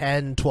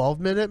 10,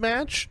 12-minute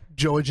match,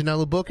 Joey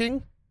Janela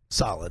booking,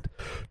 solid.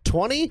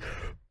 20,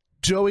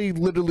 Joey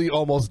literally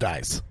almost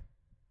dies.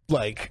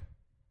 Like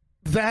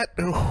that.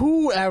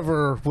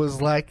 Whoever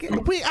was like,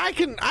 I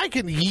can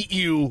yeet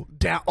you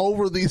down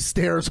over these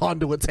stairs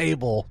onto a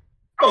table.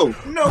 Oh,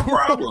 no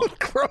problem.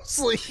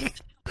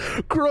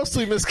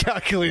 grossly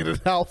miscalculated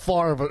how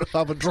far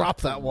of a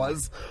drop that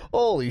was.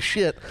 Holy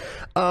shit.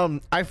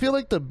 I feel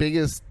like the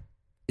biggest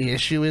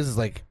issue is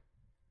like,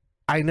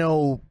 I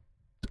know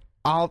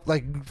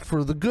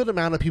for the good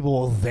amount of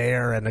people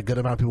there and a good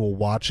amount of people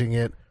watching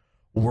it,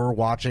 we're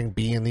watching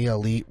Being the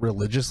Elite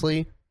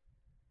religiously.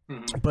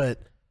 But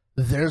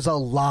there's a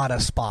lot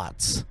of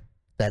spots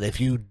that if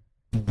you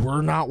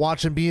were not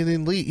watching Being the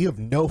Elite, you have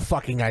no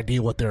fucking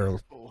idea what they're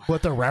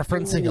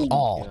referencing at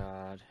all.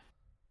 God.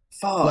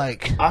 Fuck.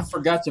 Like, I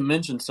forgot to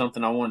mention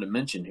something I wanted to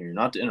mention here,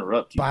 not to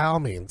interrupt you. by all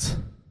means.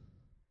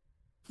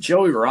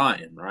 Joey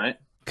Ryan, right?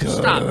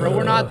 Stop, bro.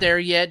 We're not there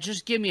yet.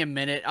 Just give me a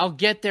minute. I'll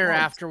get there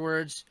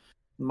afterwards.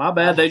 My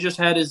bad. They just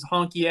had his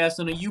honky ass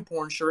in a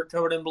U-porn shirt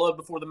covered in blood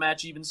before the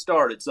match even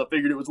started, so I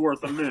figured it was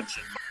worth a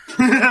mention.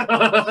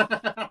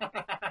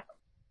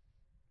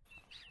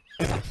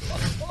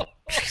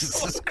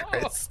 Jesus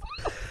Christ.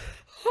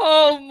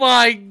 Oh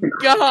my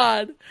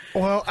God.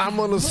 Well, I'm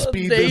going to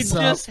speed They this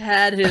up. just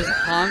had his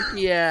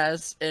honky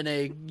ass in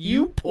a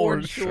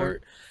U-porn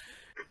short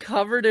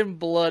covered in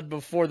blood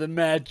before the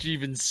match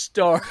even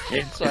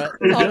started, so I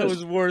thought it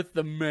was worth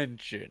the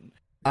mention.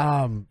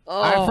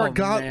 I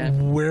forgot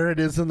where it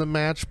is in the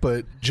match,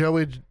 but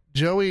Joey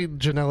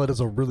Janela does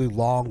a really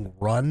long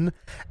run,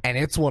 and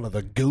it's one of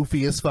the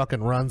goofiest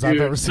fucking runs I've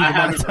ever seen in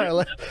my entire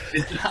life.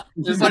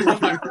 It's like one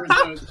of my first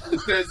notes. It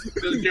says,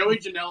 does Joey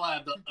Janela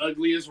have the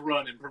ugliest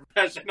run in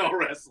professional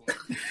wrestling?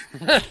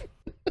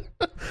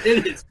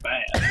 It is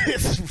bad.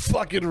 It's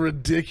fucking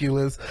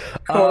ridiculous.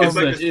 It's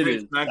like it a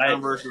is SmackDown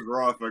bad. versus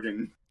Raw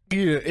fucking.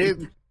 Yeah,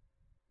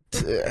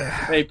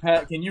 Hey,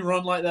 Pat, can you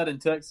run like that in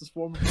Texas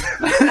for me?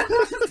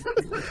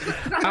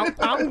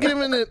 I'm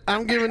giving it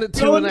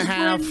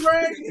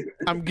 2.5.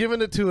 I'm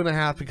giving it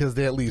 2.5 because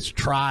they at least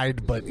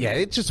tried, but yeah,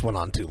 it just went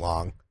on too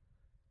long.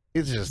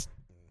 It's just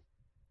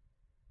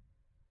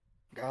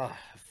Oh,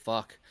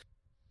 fuck.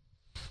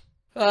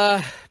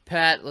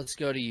 Pat, let's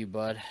go to you,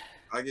 bud.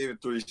 I gave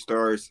it 3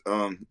 stars.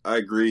 I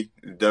agree.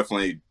 It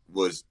definitely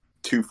was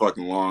too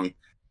fucking long.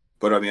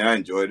 But I mean, I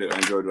enjoyed it. I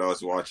enjoyed what I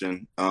was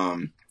watching.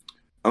 I'm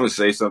gonna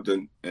say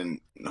something, and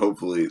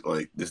hopefully,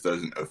 like, this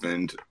doesn't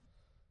offend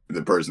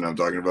the person I'm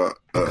talking about.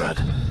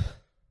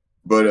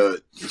 But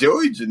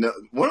Joey Janela,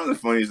 one of the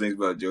funniest things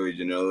about Joey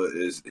Janela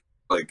is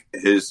like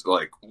his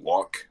like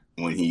walk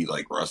when he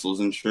like wrestles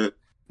and shit.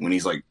 When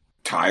he's like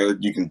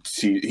tired, you can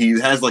see he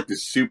has like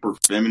this super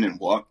feminine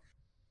walk,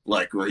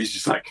 like where he's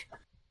just like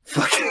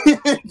fucking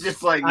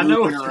just like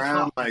moving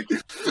around like.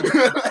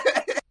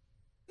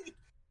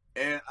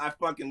 And I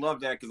fucking love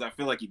that because I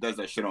feel like he does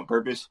that shit on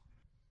purpose.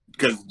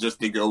 Because just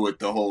to go with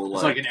the whole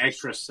It's like an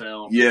extra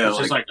cell. Yeah, it's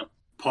just like a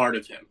part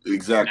of him.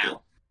 Exactly.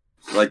 Now.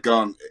 Like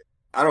I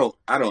don't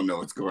know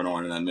what's going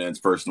on in that man's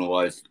personal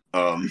life.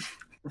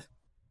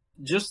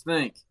 Just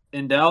think,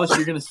 in Dallas,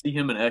 you're going to see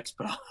him in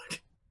X-Pac.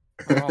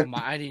 Oh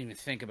my! I didn't even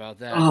think about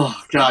that. Oh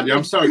God,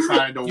 I'm so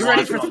excited to watch. You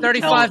ready for it on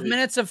 35 television.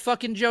 minutes of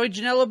fucking Joey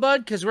Janela,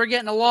 bud? Because we're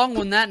getting a long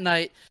one that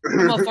night. The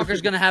motherfucker's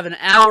gonna have an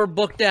hour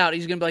booked out.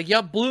 He's gonna be like,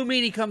 "Yup, Blue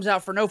Meanie comes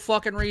out for no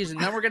fucking reason."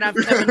 Then we're gonna have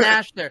Kevin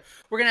Nash there.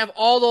 We're gonna have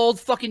all the old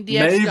fucking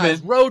DX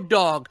guys, Road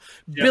Dogg,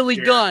 Billy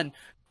Gunn.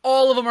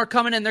 All of them are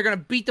coming in. They're going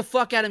to beat the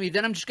fuck out of me.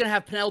 Then I'm just going to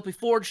have Penelope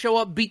Ford show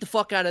up, beat the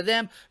fuck out of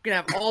them. I'm going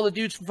to have all the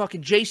dudes from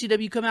fucking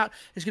JCW come out.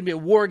 It's going to be a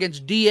war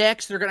against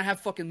DX. They're going to have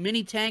fucking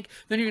Mini Tank.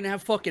 Then you're going to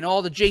have fucking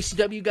all the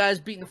JCW guys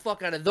beating the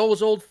fuck out of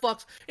those old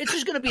fucks. It's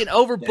just going to be an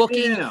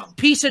overbooking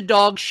piece of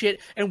dog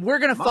shit, and we're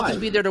going to fucking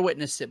be there to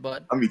witness it,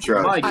 bud. Let me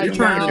try. Mike, you're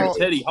turning into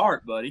Teddy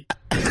Hart, buddy.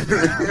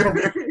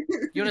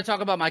 You want to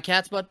talk about my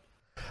cats, bud?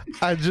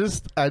 I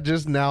just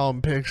now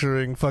I'm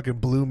picturing fucking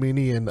Blue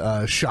Meanie and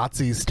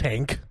Shotzi's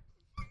tank.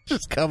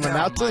 Just coming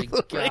out to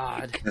the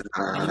God. You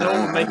know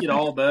what would make it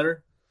all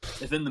better?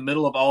 If in the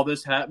middle of all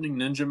this happening,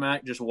 Ninja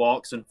Mac just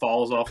walks and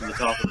falls off of the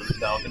top of the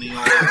balcony.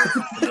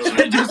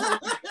 He just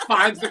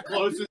finds the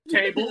closest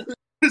table,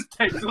 just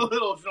takes a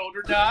little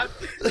shoulder dive,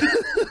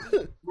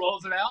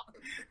 rolls it out.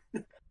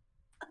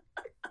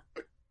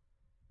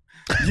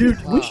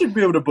 Dude, we should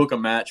be able to book a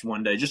match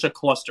one day. Just a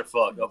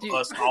clusterfuck of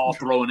us all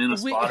throwing in a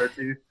spot or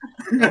two.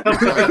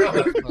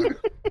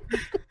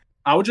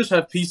 I would just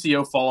have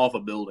PCO fall off a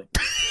building.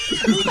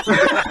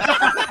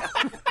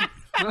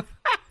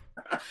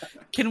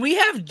 Can we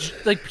have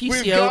like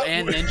PCO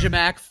and Ninja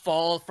Mac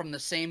fall from the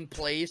same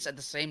place at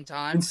the same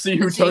time and see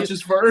who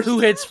touches first? Who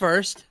hits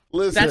first?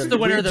 Listen, that's the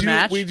winner of the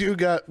match. We do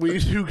have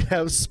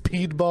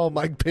Speedball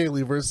Mike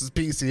Bailey versus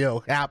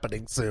PCO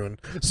happening soon.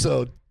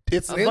 So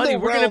it's in buddy, the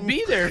we're realm. Gonna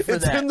be there for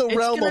it's that. in the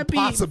realm of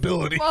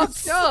possibilities.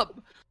 Fucked up.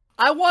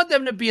 I want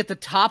them to be at the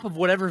top of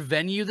whatever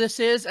venue this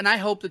is, and I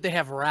hope that they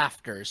have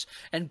rafters.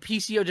 And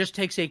PCO just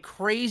takes a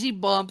crazy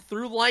bump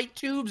through light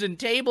tubes and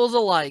tables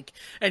alike,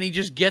 and he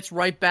just gets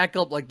right back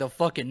up like the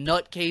fucking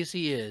nutcase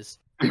he is.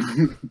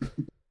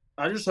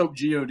 I just hope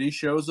God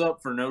shows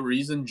up for no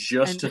reason,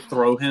 just to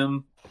throw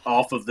him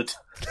off of the.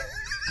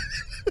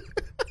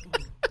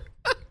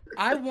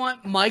 I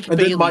want Mike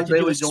Bailey to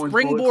do a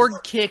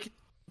springboard kick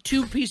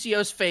to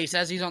PCO's face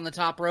as he's on the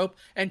top rope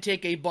and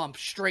take a bump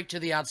straight to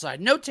the outside.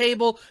 No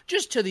table,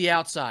 just to the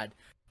outside.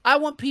 I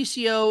want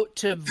PCO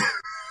to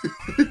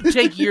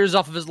take years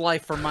off of his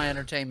life for my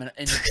entertainment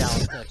in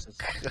Dallas, Texas.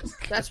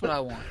 That's what I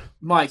want.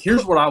 Mike,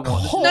 here's what I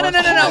want. No.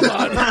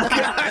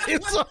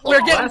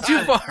 We're getting too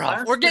far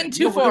off. We're getting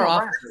too far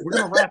off. We're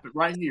going to wrap it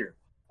right here.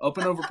 Up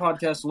and Over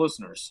podcast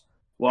listeners.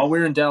 While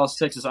we're in Dallas,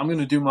 Texas, I'm going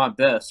to do my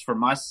best for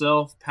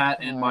myself, Pat,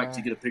 and Mike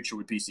to get a picture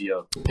with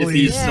PCO. If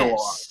he's still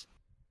alive.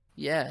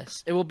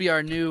 Yes, it will be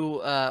our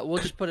new. We'll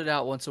just put it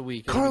out once a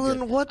week.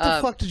 Carlin, what the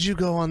fuck did you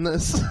go on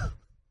this?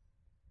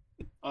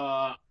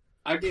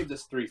 I gave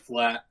this 3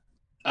 flat.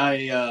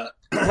 I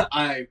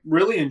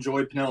really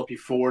enjoyed Penelope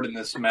Ford in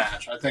this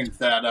match. I think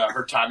that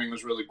her timing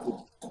was really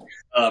cool.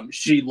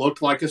 She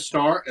looked like a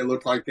star. It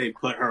looked like they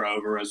put her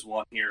over as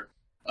one here.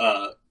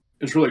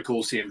 It's really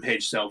cool seeing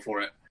Paige sell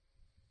for it.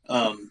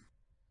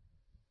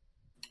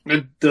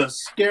 The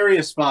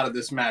scariest spot of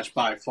this match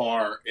by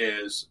far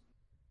is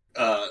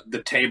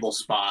the table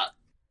spot.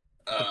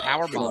 The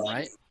power bomb,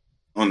 right?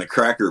 On the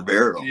Cracker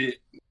Barrel.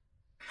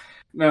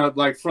 No,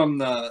 like from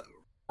the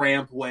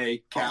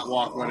rampway,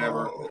 catwalk,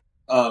 whatever.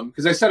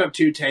 Because they set up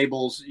 2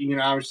 tables. You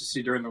know, I was to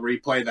see during the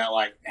replay that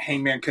like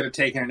Hangman could have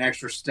taken an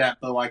extra step,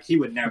 but like he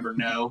would never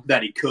know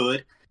that he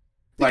could.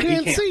 Like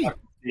he can't see.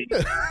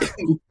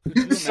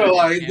 So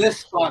like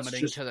this spot's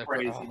just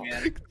crazy,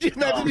 man. Could you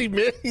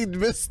imagine he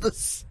missed the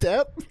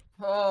step?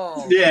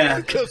 Oh yeah,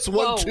 because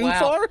one too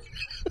far.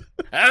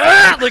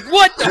 Like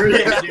what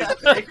the?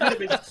 It could have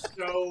been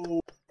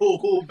so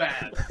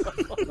bad.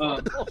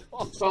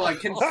 So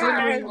like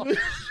considering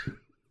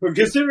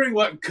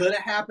what could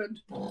have happened.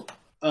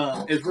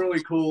 Is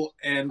really cool,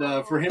 and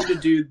for him to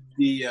do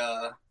the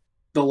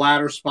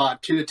ladder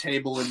spot to the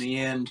table in the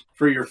end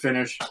for your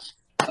finish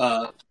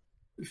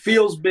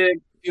feels big,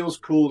 feels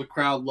cool. The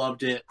crowd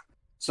loved it,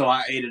 so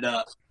I ate it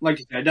up. Like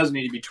you said, it doesn't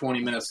need to be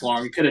 20 minutes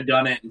long. You could have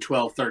done it in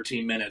 12,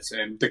 13 minutes,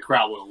 and the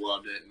crowd would have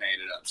loved it and ate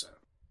it up. So,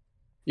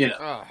 you know.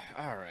 Oh,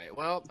 all right.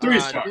 Well, 3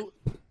 stars.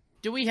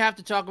 Do we have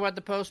to talk about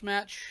the post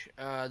match?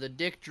 The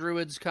Dick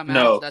Druids come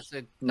No. out. That's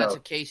a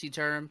Casey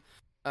term.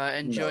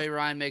 And Joey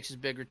Ryan makes his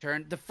big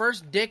return. The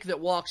first Dick that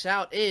walks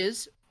out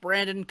is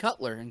Brandon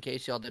Cutler, in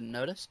case y'all didn't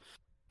notice.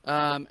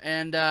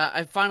 And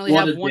I finally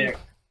have one. Dick.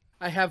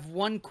 I have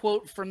one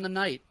quote from the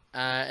night,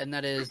 and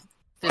that is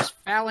this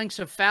phalanx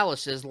of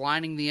phalluses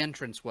lining the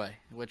entranceway,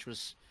 which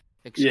was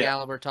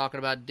Excalibur talking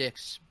about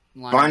dicks.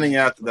 Finding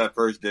out that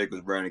first Dick was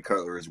Brandon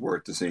Cutler is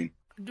worth the scene.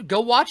 Go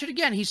watch it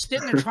again. He's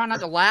sitting there trying not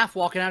to laugh,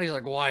 walking out. He's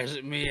like, "Why is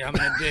it me? I'm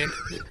a dick."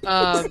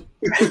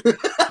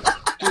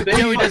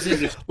 Joey does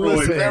his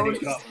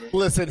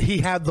Listen, he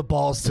had the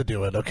balls to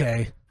do it,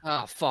 okay?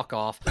 Oh, fuck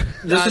off.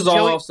 This is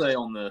all I'll say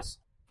on this.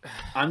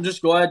 I'm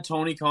just glad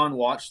Tony Khan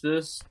watched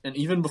this, and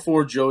even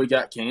before Joey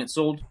got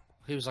canceled,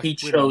 he was like, he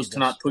chose to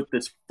not put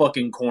this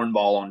fucking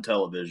cornball on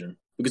television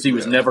because he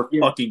was never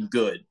fucking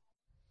good.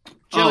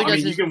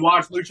 You can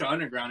watch Lucha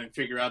Underground and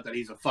figure out that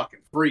he's a fucking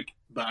freak,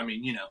 but I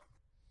mean, you know.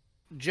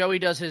 Joey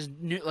does his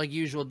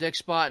usual dick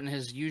spot and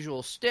his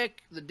usual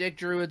stick. The Dick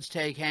Druids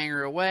take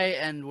Hanger away,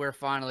 and we're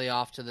finally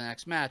off to the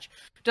next match.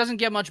 Doesn't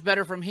get much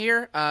better from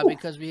here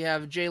because we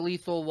have Jay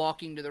Lethal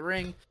walking to the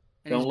ring.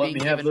 And Don't let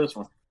me have this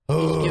one.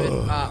 He's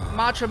given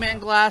Macho Man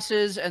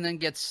glasses and then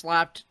gets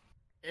slapped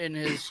in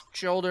his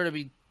shoulder to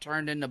be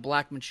turned into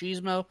Black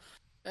Machismo.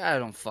 I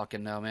don't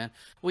fucking know, man.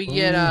 We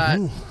get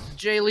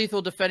Jay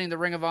Lethal defending the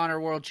Ring of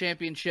Honor World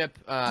Championship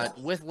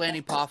with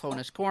Lanny Poffo in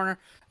his corner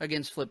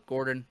against Flip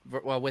Gordon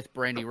with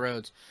Brandy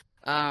Rhodes.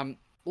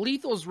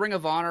 Lethal's Ring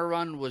of Honor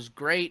run was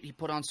great. He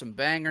put on some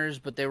bangers,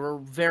 but they were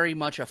very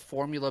much a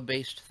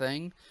formula-based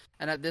thing.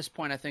 And at this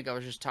point, I think I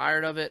was just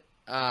tired of it.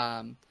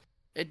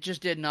 It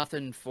just did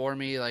nothing for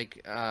me.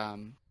 Like, I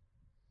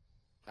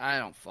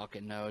don't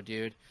fucking know,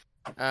 dude.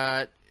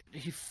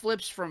 He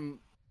flips from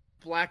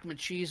Black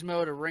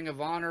Machismo to Ring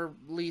of Honor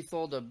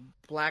Lethal to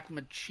Black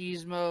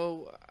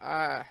Machismo.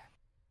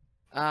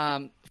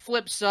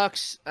 Flip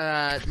sucks.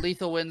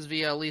 Lethal wins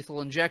via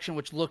lethal injection,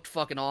 which looked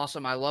fucking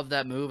awesome. I love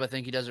that move. I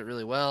think he does it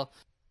really well.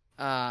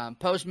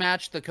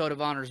 Post-match, the Code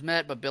of Honors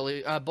met, but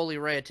Bully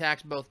Ray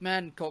attacks both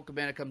men. Colt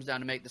Cabana comes down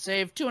to make the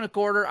save. 2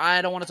 1/4.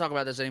 I don't want to talk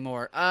about this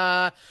anymore.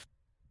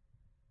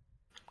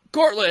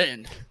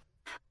 Cortland.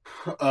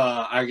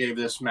 I gave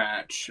this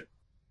match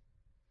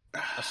a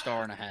 1.5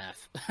 stars.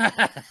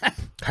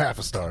 Half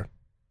a star.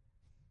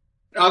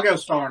 I'll go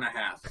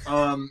 1.5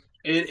 stars.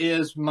 It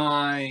is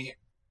my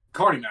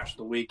Cardi match of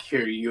the week.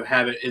 Here you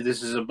have it.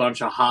 This is a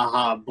bunch of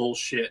ha-ha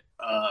bullshit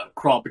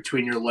crawl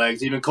between your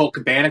legs. Even Colt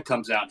Cabana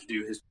comes out to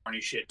do his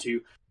Cardi shit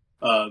too.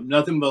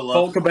 Nothing but love.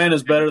 Colt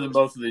Cabana's better than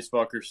both of these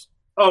fuckers.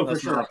 Oh, for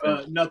sure.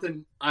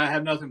 Nothing. I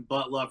have nothing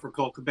but love for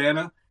Colt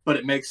Cabana, but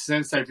it makes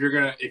sense that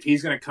if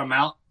he's gonna come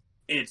out,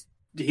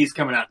 he's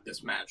coming out to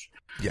this match.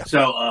 Yeah.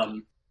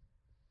 So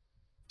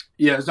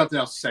yeah, there's nothing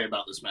else to say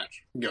about this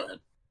match. Go ahead,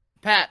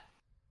 Pat.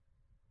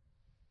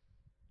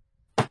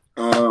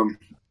 I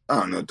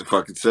don't know what the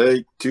fuck to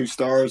say. 2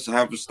 stars,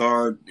 half a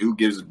star. Who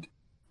gives a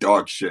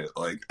dog shit?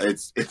 Like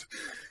it's.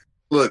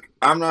 Look,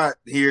 I'm not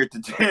here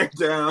to tear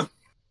down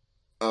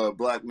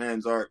black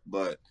man's art,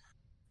 but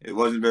it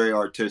wasn't very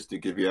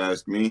artistic, if you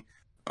ask me.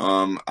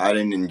 I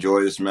didn't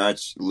enjoy this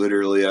match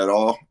literally at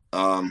all.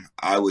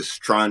 I was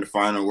trying to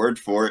find a word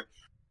for it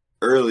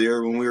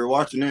earlier when we were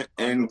watching it,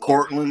 and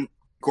Cortland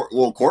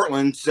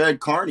said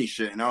Carney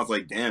shit, and I was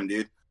like, damn,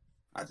 dude,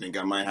 I think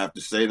I might have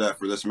to say that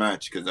for this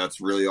match, because that's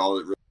really all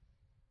it really.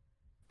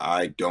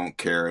 I don't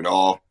care at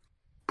all.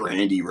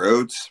 Brandy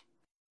Rhodes.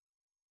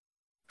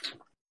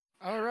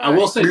 All right. I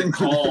will say the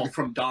call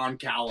from Don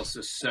Callis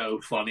is so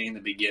funny in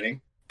the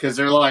beginning, because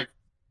they're like,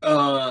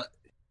 I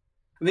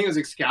think it was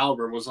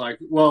Excalibur was like,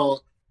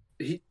 well,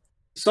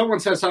 someone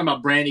said something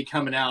about Brandy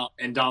coming out,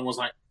 and Don was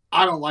like,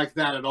 I don't like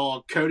that at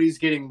all. Cody's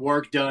getting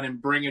work done and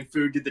bringing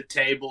food to the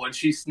table, and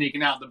she's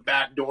sneaking out the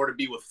back door to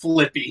be with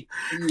Flippy.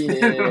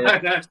 Yeah.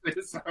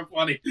 That's so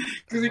funny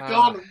because he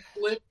called him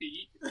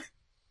Flippy.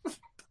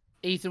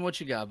 Ethan, what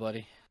you got,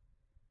 buddy?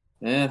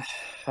 Man,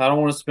 I don't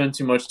want to spend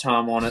too much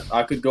time on it.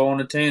 I could go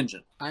on a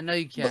tangent. I know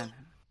you can.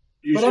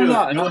 But I'm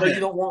not. I know you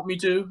don't want me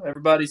to.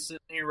 Everybody's sitting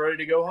here ready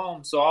to go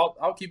home, so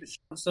I'll keep it short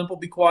and simple.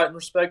 Be quiet and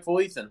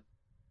respectful, Ethan.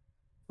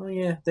 Oh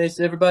yeah,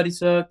 everybody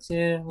sucks.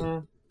 Yeah,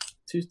 well,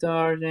 2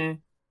 stars. Yeah,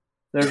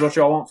 there's what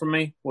y'all want from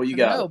me. What you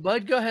got? No,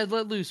 bud, go ahead,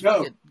 let loose.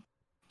 No.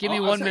 Give me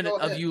I'll 1 say minute go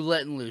of ahead. you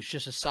letting loose,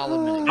 just a solid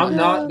minute. I'm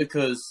not,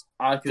 because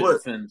I could Flip.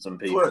 offend some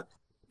people. Flip.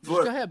 Just go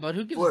Flip. ahead, bud.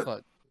 Who gives Flip. a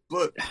fuck?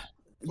 Flip.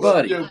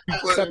 Buddy. Flip.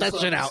 Cut that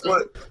shit out.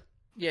 Flip.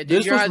 Yeah, dude,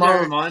 This you're was my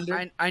either-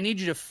 reminder. I need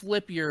you to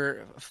flip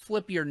your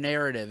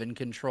narrative and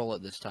control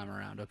it this time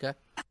around, okay?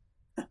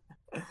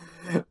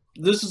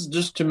 This is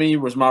just, to me,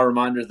 was my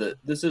reminder that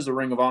this is a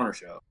Ring of Honor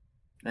show,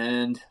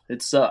 and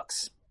it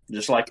sucks.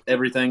 Just like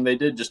everything they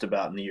did just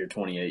about in the year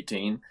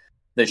 2018.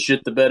 They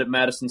shit the bed at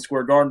Madison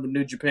Square Garden with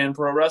New Japan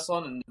Pro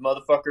Wrestling, and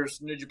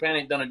motherfuckers, New Japan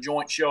ain't done a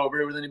joint show over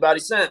here with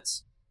anybody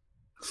since.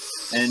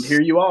 And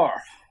here you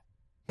are.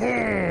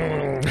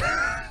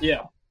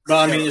 Yeah.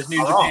 But I mean, is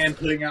New Japan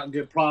putting out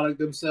good product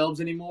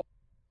themselves anymore?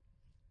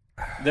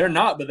 They're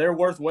not, but they're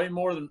worth way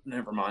more than...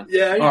 Never mind.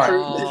 Yeah, you're All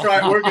true. right. That's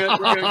right. We're good.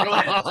 We're good. Go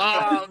ahead.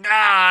 Oh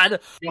God!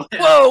 Go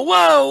ahead.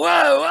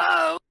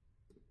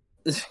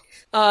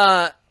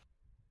 Whoa!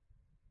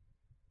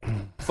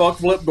 Fuck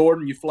Flip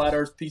Gordon, you flat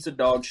earth piece of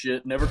dog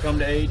shit. Never come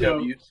to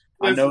AEW.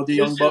 I know the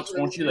Young Bucks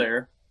want you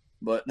there,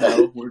 but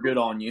no, we're good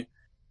on you.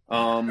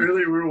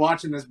 Earlier, we were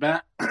watching this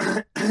back,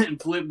 and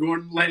Flip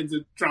Gordon lands a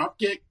drop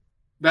kick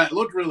that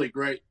looked really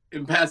great.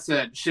 And Pat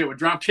said, "Shit, with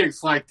drop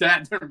kicks like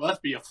that, there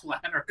must be a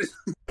flat earth."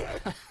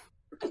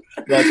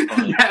 That's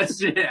funny.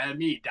 That's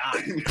me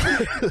dying.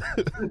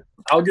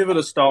 I'll give it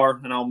a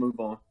star, and I'll move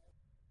on.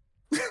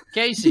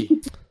 Casey,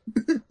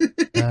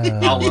 I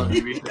love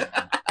you.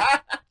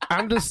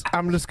 I'm just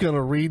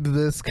gonna read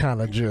this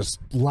kind of just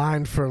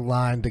line for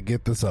line to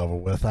get this over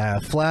with.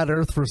 Flat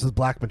Earth versus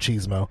Black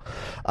Machismo.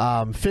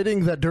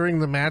 Fitting that during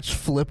the match,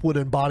 Flip would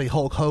embody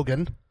Hulk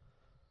Hogan.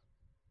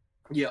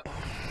 Yep.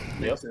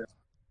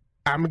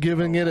 I'm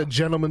giving it a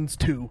gentleman's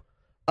 2.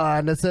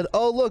 And it said,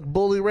 "Oh look,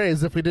 Bully Ray,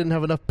 as if we didn't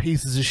have enough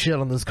pieces of shit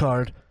on this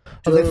card."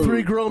 I was like, Dude,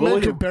 3 grown men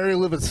Bully- could barely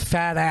lift his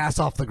fat ass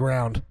off the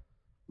ground.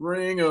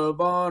 Ring of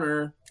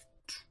Honor.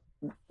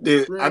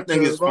 Dude, I Ring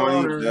think it's of funny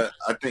Honor.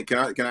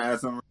 that can I add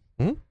something?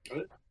 Hmm?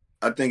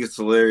 I think it's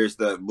hilarious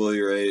that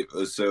Bully Ray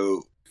was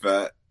so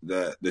fat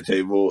that the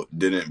table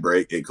didn't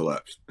break; it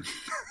collapsed.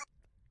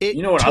 It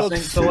You know what I took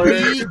think's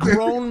hilarious? 3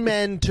 grown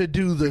men to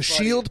do the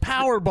Shield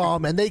power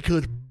bomb, and they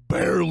could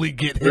barely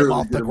get him Barely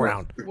off get the him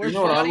ground. we're You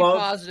know what I body love?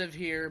 positive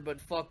here,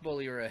 but fuck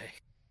Bully Ray.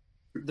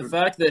 The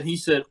fact that he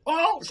said,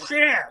 "Oh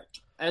shit,"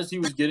 as he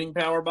was getting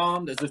power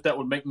bombed, as if that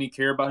would make me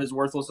care about his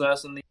worthless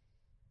ass in the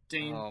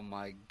team. Oh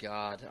my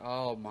God!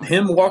 Oh my.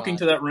 Him walking God.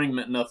 to that ring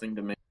meant nothing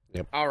to me.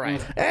 All right.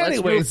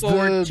 Anyways, let's move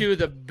forward the- to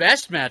the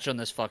best match on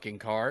this fucking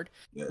card,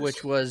 Yes.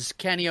 which was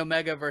Kenny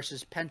Omega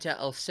versus Penta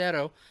El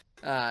Zero.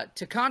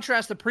 To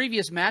contrast the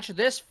previous match,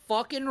 this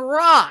fucking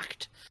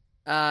rocked.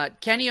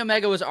 Kenny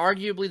Omega was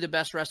arguably the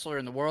best wrestler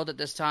in the world at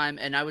this time,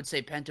 and I would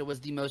say Penta was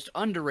the most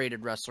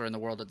underrated wrestler in the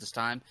world at this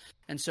time.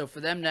 And so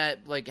for them to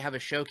have a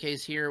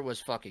showcase here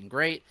was fucking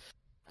great.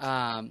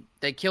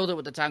 They killed it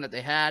with the time that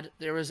they had.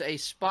 There was a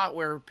spot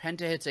where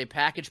Penta hits a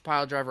package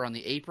pile driver on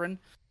the apron,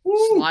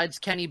 slides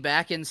Kenny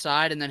back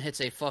inside, and then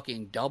hits a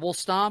fucking double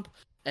stomp.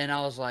 And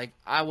I was like,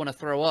 I want to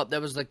throw up. That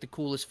was like the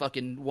coolest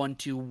fucking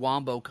 1-2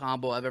 wombo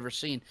combo I've ever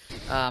seen.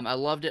 I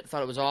loved it.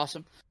 Thought it was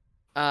awesome.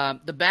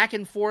 The back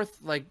and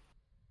forth,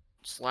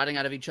 sliding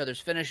out of each other's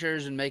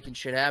finishers and making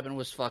shit happen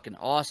was fucking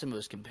awesome. It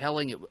was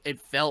compelling. It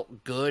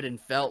felt good and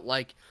felt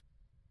like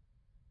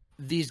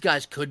these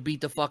guys could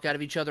beat the fuck out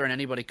of each other and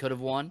anybody could have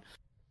won.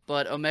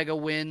 But Omega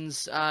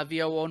wins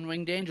via One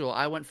Winged Angel.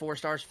 I went 4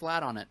 stars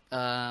flat on it.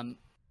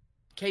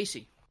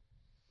 Casey.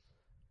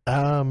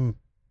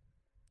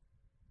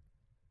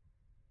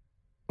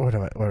 Where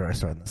do I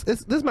start on this?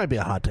 This might be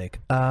a hot take.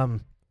 I'll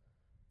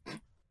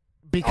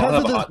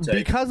have a hot take.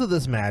 Because of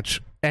this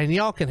match, and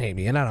y'all can hate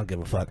me, and I don't give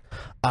a fuck.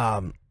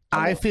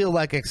 I feel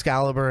like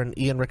Excalibur and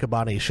Ian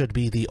Riccaboni should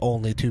be the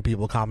only 2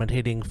 people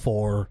commentating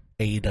for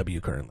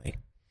AEW currently.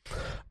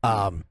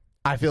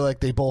 I feel like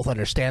they both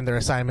understand their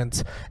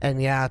assignments,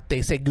 and yeah,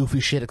 they say goofy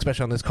shit,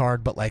 especially on this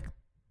card, but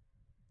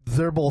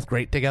they're both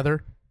great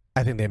together.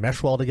 I think they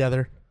mesh well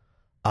together.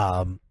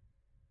 I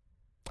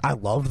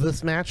loved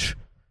this match.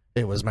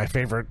 It was my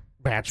favorite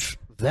match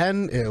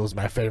then. It was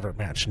my favorite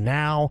match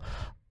now.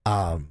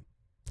 I'm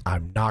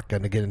not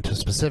going to get into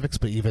specifics,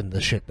 but even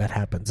the shit that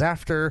happens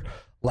after,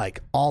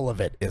 all of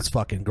it is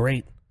fucking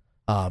great.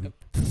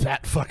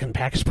 That fucking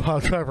package pile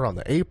driver on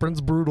the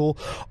apron's brutal.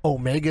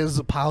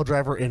 Omega's pile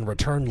driver in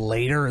return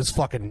later is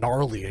fucking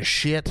gnarly as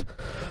shit.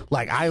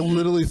 I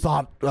literally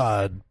thought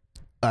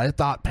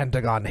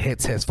Pentagon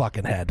hits his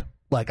fucking head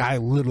Like, I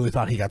literally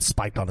thought he got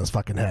spiked on his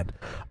fucking head.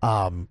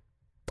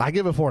 I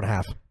give it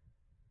 4.5.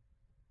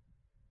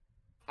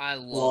 I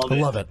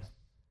love it.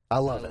 I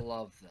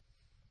love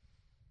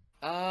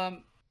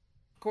that.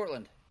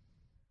 Cortland.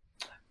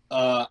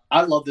 I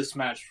love this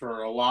match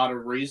for a lot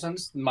of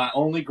reasons. My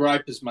only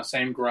gripe is my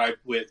same gripe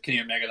with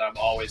Kenny Omega that I've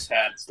always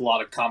had. It's a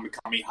lot of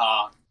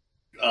Kamehameha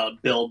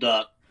build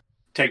up.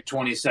 Take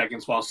 20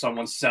 seconds while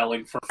someone's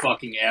selling for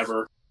fucking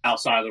ever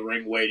outside of the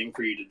ring waiting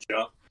for you to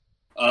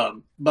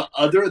jump. But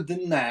other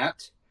than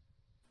that,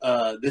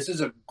 this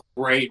is a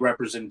great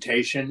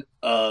representation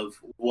of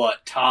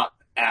what top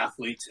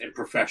athletes in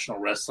professional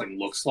wrestling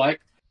looks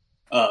like.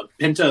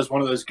 Penta is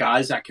one of those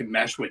guys that can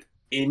mesh with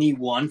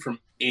anyone from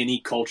any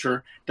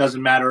culture.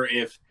 Doesn't matter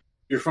if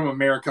you're from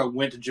America,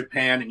 went to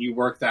Japan, and you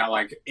work that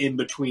like in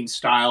between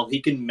style.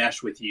 He can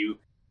mesh with you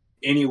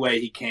any way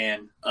he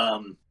can.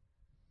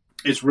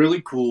 It's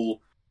really cool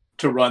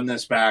to run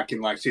this back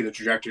and like see the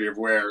trajectory of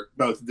where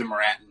both of them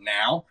are at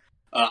now.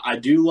 I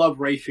do love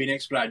Rey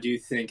Fenix, but I do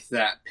think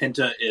that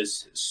Penta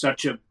is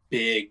such a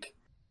big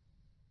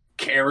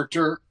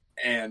character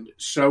and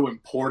so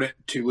important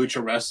to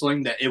Lucha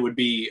Wrestling that it would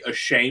be a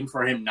shame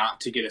for him not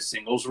to get a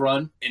singles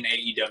run in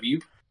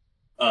AEW.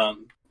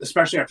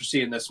 Especially after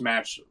seeing this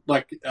match.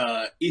 Like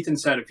Ethan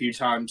said a few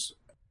times,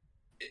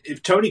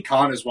 if Tony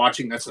Khan is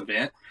watching this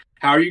event,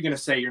 how are you going to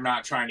say you're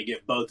not trying to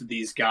get both of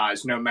these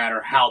guys no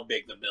matter how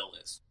big the bill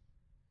is?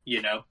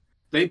 You know?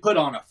 They put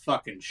on a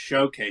fucking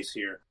showcase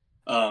here.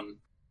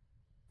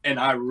 And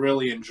I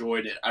really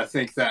enjoyed it. I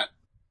think that,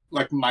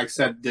 like Mike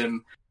said,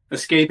 them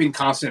escaping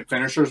constant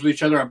finishers with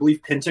each other. I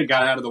believe Penta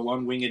got out of the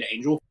one-winged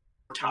angel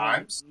 4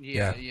 times.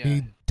 Yeah.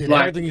 He did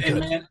Like, everything he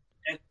could.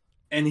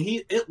 And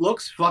it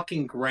looks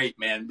fucking great,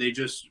 man. They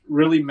just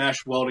really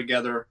mesh well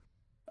together.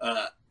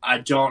 I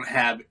don't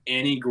have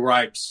any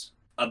gripes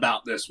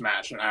about this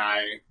match, and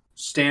I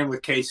stand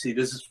with Casey.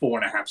 This is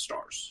 4.5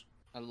 stars.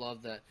 I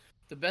love that.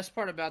 The best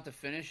part about the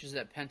finish is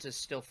that Penta's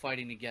still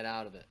fighting to get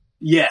out of it.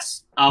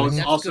 Yes, I was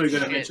That's also good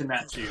going to shit. mention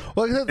that too.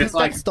 Well,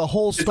 that's the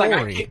whole It's like I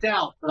story. kicked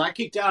out, but I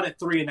kicked out at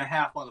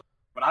 3.5,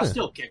 but I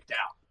still kicked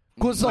out.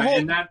 Because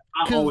And that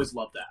I always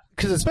love that.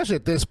 Because especially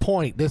at this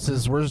point,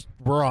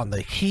 we're on the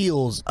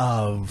heels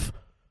of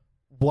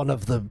one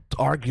of the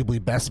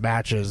arguably best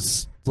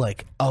matches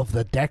like of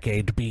the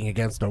decade being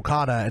against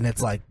Okada, and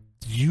it's like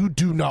you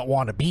do not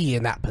want to be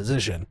in that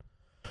position.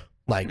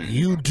 Like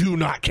you do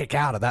not kick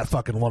out of that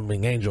fucking one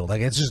wing angel. Like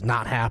it's just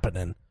not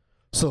happening.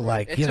 So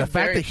like It's the a fact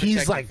very that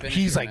he's protected like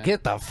finisher, man.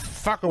 get the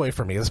fuck away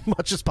from me as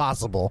much as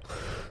possible.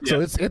 So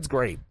Yeah. it's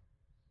great.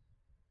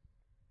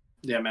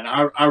 Yeah, man,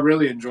 I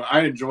really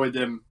enjoyed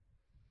them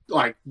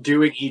like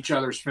doing each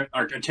other's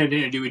or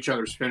attempting to do each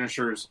other's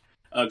finishers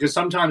because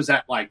sometimes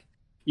that like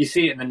you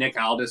see it in the Nick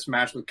Aldis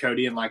match with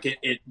Cody and like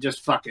it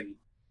just fucking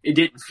it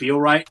didn't feel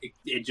right.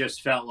 It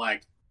just felt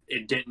like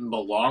it didn't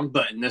belong.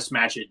 But in this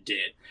match, it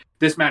did.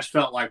 This match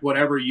felt like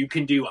whatever you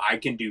can do, I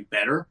can do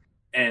better,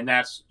 and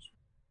that's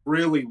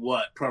really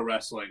what pro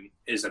wrestling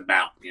is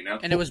about, you know.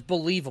 And it was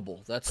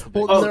believable. That's the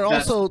big Well, Oh, they're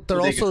that's also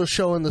the biggest.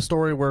 showing the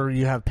story where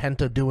you have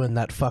Penta doing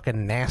that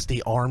fucking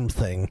nasty arm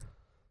thing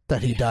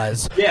that he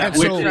does. Yeah, and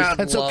which so, is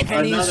and so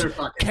another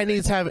fucking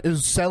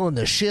is selling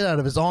the shit out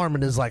of his arm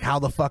and is like, how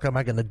the fuck am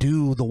I going to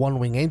do the one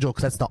wing angel?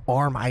 Because that's the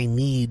arm I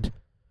need.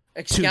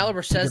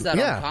 Excalibur says that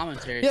yeah. on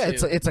commentary. Yeah,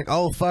 too. it's like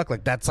oh fuck,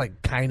 like that's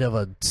like kind of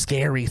a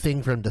scary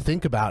thing for him to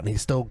think about, and he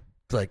still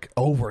like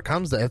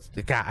overcomes that.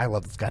 God, I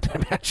love this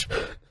goddamn match.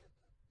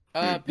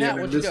 Pat, yeah, man,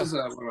 what'd you this go? is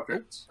one of my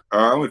favorites.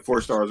 I went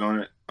 4 stars on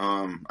it.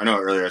 I know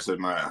earlier I said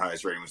my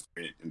highest rating was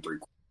 3.75.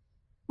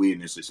 We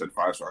initially said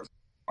 5 stars.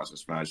 Watch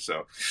this match,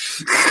 so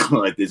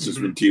like it's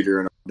just been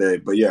teetering all day.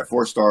 But yeah,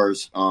 4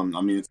 stars. I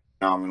mean, it's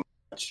a phenomenal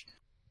match.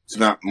 It's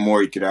not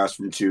more you could ask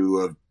from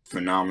 2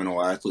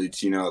 phenomenal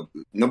athletes. You know,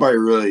 nobody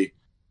really.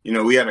 You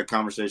know, we had a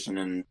conversation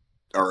in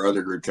our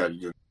other group chat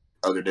the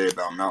other day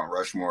about Mount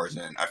Rushmores,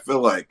 and I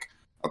feel like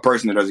a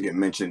person that doesn't get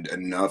mentioned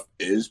enough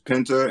is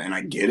Penta, and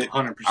I get it.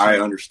 100%. I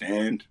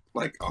understand,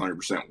 like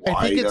 100% why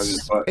I think he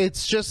doesn't. But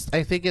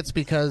I think it's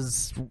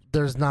because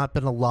there's not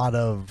been a lot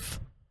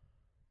of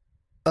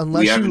We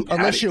unless haven't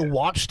had you it yet.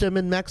 watched him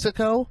in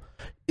Mexico.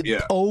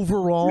 Yeah.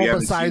 Overall, We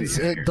haven't besides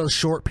seen it yet. the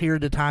short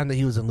period of time that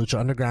he was in Lucha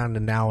Underground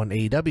and now in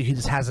AEW, he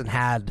just hasn't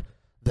had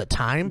the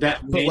time.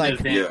 That but main like,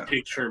 event Yeah.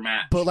 picture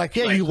match. but like,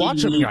 yeah, you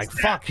watch him, and you're like,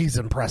 needs that. fuck, he's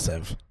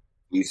impressive.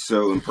 he's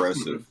so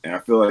impressive, and I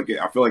feel like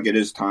it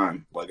is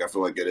time. Like I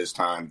feel like it is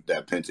time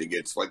that Penta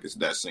gets like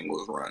that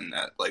singles run,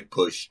 that like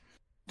push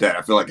that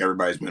I feel like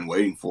everybody's been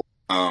waiting for.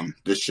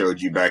 This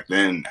showed you back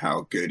then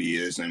how good he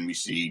is, and we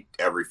see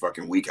every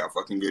fucking week how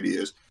fucking good he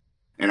is.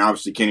 And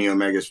obviously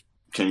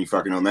Kenny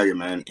fucking Omega,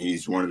 man.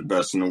 He's one of the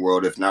best in the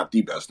world, if not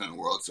the best in the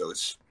world. So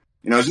it's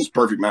it's just a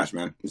perfect match,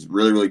 man. It's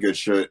really, really good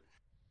shit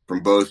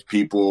from both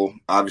people.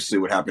 Obviously,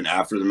 what happened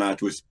after the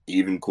match was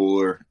even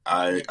cooler.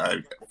 I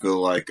feel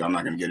like I'm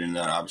not going to get into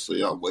that.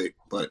 Obviously, I'll wait.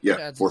 But yeah,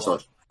 Adds 4 a lot.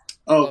 stars.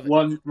 Oh,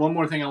 Love it. one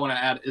more thing I want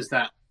to add is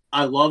that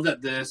I love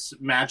that this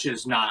match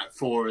is not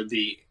for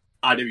the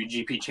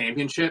IWGP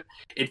Championship.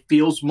 It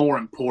feels more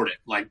important.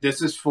 Like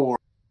this is for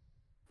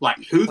Like,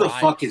 who the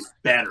Right. fuck is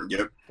better?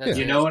 Yep. That's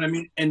You it. know what I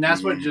mean? And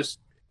that's what Mhm. just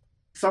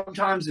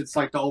sometimes it's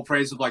like the old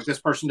phrase of like, this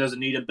person doesn't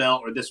need a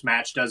belt or this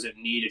match doesn't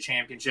need a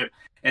championship.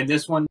 And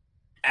this one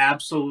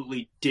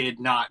absolutely did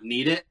not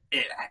need it.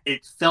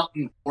 It felt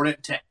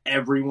important to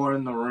everyone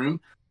in the room.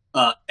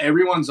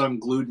 Everyone's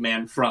unglued,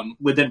 man. From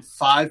within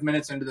 5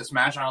 minutes into this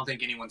match, I don't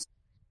think anyone's,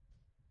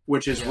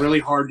 which is really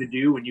hard to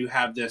do when you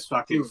have this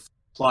fucking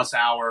plus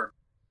hour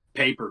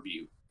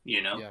pay-per-view,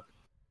 you know? Yeah.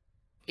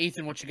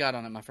 Ethan, what you got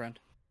on it, my friend?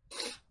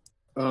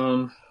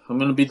 I'm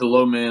going to be the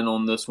low man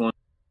on this one,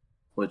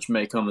 which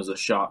may come as a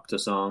shock to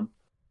some.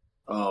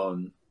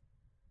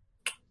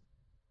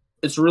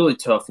 It's a really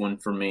tough one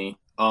for me.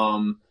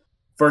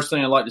 First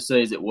thing I'd like to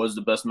say is it was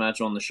the best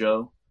match on the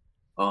show.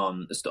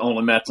 It's the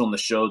only match on the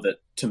show that,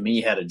 to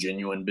me, had a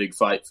genuine big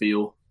fight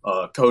feel.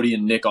 Cody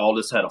and Nick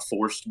Aldis had a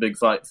forced big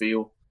fight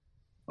feel.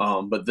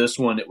 But this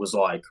one, it was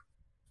like,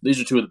 these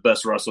are two of the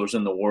best wrestlers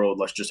in the world.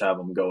 Let's just have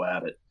them go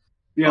at it.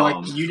 Yeah,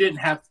 like you didn't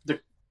have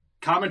the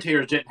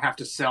commentators didn't have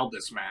to sell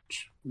this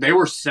match. They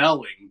were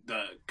selling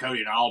the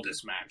Cody and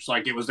Aldis match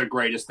like it was the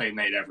greatest thing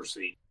they'd ever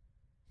seen.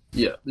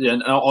 Yeah,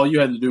 and all you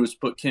had to do was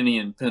put Kenny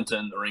and Penta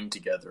in the ring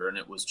together, and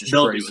it was just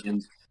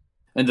crazy.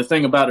 And the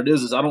thing about it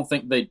is I don't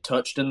think they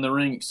touched in the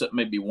ring except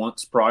maybe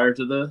once prior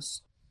to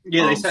this.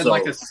 Yeah, they said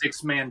like a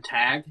 6-man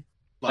tag,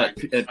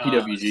 like at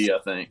PWG, I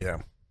think.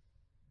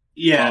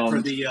 Yeah,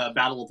 for the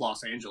Battle of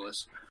Los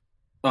Angeles.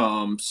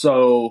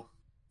 So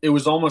it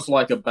was almost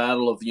like a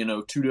battle of,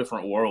 two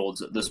different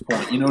worlds at this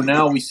point.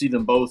 Now we see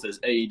them both as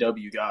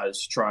AEW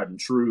guys, tried and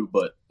true,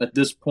 but at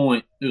this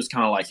point, it was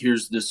kind of like,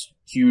 here's this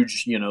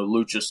huge,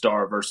 lucha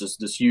star versus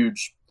this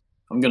huge,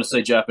 I'm going to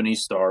say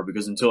Japanese star,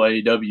 because until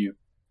AEW,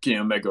 Kenny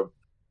Omega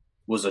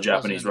was a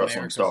Japanese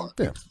wrestling star.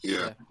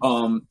 Yeah.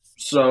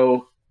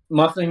 So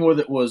my thing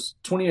with it was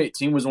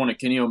 2018 was one of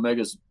Kenny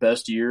Omega's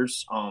best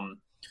years.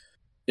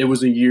 It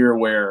was a year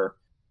where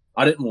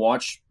I didn't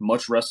watch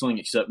much wrestling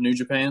except New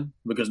Japan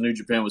because New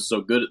Japan was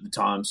so good at the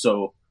time.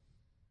 So,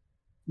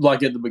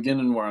 like at the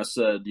beginning where I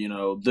said,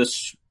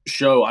 this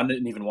show, I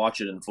didn't even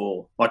watch it in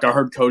full. Like I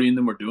heard Cody and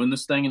them were doing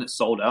this thing and it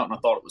sold out and I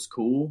thought it was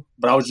cool.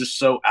 But I was just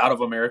so out of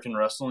American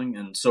wrestling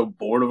and so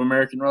bored of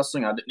American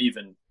wrestling, I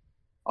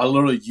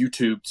literally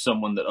YouTubed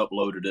someone that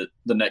uploaded it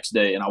the next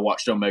day and I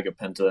watched Omega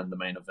Penta in the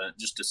main event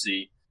just to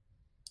see.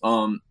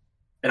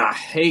 And I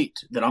hate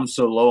that I'm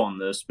so low on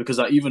this because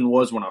I even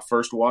was when I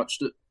first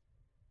watched it.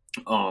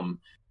 And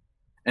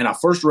I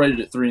first rated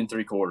it 3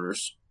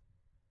 3/4,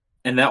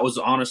 and that was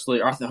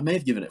honestly, I may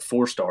have given it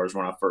 4 stars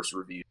when I first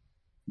reviewed.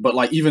 But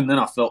like even then,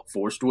 I felt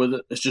forced with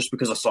it. It's just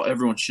because I saw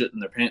everyone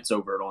shitting their pants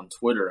over it on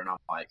Twitter, and I'm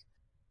like,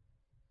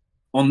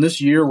 on this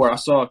year where I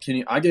saw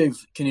I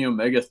gave Kenny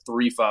Omega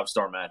 3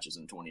 5-star matches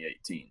in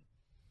 2018,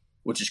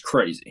 which is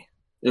crazy.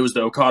 It was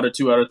the Okada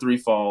 2 out of 3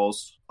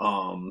 falls,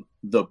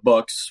 the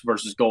Bucks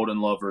versus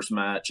Golden Lovers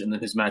match, and then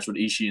his match with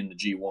Ishii in the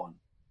G1.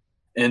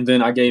 And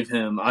then I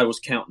was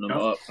counting them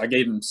up. I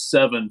gave him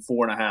 7,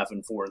 4.5,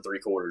 and 4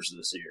 3/4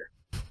 this year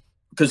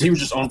because he was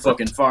just on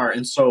fucking fire.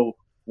 And so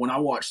when I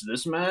watched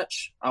this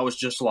match, I was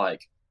just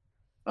like,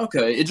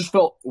 okay, it just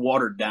felt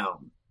watered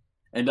down.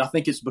 And I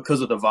think it's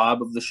because of the vibe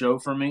of the show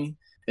for me.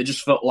 It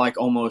just felt like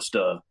almost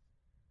Well,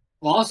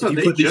 also,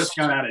 they just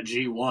got out of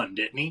G1,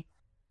 didn't he?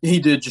 He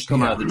did just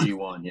come out of the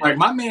G1. Yeah. Like,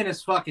 my man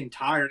is fucking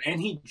tired,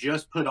 and he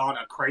just put on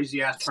a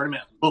crazy-ass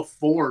tournament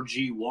before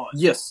G1.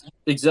 Yes,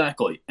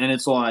 exactly. And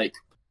it's like,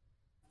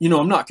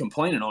 I'm not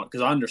complaining on it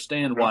because I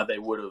understand why they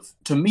would have.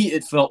 To me,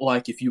 it felt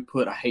like if you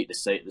put, I hate to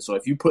say it this way,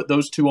 if you put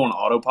those two on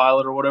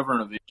autopilot or whatever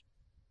in a video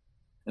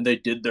and they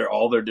did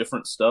all their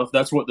different stuff,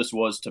 that's what this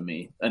was to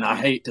me. And I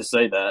hate to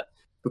say that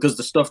because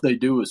the stuff they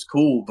do is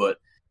cool, but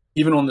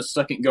even on the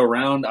second go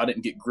round, I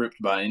didn't get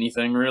gripped by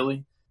anything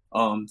really.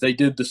 They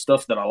did the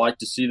stuff that I like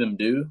to see them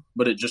do,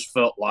 but it just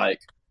felt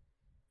like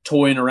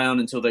toying around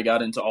until they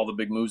got into all the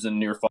big moves and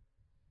near fall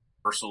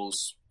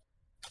reversals.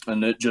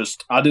 And I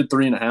did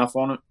 3.5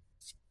 on it.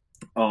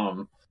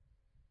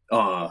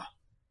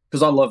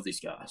 Because I love these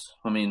guys.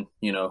 I mean,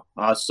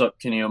 I suck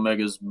Kenny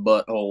Omega's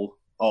butthole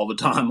all the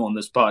time on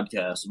this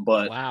podcast,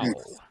 but Wow.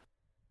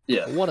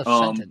 Yeah. What a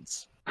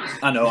sentence.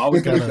 I know. I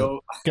was going to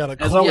go. Gotta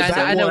As close I was-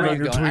 that I know one where on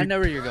you're your going. I tweet. know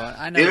where you're going.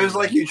 I know. It where was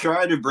you're like going. you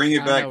tried to bring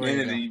it I back know where in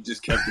you're and then going. you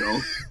just kept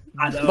going.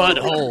 I know.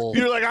 Butthole.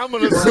 You're like, I'm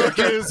gonna suck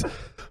his.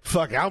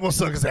 Fuck it, I'm gonna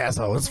suck his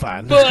asshole. It's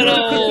fine.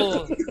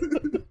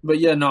 Butthole. But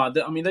yeah, no,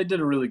 they did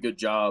a really good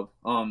job.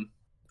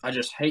 I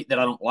just hate that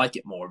I don't like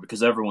it more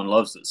because everyone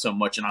loves it so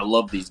much, and I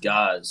love these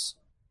guys.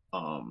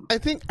 I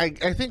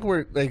think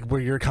where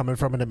you're coming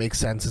from, and it makes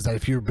sense, is that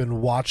if you've been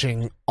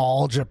watching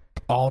all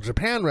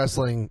Japan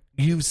wrestling,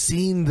 you've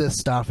seen this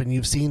stuff and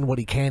you've seen what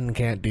he can and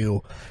can't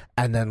do,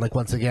 and then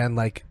once again,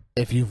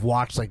 if you've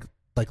watched like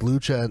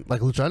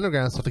Lucha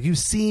Underground and stuff, you've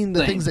seen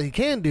the things that he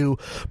can do,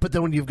 but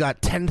then when you've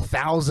got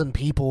 10,000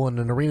 people in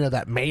an arena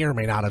that may or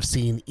may not have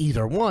seen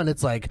either one,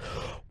 it's like,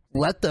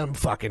 let them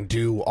fucking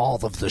do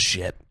all of the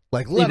shit.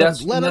 Let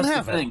them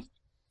have it.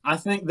 I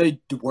think they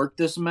worked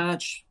this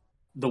match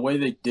the way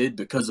they did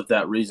because of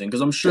that reason.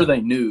 Because I'm sure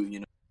they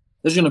knew,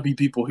 there's going to be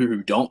people here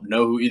who don't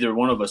know who either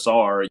one of us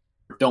are,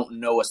 don't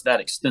know us that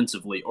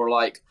extensively, or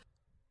like,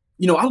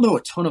 I know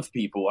a ton of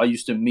people I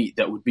used to meet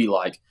that would be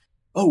like,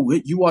 oh,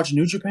 you watch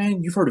New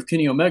Japan? You've heard of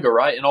Kenny Omega,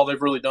 right? And all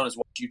they've really done is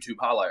watch YouTube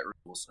highlight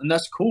reels. And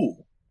that's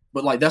cool.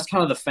 But, like, that's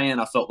kind of the fan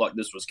I felt like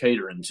this was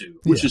catering to,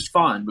 which is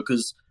fine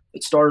because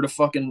it started a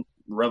fucking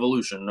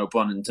revolution, no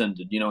pun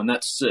intended, and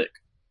that's sick.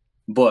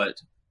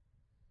 But,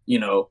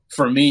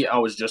 for me, I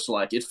was just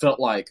like, it felt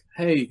like,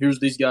 hey, here's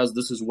these guys,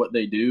 this is what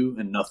they do,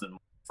 and nothing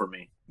for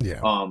me. Yeah.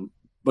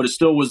 But it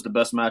still was the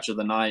best match of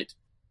the night.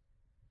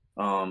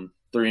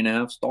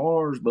 3.5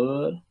 stars,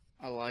 bud.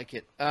 I like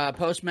it.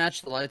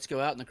 Post-match, the lights go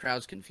out and the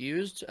crowd's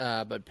confused,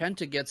 but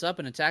Penta gets up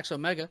and attacks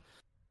Omega,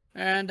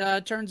 and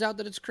it turns out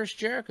that it's Chris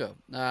Jericho.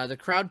 The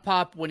crowd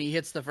pop when he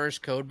hits the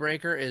first code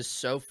breaker is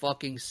so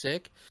fucking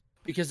sick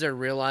because they're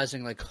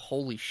realizing, like,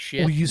 holy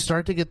shit. Well, you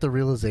start to get the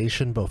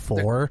realization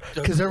before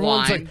because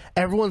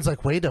everyone's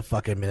like, wait a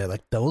fucking minute,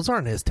 like those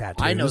aren't his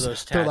tattoos. I know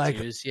those tattoos. They're like,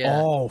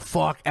 yeah. Oh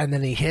fuck, and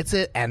then he hits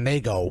it, and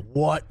they go,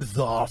 what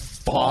the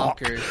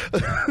fuck?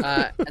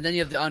 Bonkers. And then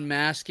you have the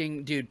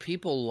unmasking, dude.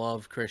 People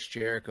love Chris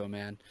Jericho,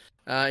 man.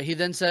 He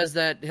then says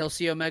that he'll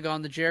see Omega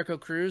on the Jericho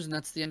Cruise, and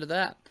that's the end of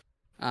that.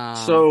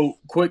 So,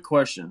 quick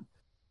question,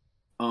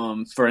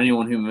 for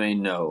anyone who may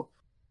know.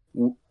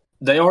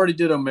 They already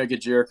did Omega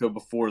Jericho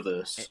before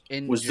this.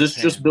 Was Japan. This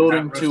just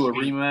building to a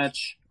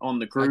rematch on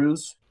the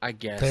cruise? I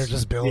guess. They're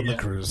just building the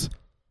cruise.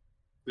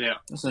 Yeah.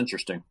 That's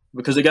interesting.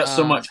 Because it got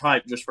so much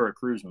hype just for a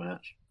cruise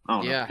match. I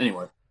don't know.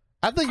 Anyway.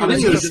 I think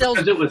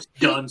it was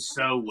done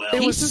so well.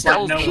 He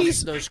sells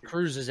those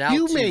cruises out.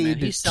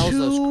 He sells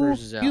those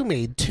cruises out. You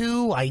made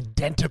 2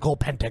 identical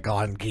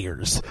Pentagon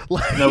gears.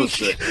 Have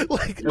you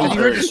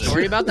heard the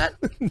story about that?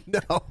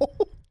 No.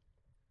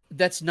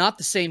 That's not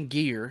the same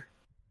gear.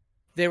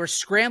 They were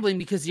scrambling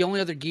because the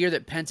only other gear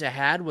that Penta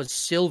had was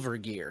silver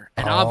gear.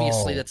 And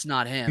obviously that's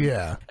not him.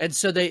 Yeah. And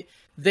so they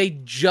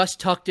just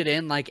tucked it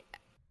in. Like,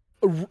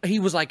 he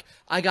was like,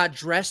 I got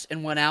dressed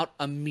and went out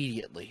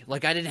immediately.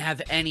 Like, I didn't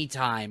have any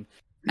time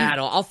at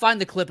all. I'll find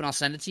the clip and I'll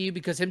send it to you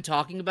because him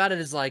talking about it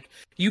is like,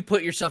 you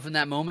put yourself in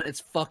that moment. It's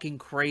fucking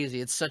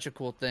crazy. It's such a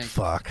cool thing.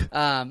 Fuck.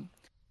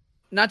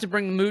 Not to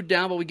bring the mood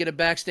down, but we get a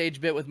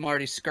backstage bit with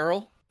Marty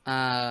Scurll.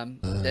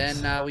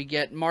 Then we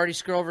get Marty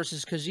Scurll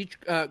versus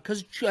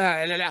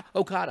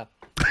Okada.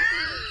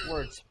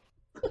 Words.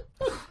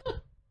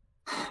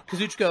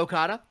 Kazuchika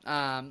Okada.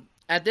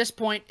 At this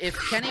point, if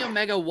Kenny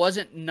Omega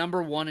wasn't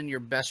number 1 in your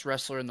best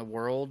wrestler in the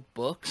world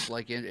book,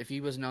 like if he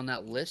wasn't on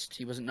that list,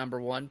 he wasn't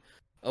number 1,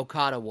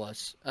 Okada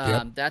was.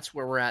 That's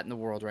where we're at in the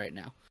world right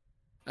now.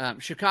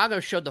 Chicago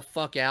showed the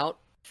fuck out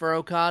for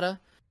Okada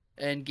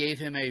and gave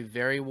him a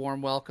very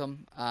warm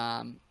welcome.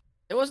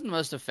 It wasn't the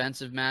most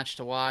offensive match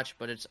to watch,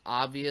 but it's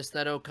obvious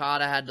that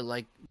Okada had to,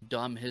 like,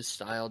 dumb his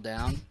style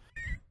down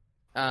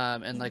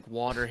and, like,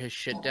 water his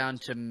shit down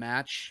to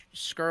match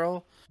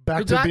Scurll.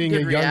 Back to being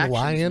a young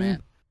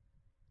lion?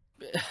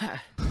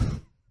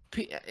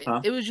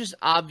 It was just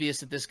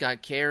obvious that this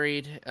got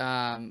carried.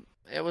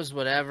 It was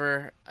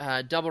whatever.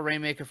 Double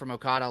Rainmaker from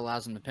Okada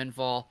allows him to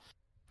pinfall.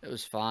 It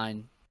was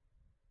fine.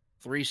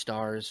 3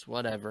 stars,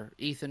 whatever.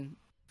 Ethan,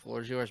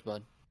 floor is yours,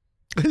 bud.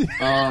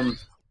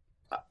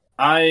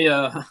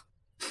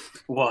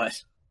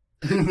 What?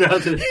 He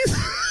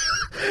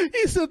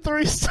said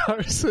 3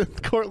 stars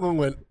and Cortland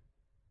went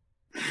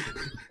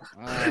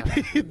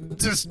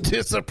just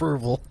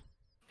disapproval.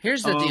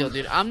 Here's the deal,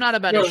 dude. I'm not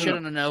about to shit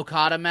on an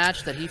Okada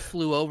match that he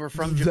flew over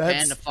from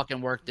Japan to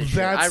fucking work this shit.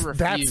 I refuse.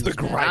 That's the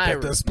gripe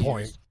at this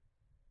point.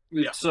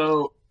 Yeah.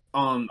 So,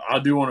 I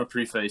do want to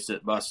preface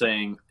it by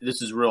saying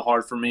this is real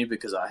hard for me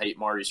because I hate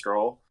Marty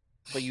Scurll.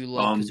 But you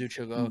love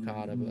Kazuchika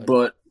Okada.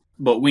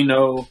 But we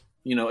know,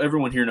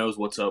 everyone here knows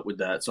what's up with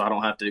that, so I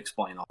don't have to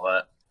explain all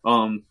that.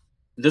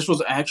 This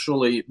was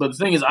actually, but the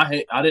thing is,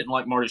 I didn't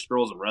like Marty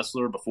Scurll as a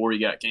wrestler before he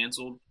got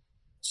canceled.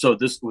 So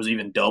this was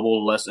even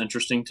double less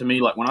interesting to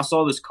me. Like, when I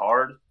saw this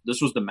card,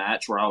 this was the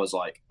match where I was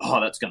like, oh,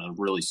 that's going to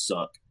really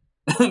suck.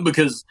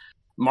 Because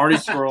Marty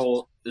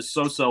Scurll is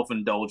so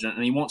self-indulgent,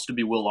 and he wants to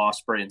be Will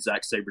Ospreay and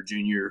Zack Sabre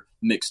Jr.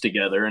 mixed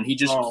together, and he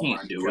just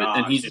can't do it.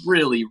 And he's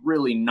really,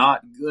 really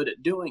not good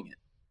at doing it.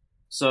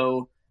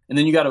 So, and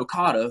then you got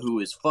Okada, who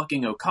is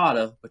fucking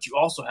Okada, but you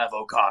also have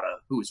Okada,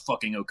 who is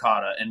fucking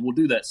Okada, and will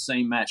do that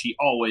same match he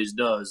always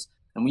does.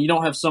 And when you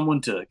don't have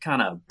someone to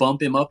kind of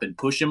bump him up and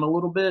push him a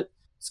little bit,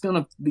 it's going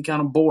to be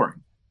kind of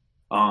boring.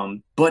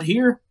 But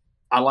here,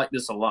 I like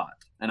this a lot,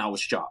 and I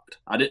was shocked.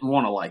 I didn't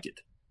want to like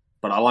it,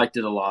 but I liked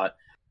it a lot,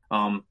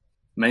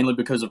 mainly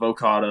because of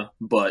Okada,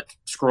 but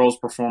Scurll's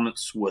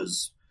performance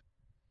was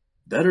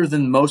better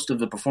than most of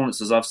the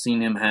performances I've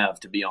seen him have,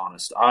 to be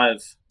honest.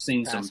 I've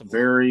seen some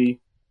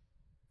very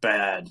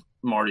bad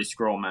Marty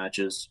Scurll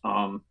matches.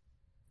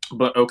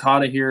 But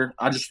Okada here,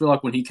 I just feel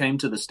like when he came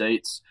to the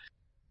States,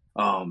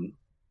 at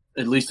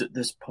least at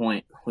this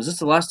point, was this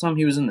the last time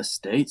he was in the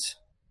States?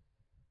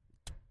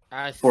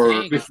 I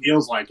think it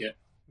feels like it.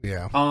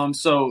 Yeah.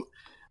 So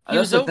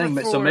that's the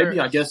thing. So maybe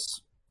I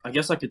guess I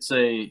could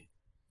say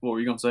What were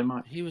you gonna say,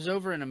 Mike? He was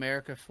over in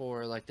America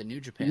for like the New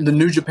Japan. The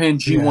New Japan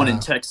G1 Yeah. in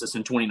Texas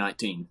in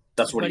 2019.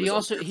 That's what But he he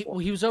was also over here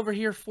for. he was over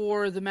here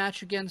for the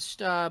match against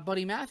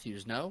Buddy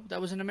Matthews. No, that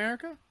was in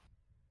America.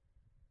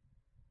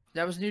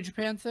 That was a New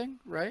Japan thing,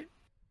 right?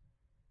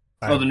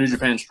 Oh, the New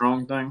Japan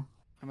Strong thing.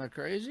 Am I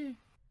crazy?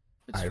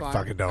 It's I fine.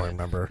 fucking don't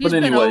remember. He's But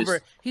been anyways.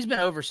 over. He's been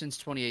over since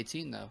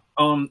 2018, though.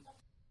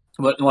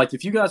 But like,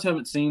 if you guys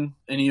haven't seen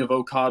any of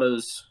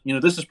Okada's,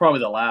 this is probably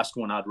the last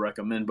one I'd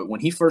recommend. But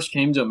when he first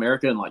came to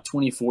America in like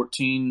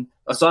 2014,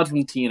 aside from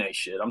the TNA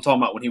shit, I'm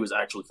talking about when he was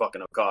actually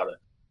fucking Okada.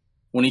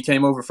 When he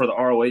came over for the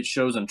ROH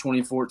shows in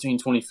 2014,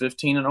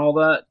 2015, and all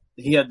that,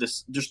 he had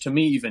this. Just to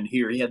me, even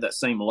here, he had that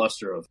same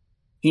luster of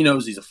he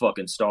knows he's a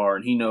fucking star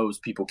and he knows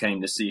people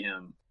came to see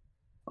him.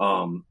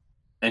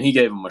 And he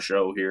gave him a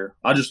show here.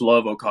 I just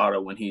love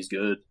Okada when he's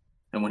good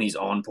and when he's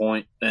on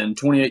point. And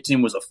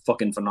 2018 was a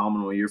fucking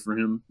phenomenal year for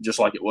him, just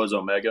like it was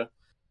Omega.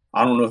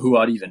 I don't know who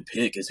I'd even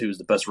pick as who's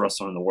the best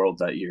wrestler in the world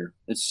that year.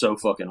 It's so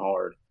fucking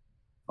hard.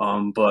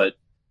 But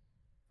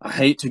I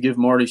hate to give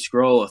Marty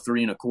Scurll a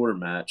 3 1/4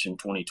 match in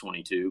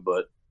 2022,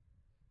 but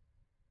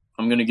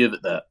I'm going to give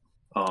it that.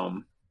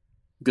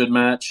 Good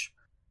match.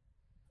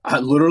 I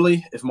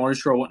literally, if Marty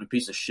Scurll wasn't a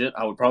piece of shit,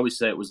 I would probably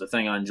say it was the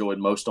thing I enjoyed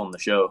most on the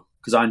show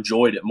because I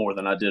enjoyed it more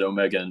than I did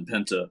Omega and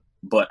Penta.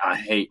 But I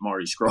hate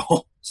Marty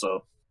Scurll,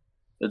 so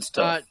it's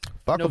tough.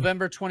 Fuck 'em.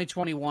 November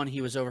 2021, he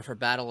was over for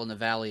Battle in the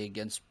Valley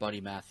against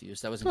Buddy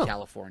Matthews. That was in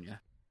California.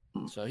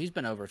 So he's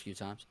been over a few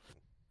times.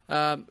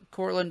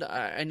 Cortland,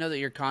 I know that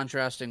you're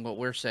contrasting what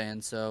we're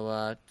saying,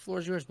 so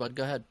floor's yours, bud.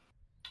 Go ahead.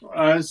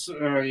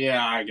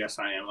 Yeah, I guess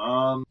I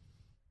am.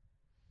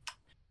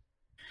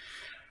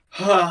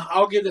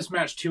 I'll give this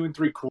match 2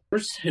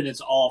 3/4, and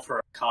it's all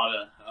for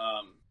Okada.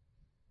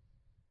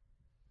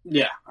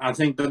 Yeah, I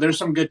think that there's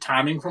some good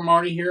timing from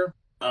Marty here.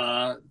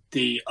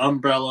 The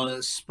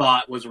umbrella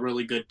spot was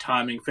really good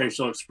timing.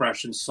 Facial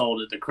expressions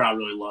sold it. The crowd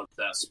really loved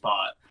that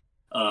spot.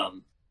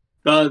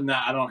 But other than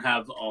that, I don't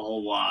have a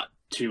whole lot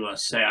to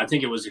say. I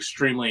think it was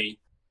extremely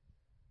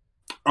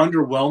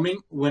underwhelming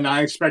when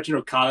I expected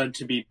Okada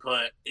to be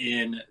put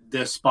in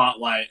this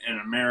spotlight in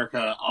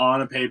America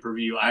on a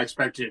pay-per-view. I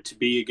expected it to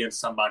be against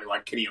somebody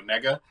like Kenny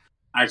Omega.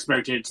 I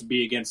expected it to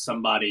be against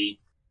somebody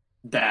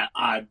that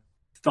I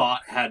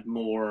thought had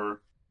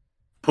more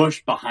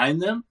push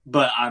behind them,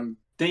 but I'm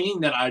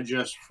thinking that I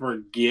just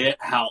forget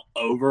how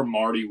over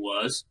Marty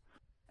was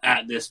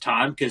at this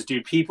time because,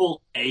 dude,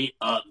 people ate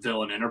up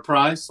Villain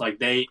Enterprise. Like,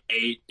 they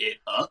ate it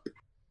up.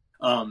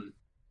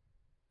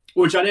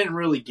 Which I didn't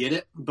really get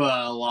it,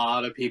 but a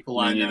lot of people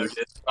I know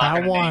did. I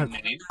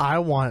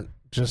want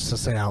just to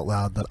say out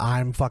loud that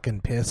I'm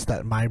fucking pissed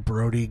that my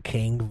Brody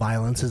King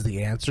Violence is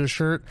the Answer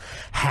shirt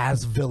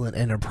has Villain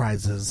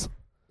Enterprises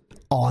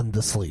on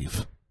the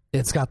sleeve.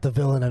 It's got the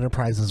Villain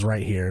Enterprises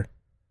right here,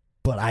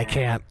 but I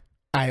can't.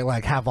 I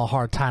have a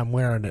hard time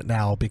wearing it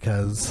now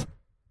because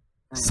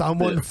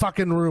someone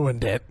fucking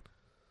ruined it.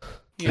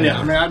 Yeah,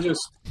 I mean,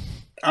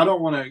 I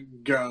don't want to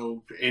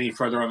go any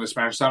further on this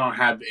match. So I don't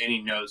have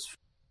any notes.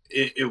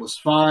 It was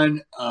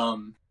fine.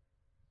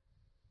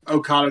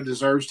 Okada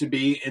deserves to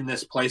be in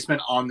this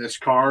placement on this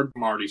card.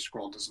 Marty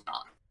Scurll does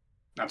not.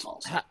 That's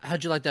all.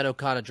 How'd you like that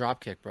Okada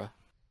dropkick, bro?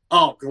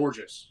 Oh,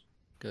 gorgeous.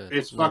 Good.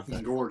 It's Love fucking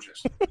that.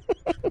 gorgeous.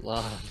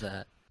 Love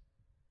that.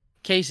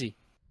 Casey.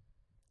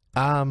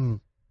 I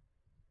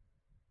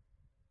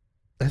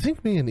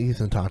think me and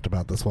Ethan talked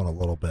about this one a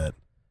little bit,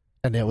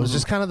 and it was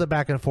just kind of the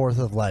back and forth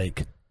of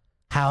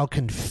how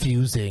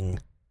confusing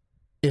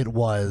it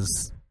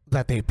was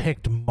that they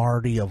picked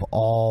Marty of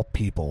all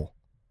people.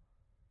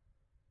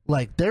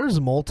 There's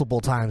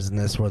multiple times in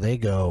this where they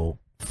go,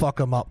 fuck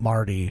him up,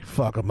 Marty,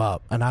 fuck him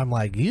up. And I'm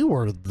like, you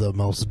are the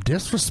most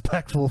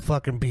disrespectful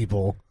fucking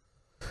people.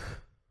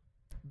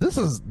 This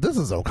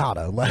is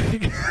Okada.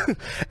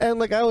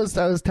 And I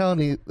was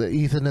telling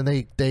Ethan,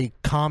 and they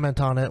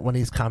comment on it when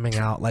he's coming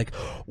out.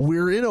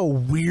 We're in a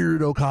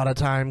weird Okada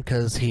time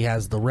because he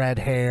has the red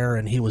hair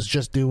and he was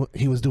doing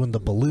the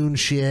balloon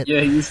shit.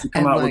 Yeah, he used to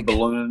come out with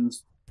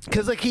balloons.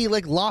 Because he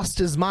lost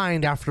his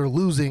mind after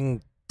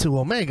losing to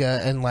Omega,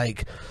 and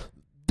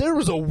there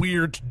was a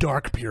weird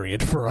dark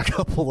period for a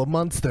couple of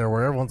months there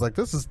where everyone's like,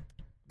 this is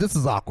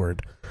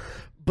awkward.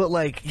 But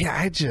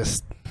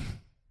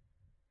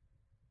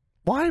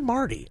why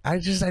Marty? I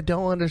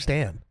don't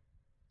understand.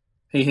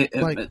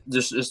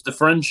 It's the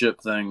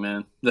friendship thing,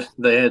 man.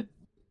 They had.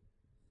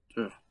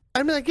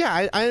 I mean,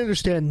 I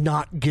understand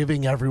not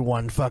giving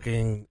everyone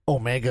fucking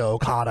Omega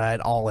Okada at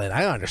All In.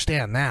 I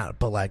understand that,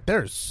 but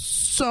there's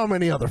so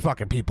many other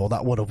fucking people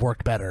that would have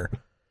worked better.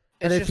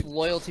 It's just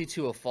loyalty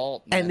to a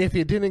fault, man. And if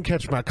you didn't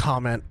catch my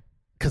comment,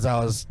 because I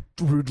was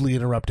rudely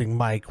interrupting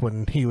Mike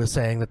when he was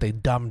saying that they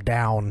dumbed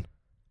down,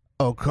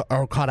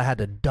 Okada had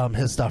to dumb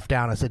his stuff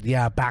down. I said,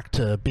 yeah, back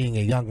to being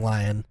a young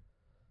lion,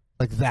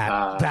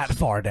 that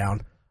far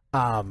down.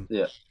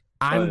 Yeah.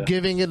 I'm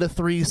giving it a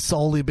 3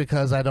 solely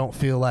because I don't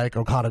feel like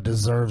Okada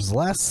deserves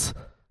less.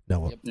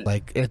 No,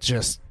 it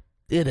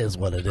is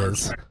what it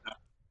is.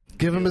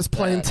 Give him his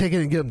plane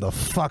ticket and get him the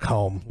fuck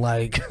home.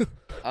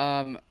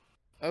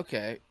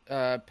 Okay.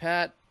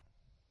 Pat,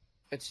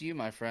 It's you,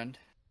 my friend.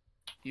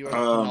 You are I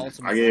the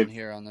ultimate gave- one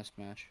here on this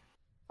match.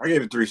 I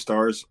gave it 3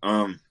 stars.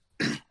 It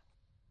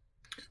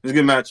was a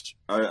good match.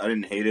 I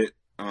didn't hate it.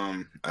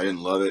 I didn't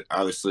love it.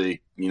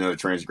 Obviously, the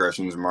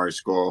transgressions of Marty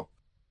Scurll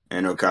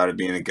and Okada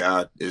being a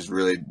god is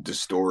really the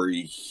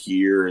story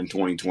here in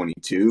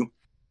 2022.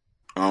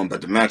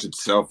 But the match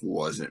itself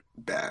wasn't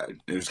bad.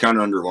 It was kind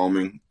of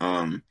underwhelming.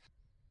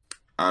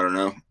 I don't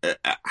know.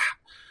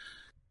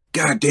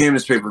 God damn,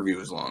 this pay-per-view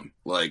was long.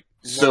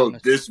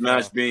 This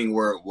match being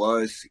where it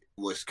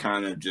was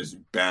kind of just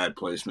bad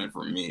placement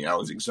for me. I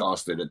was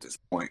exhausted at this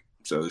point.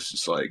 So it's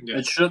just like...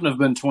 It shouldn't have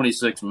been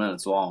 26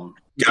 minutes long.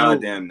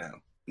 Goddamn no.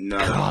 No.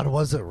 God,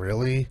 was it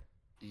really?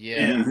 Yeah.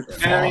 And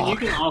I mean, you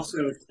can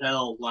also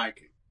tell,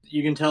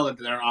 you can tell that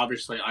they're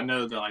obviously, I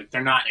know that,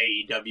 they're not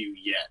AEW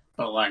yet,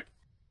 but,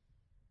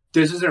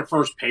 this is their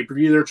first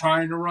pay-per-view they're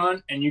trying to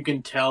run, and you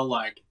can tell,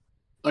 like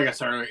I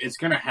said earlier, it's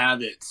going to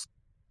have its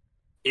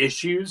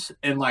issues,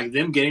 and,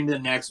 them getting to the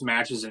next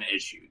match is an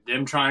issue.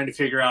 Them trying to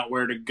figure out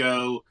where to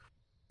go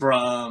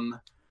from,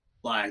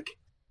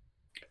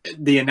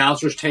 the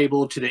announcer's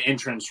table to the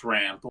entrance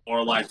ramp,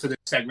 or, to the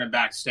segment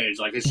backstage.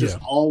 It's just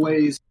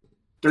always,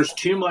 there's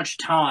too much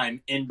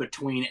time in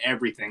between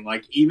everything.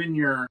 Even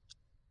your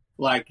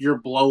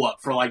blow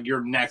up for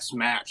your next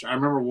match. I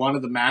remember one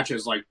of the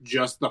matches,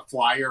 just the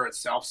flyer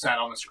itself sat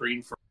on the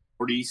screen for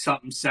 40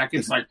 something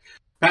seconds.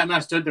 Pat and I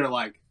stood there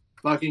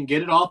fucking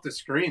get it off the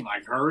screen.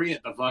 Hurry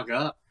it the fuck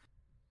up.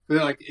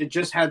 It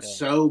just had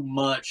so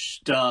much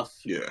stuff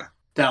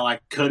that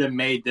could have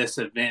made this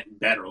event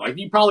better.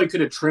 You probably could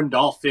have trimmed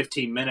off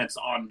 15 minutes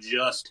on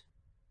just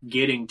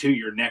getting to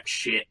your next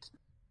shit.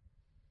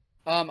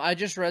 I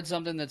just read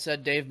something that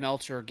said Dave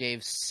Meltzer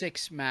gave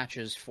 6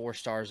 matches 4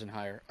 stars and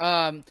higher.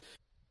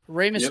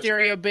 Rey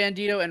Mysterio,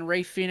 Bandito, and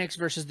Rey Fenix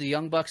versus the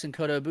Young Bucks and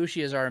Kota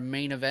Ibushi is our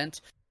main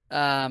event.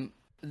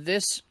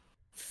 This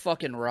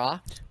fucking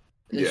rocked.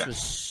 This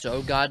was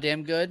so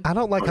goddamn good. I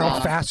don't like how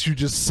fast you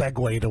just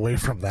segued away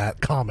from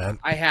that comment.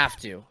 I have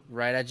to,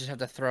 right? I just have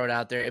to throw it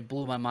out there. It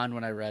blew my mind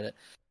when I read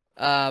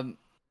it.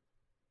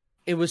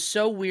 It was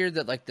so weird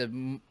that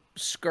the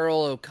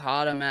Scurll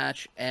Okada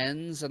match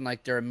ends and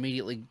they're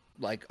immediately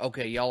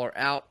okay, y'all are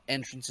out,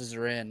 entrances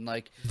are in.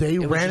 They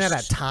ran out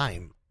of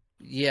time.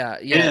 Yeah.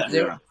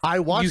 I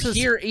watched You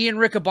hear Ian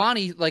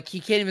Riccaboni he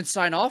can't even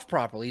sign off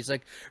properly. He's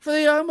for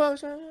the Young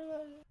Bucks.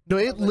 No,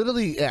 it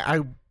literally.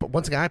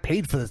 Once again, I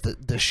paid for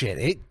this shit.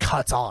 It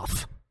cuts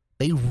off.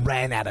 They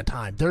ran out of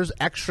time. There's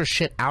extra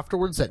shit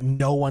afterwards that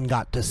no one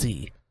got to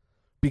see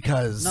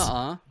because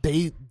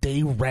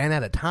they ran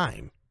out of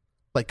time,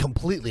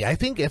 completely. I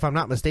think if I'm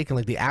not mistaken,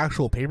 the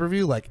actual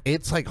pay-per-view,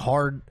 it's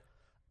hard.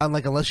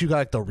 Unless you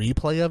got the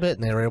replay of it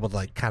and they were able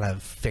to kind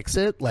of fix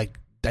it,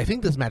 I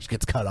think this match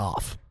gets cut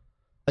off.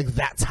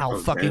 That's how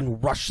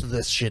fucking rushed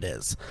this shit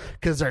is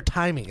because their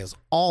timing is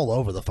all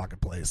over the fucking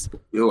place.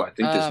 Yo, I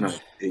think this match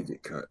did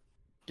get cut.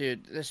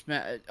 Dude, this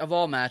of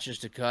all matches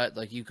to cut,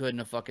 you couldn't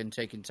have fucking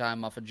taken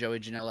time off of Joey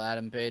Janela,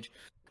 Adam Page.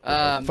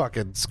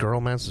 Fucking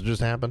Scurll match that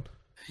just happened.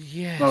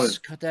 Yes,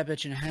 cut that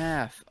bitch in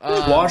half.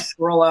 Wash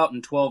Scurll out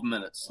in 12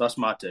 minutes. That's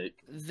my take.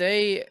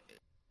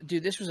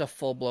 Dude, this was a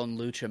full-blown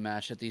lucha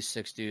match that these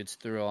 6 dudes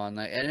threw on,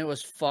 and it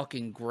was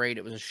fucking great.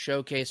 It was a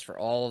showcase for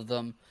all of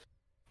them.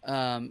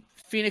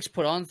 Phoenix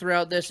put on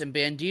throughout this, and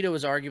Bandito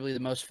was arguably the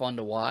most fun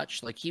to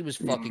watch. He was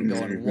fucking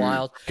going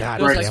wild. God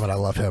damn it, I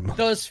love him.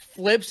 Those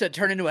flips that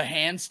turn into a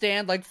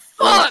handstand,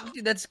 fuck,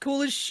 dude, that's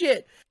cool as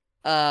shit.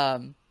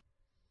 The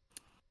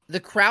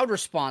crowd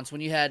response when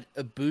you had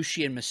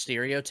Ibushi and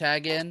Mysterio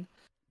tag in,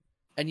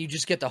 and you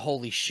just get the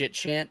holy shit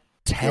chant.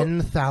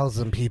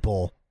 10,000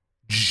 people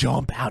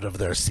jump out of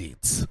their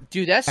seats.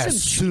 Dude, that's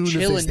some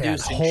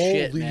chill-inducing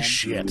shit, man. Holy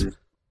shit.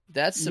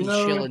 That's some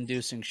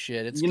chill-inducing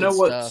shit. It's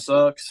what stuff.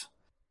 Sucks?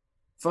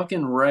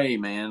 Fucking Ray,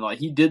 man.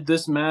 He did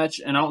this match,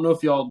 and I don't know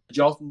if y'all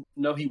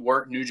know he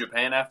worked New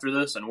Japan after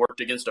this and worked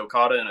against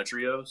Okada in a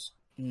trios.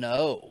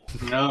 No.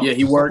 Yeah,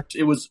 he worked.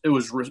 It was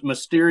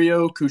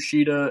Mysterio,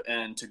 Kushida,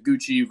 and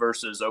Taguchi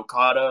versus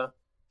Okada,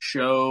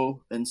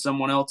 Sho, and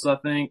someone else. I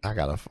think. I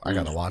gotta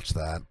watch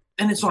that.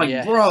 And it's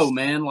bro,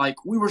 man,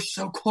 we were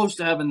so close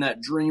to having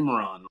that dream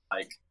run.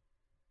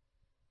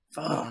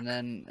 Fuck. And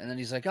then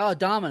he's like, "Oh,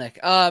 Dominic."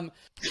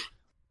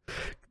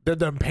 Then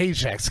them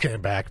paychecks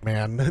came back,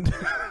 man.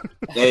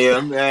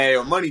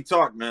 hey, money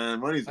talk, man.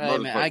 Money's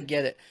man, I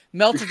get it.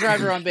 Meltzer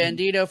driver on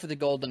Bandito for the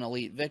Golden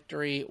Elite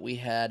victory. We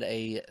had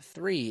a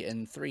 3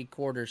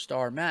 3/4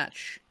 star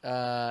match.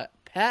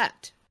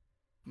 Pat,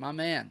 my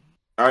man.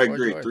 I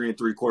agree. 3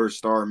 3/4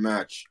 star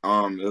match.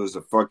 It was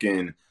a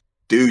fucking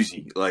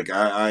doozy.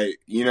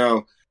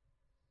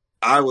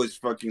 I was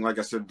fucking, like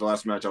I said, the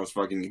last match, I was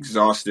fucking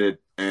exhausted,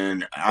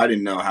 and I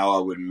didn't know how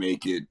I would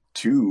make it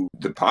to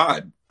the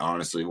pod,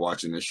 honestly,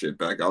 watching this shit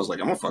back. I was like,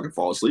 I'm gonna fucking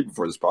fall asleep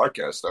before this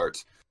podcast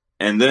starts.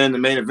 And then the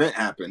main event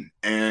happened,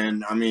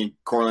 and,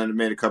 Cortland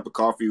made a cup of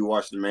coffee, we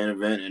watched the main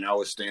event, and I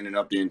was standing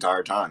up the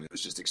entire time. It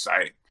was just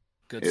exciting.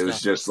 Good it stuff.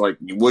 was just,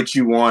 what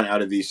you want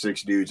out of these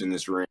 6 dudes in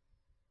this ring,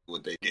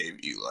 what they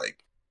gave you,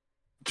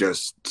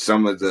 just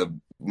some of the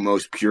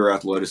most pure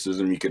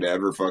athleticism you could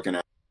ever fucking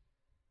have.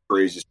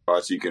 craziest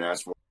spots you can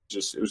ask for.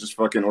 It was just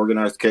fucking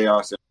organized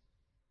chaos. And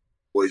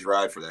boys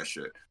ride for that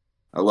shit.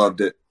 I loved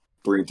it.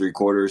 3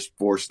 3/4,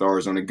 4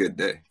 stars on a good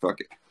day.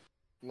 Fuck it.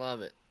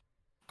 Love it.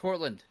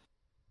 Cortland.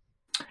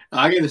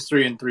 I gave this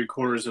 3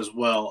 3/4 as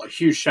well. A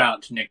huge shout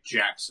out to Nick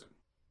Jackson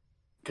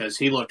because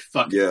he looked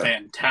fucking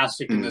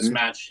fantastic in this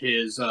match.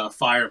 His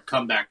fire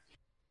comeback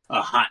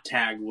hot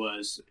tag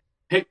was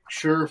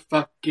picture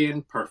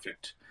fucking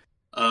perfect.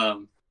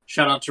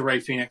 Shout out to Ray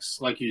Phoenix,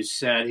 like you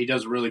said. He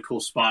does a really cool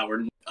spot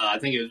where I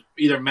think it was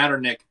either Matt or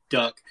Nick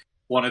duck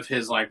one of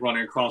his like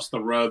running across the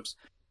ropes,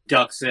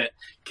 ducks it,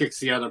 kicks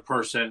the other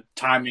person.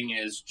 Timing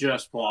is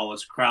just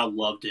flawless. Crowd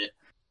loved it.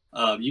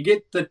 You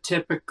get the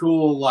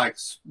typical like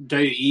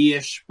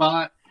WWE-ish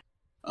spot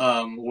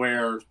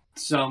where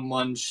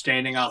someone's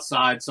standing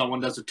outside, someone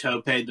does a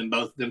tope, then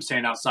both of them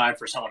stand outside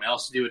for someone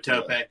else to do a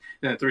tope, then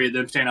the 3 of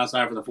them stand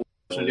outside for the 4th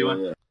person to do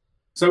it.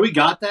 So we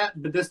got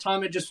that, but this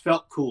time it just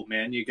felt cool,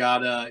 man. You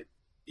got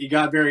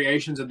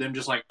variations of them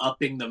just like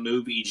upping the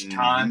move each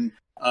time.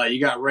 You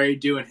got Ray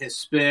doing his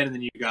spin, and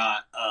then you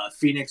got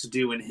Phoenix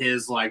doing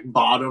his like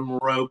bottom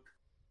rope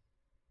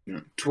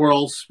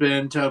twirl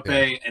spin tope,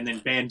 and then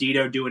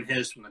Bandito doing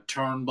his from the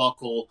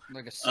turnbuckle.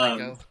 Like a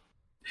psycho.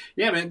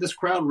 Yeah, man, this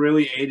crowd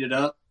really ate it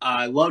up.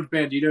 I loved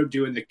Bandito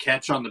doing the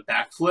catch on the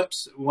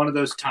backflips. One of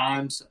those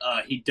times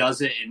he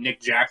does it, and Nick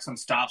Jackson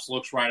stops,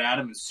 looks right at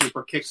him, and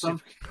super kicks him.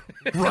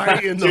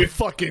 Right in the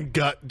fucking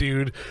gut,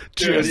 dude.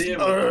 Just,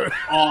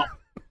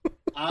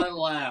 I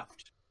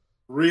laughed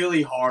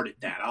really hard at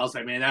that. I was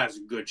like, man, that is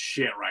good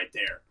shit right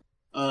there.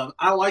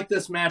 I like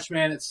this match,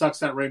 man. It sucks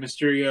that Rey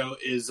Mysterio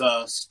is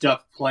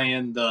stuck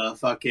playing the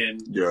fucking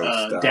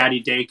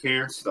daddy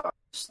daycare.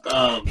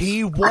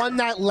 He won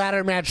that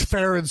ladder match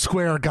fair and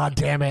square,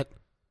 goddammit.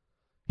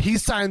 He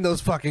signed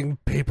those fucking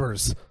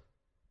papers.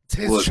 It's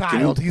his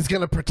child. He's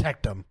going to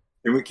protect him.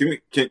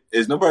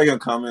 Is nobody going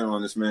to comment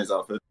on this man's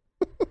outfit?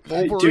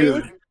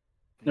 Dude,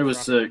 it was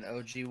sick.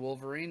 OG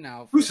Wolverine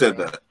now. Who said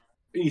that?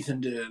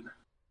 Ethan did.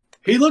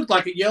 He looked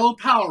like a yellow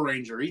Power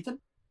Ranger, Ethan.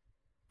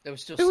 It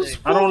was still sick.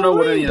 I don't know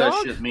what any of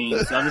that shit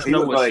means. I just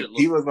know what shit looks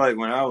like. He was like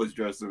when I was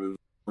dressed up as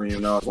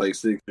when I was like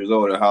 6 years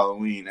old at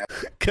Halloween.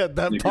 Cut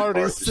that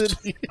party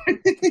city.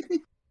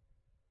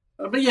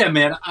 But yeah,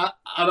 man, I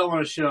don't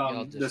want to shit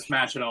on this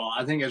match at all.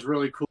 I think it's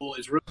really cool.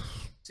 It's really cool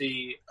to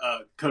see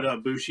Kota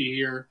Ibushi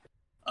here.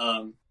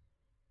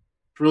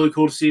 It's really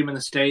cool to see him in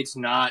the States,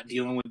 not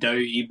dealing with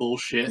WWE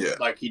bullshit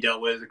like he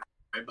dealt with.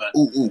 But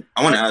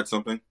I want to add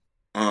something.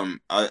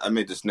 I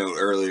made this note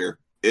earlier.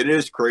 It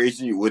is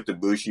crazy with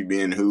Ibushi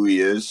being who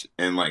he is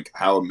and like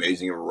how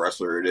amazing of a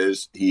wrestler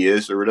he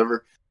is or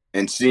whatever,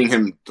 and seeing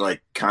him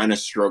like kind of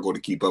struggle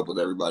to keep up with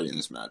everybody in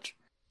this match.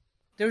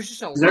 There was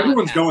just a lot.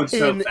 Everyone's going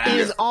so fast.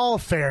 In all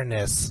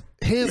fairness,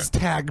 his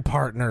tag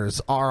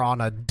partners are on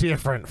a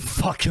different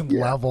fucking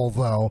level,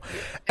 though.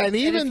 And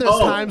even there's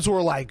times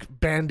where, like,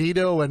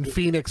 Bandito and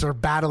Phoenix are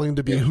battling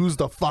to be who's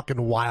the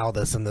fucking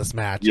wildest in this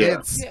match.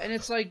 Yeah, and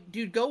it's like,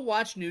 dude, go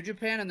watch New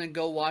Japan and then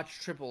go watch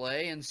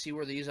AAA and see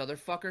where these other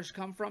fuckers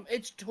come from.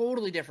 It's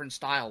totally different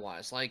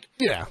style-wise. Like,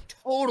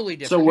 totally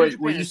different. So wait,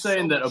 were you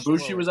saying that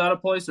Ibushi was out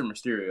of place or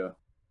Mysterio?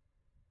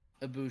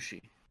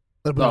 Ibushi.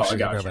 I got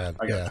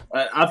you.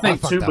 I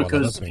think too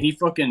because he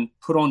fucking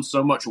put on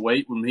so much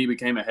weight when he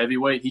became a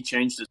heavyweight. He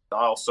changed his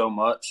style so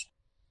much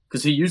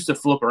because he used to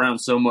flip around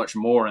so much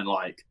more, and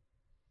like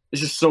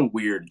it's just so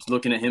weird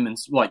looking at him. And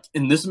like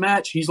in this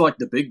match, he's like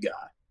the big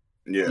guy.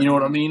 Yeah, you know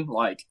what I mean?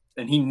 Like,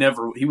 and he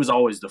was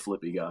always the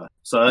flippy guy.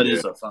 So that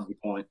is a funny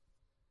point.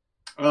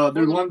 What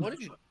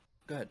did you?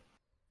 Go ahead.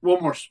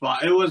 One more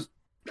spot.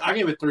 I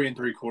gave it 3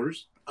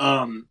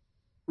 3/4.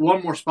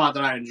 One more spot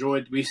that I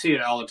enjoyed. We see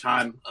it all the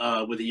time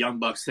with the Young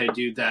Bucks. They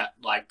do that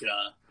like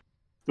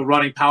the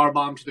running power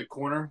bomb to the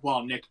corner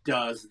while Nick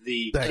does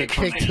the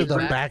kick to the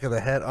back of the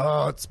head.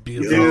 Oh, it's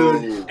beautiful.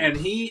 Dude, and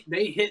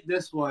they hit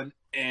this one,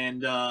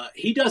 and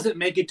he doesn't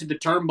make it to the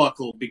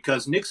turnbuckle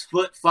because Nick's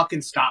foot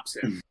fucking stops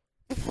him.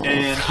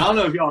 And I don't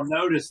know if y'all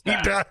noticed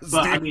that,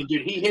 but I mean,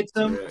 dude, he hits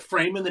him,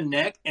 framing the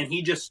neck, and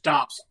he just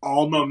stops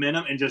all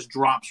momentum and just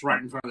drops right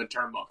in front of the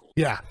turnbuckle.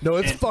 Yeah, no,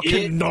 it's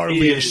fucking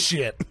gnarly as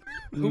shit.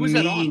 Who was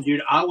that on?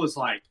 Dude, I was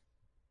like,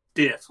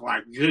 this,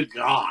 like, good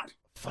God.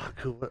 Fuck,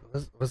 who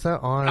was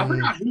that on? I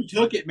forgot who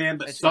took it, man,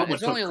 but someone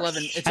it's took only it.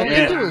 11. It's only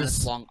 11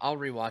 minutes long. I'll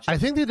rewatch it. I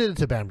think they did it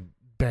to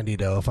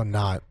Bandito, if I'm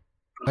not.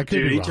 I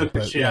could be wrong, took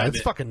the shit out of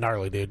it's fucking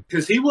gnarly, dude.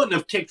 Because he wouldn't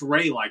have kicked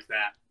Ray like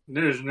that.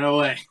 There's no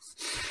way.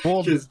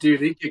 Well, because, dude,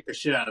 he kicked the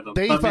shit out of him.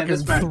 They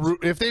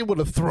if they would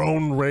have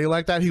thrown Ray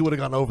like that, he would have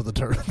gone over the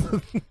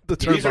turnbuckle.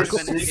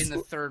 In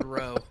the third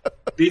row.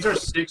 These are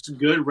 6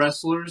 good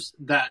wrestlers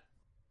that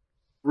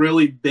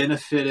really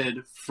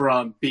benefited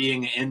from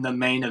being in the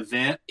main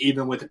event,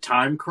 even with a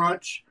time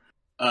crunch.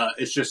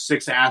 It's just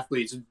 6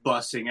 athletes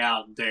busting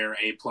out their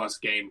A+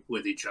 game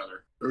with each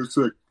other. That's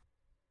sick.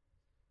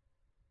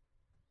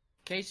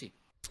 Casey.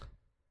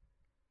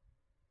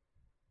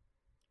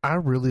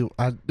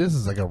 This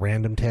is like a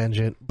random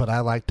tangent, but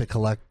I like to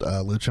collect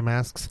lucha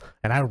masks,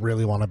 and I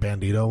really want a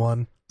Bandito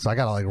one, so I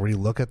gotta like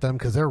relook at them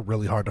because they're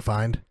really hard to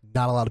find.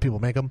 Not a lot of people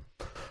make them.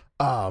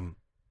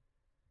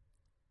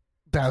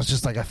 That was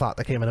just like a thought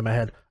that came into my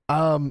head.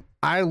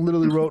 I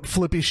literally wrote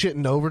flippy shit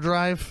in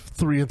overdrive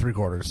 3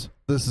 3/4.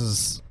 This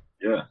is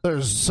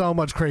There's so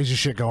much crazy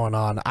shit going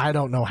on. I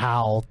don't know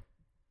how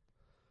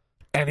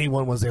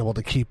anyone was able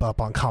to keep up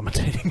on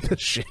commentating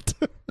this shit.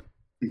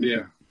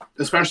 Yeah.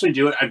 Especially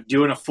doing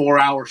a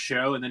 4-hour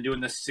show and then doing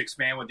this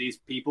 6-man with these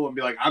people and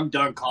be like, I'm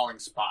done calling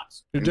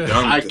spots.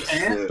 I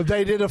can't.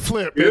 They did a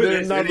flip. Dude, They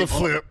did another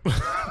flip.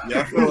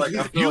 Yeah, I feel like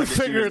You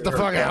figure it the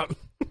fuck out.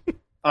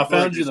 I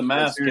found you the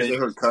mask. As soon as they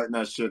heard cutting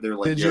that shit, they were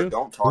like, Did "Yeah, you?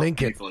 don't talk Link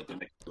to me it. for like the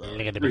next."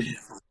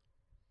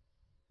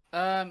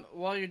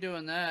 While you're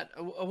doing that,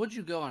 what'd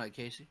you go on it,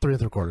 Casey? 3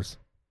 3/4.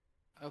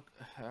 Okay,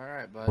 all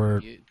right, bud.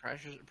 We're-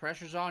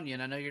 Pressure's on you,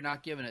 and I know you're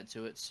not giving it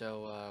to it.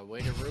 So,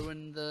 way to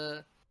ruin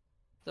the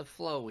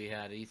flow we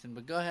had, Ethan.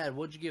 But go ahead.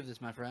 What'd you give this,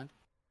 my friend?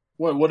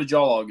 What did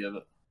y'all all give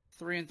it?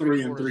 3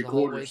 3 and 3/4 the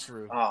whole way 3/4.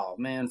 through. Oh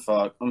man,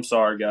 fuck. I'm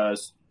sorry,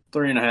 guys.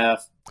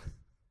 3.5.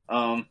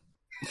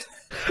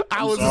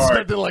 I was sorry.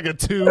 expecting like a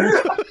 2.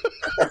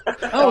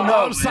 Oh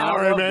no, I'm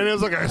sorry, man. It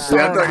was like a Yeah,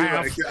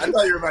 I 7.5.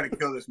 thought you were about to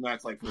kill this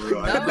match like for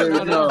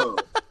real. No.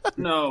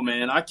 No,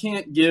 man. I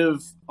can't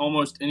give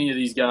almost any of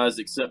these guys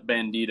except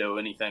Bandito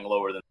anything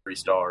lower than 3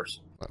 stars.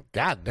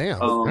 God damn.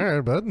 All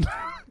right, bud.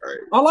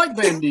 I like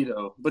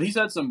Bandito, but he's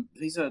had some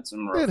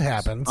rough It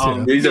happens.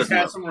 He's He's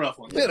had some rough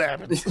ones. It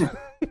happens.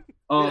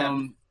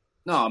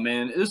 No,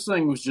 man, this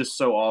thing was just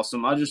so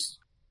awesome. I just,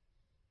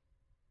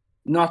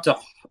 not to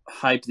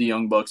hype the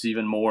Young Bucks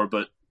even more,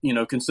 but you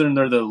know, considering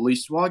they're the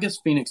least, well, I guess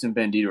Phoenix and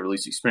Bandito are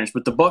least experienced,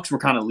 but the Bucks were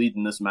kind of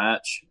leading this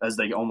match as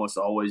they almost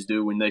always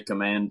do when they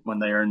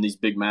are in these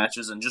big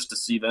matches, and just to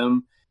see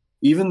them,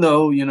 even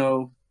though you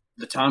know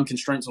the time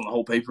constraints on the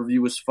whole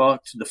pay-per-view was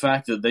fucked, the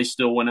fact that they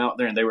still went out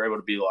there and they were able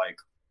to be like,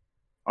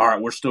 all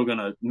right, we're still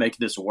gonna make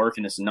this work,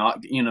 and it's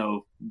not, you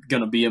know,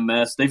 gonna be a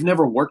mess. They've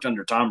never worked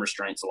under time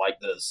restraints like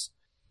this.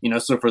 You know,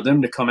 so for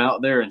them to come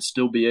out there and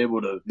still be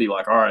able to be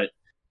like, all right,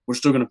 we're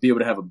still going to be able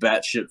to have a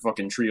batshit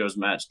fucking trios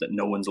match that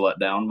no one's let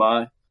down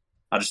by.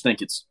 I just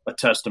think it's a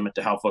testament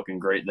to how fucking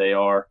great they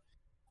are.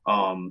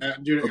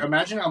 Dude,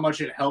 imagine how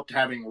much it helped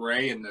having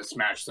Ray in this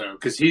match, though,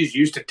 because he's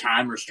used to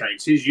time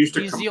restraints. He's used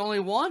to. He's the only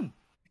one.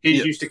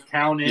 He's used to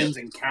count-ins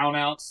and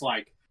count-outs.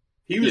 Like,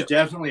 he was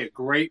definitely a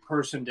great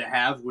person to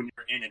have when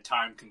you're in a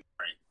time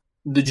constraint.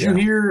 Did you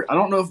hear? I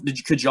don't know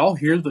if could y'all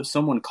hear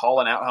someone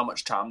calling out how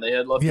much time they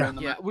had left in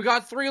the match? We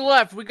got 3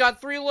 left.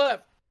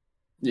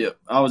 Yeah,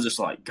 I was just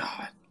like,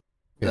 God,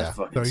 that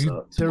fucking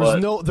sucks. There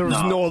was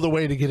no other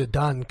way to get it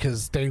done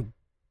because they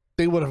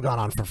would have gone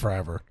on for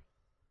forever.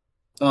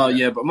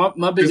 Yeah, but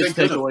my biggest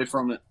takeaway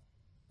from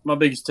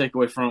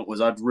it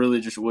was I'd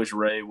really just wish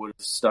Ray would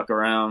have stuck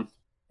around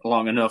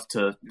long enough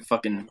to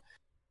fucking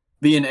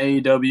be in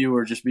AEW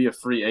or just be a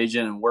free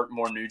agent and work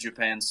more New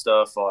Japan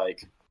stuff.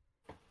 Like,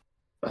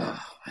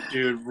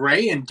 dude,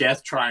 Ray and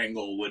Death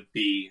Triangle would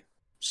be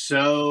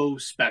so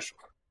special.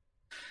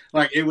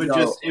 Like, it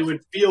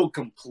would feel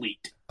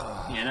complete,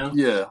 you know?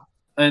 Yeah.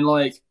 And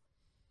like,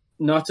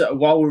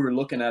 while we were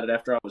looking at it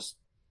after I was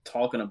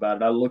talking about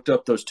it, I looked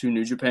up those 2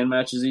 New Japan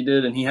matches he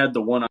did, and he had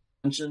the one I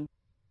mentioned.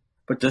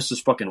 But this is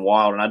fucking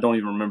wild, and I don't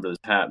even remember this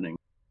happening.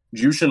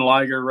 Jushin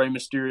Liger, Rey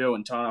Mysterio,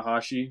 and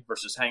Tanahashi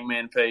versus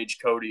Hangman Page,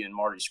 Cody, and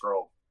Marty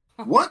Scurll.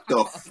 What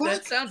the fuck?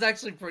 That sounds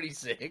actually pretty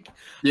sick.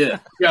 Yeah.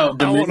 Yo,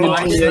 I want to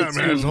watch that,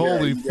 2018. man.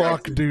 Holy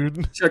fuck,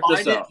 dude. Check I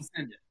this didn't out.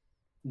 send it.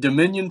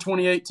 Dominion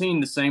 2018,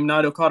 the same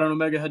night Okada and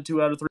Omega had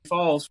 2 out of 3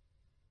 falls.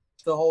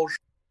 The whole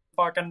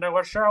fucking do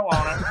a show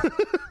on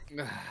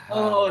it.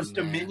 Oh, it's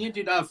man. Dominion,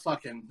 dude. That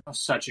was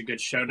such a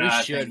good show. We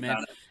should,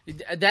 man.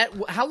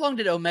 How long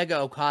did Omega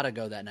Okada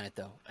go that night,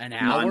 though? An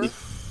hour?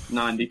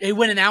 90. It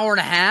went an hour and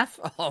a half?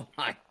 Oh,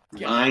 my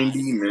God.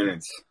 90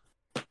 minutes.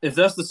 If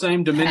that's the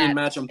same Dominion Pat,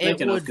 match I'm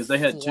thinking of, because they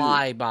had 2.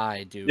 fly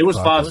by, dude. It was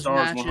 5 Those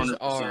stars, matches 100%.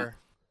 are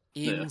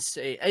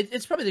insane.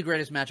 It's probably the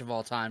greatest match of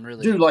all time,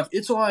 really. Dude, like,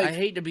 it's like... I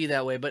hate to be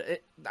that way,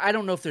 but I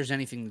don't know if there's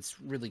anything that's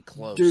really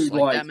close. Dude,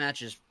 like that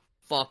match is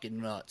fucking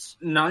nuts.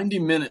 90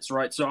 minutes,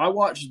 right? So I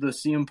watched the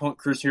CM Punk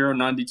Chris Hero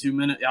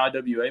 92-minute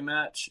IWA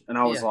match, and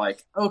I was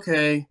like,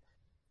 okay,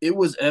 it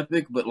was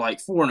epic, but like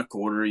 4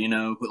 1/4, you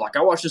know. But like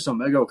I watched this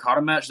Omega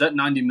Okada match, that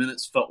 90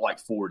 minutes felt like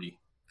 40.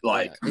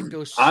 Like it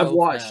goes so I've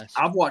watched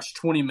fast.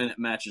 20-minute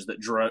matches that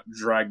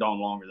dragged on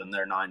longer than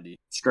their 90,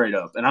 straight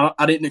up, and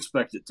I didn't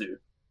expect it to.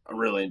 I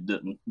really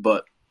didn't.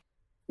 But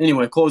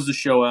anyway, close the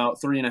show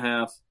out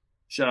 3.5.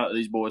 Shout out to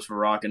these boys for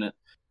rocking it.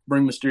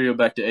 Bring Mysterio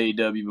back to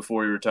AEW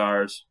before he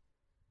retires.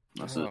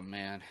 That's Oh it.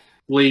 man,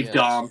 Leave Yes.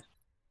 Dom.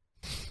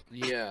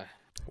 yeah.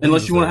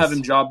 Unless you want to have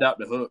him jobbed out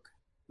to Hook,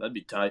 that'd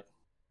be tight.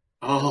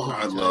 Oh,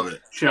 I love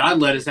it. Shit, I'd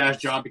let his ass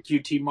job at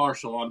QT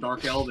Marshall on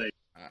Dark Elevate.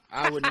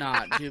 I would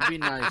not, dude. Be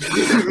nice.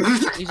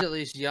 He's at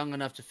least young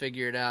enough to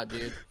figure it out,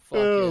 dude. Fuck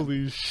him.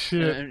 Holy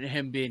shit. And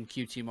him being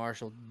QT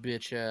Marshall,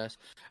 bitch ass.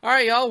 All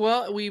right, y'all.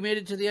 Well, we made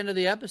it to the end of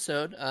the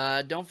episode.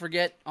 Don't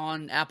forget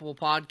on Apple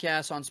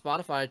Podcasts, on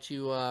Spotify,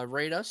 to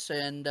rate us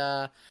and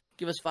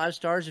give us 5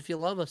 stars if you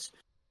love us.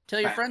 Tell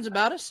your friends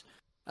about us.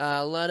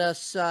 Let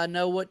us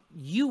know what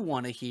you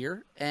want to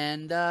hear.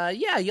 And,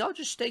 yeah, y'all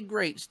just stay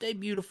great. Stay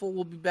beautiful.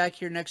 We'll be back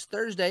here next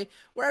Thursday,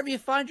 wherever you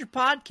find your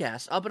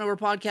podcasts.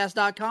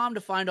 UpAndOverPodcast.com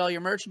to find all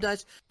your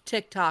merchandise.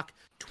 TikTok,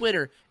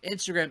 Twitter,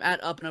 Instagram,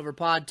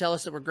 @UpAndOverPod. Tell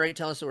us that we're great.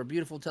 Tell us that we're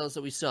beautiful. Tell us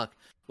that we suck.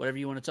 Whatever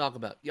you want to talk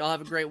about. Y'all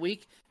have a great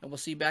week, and we'll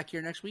see you back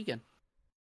here next weekend.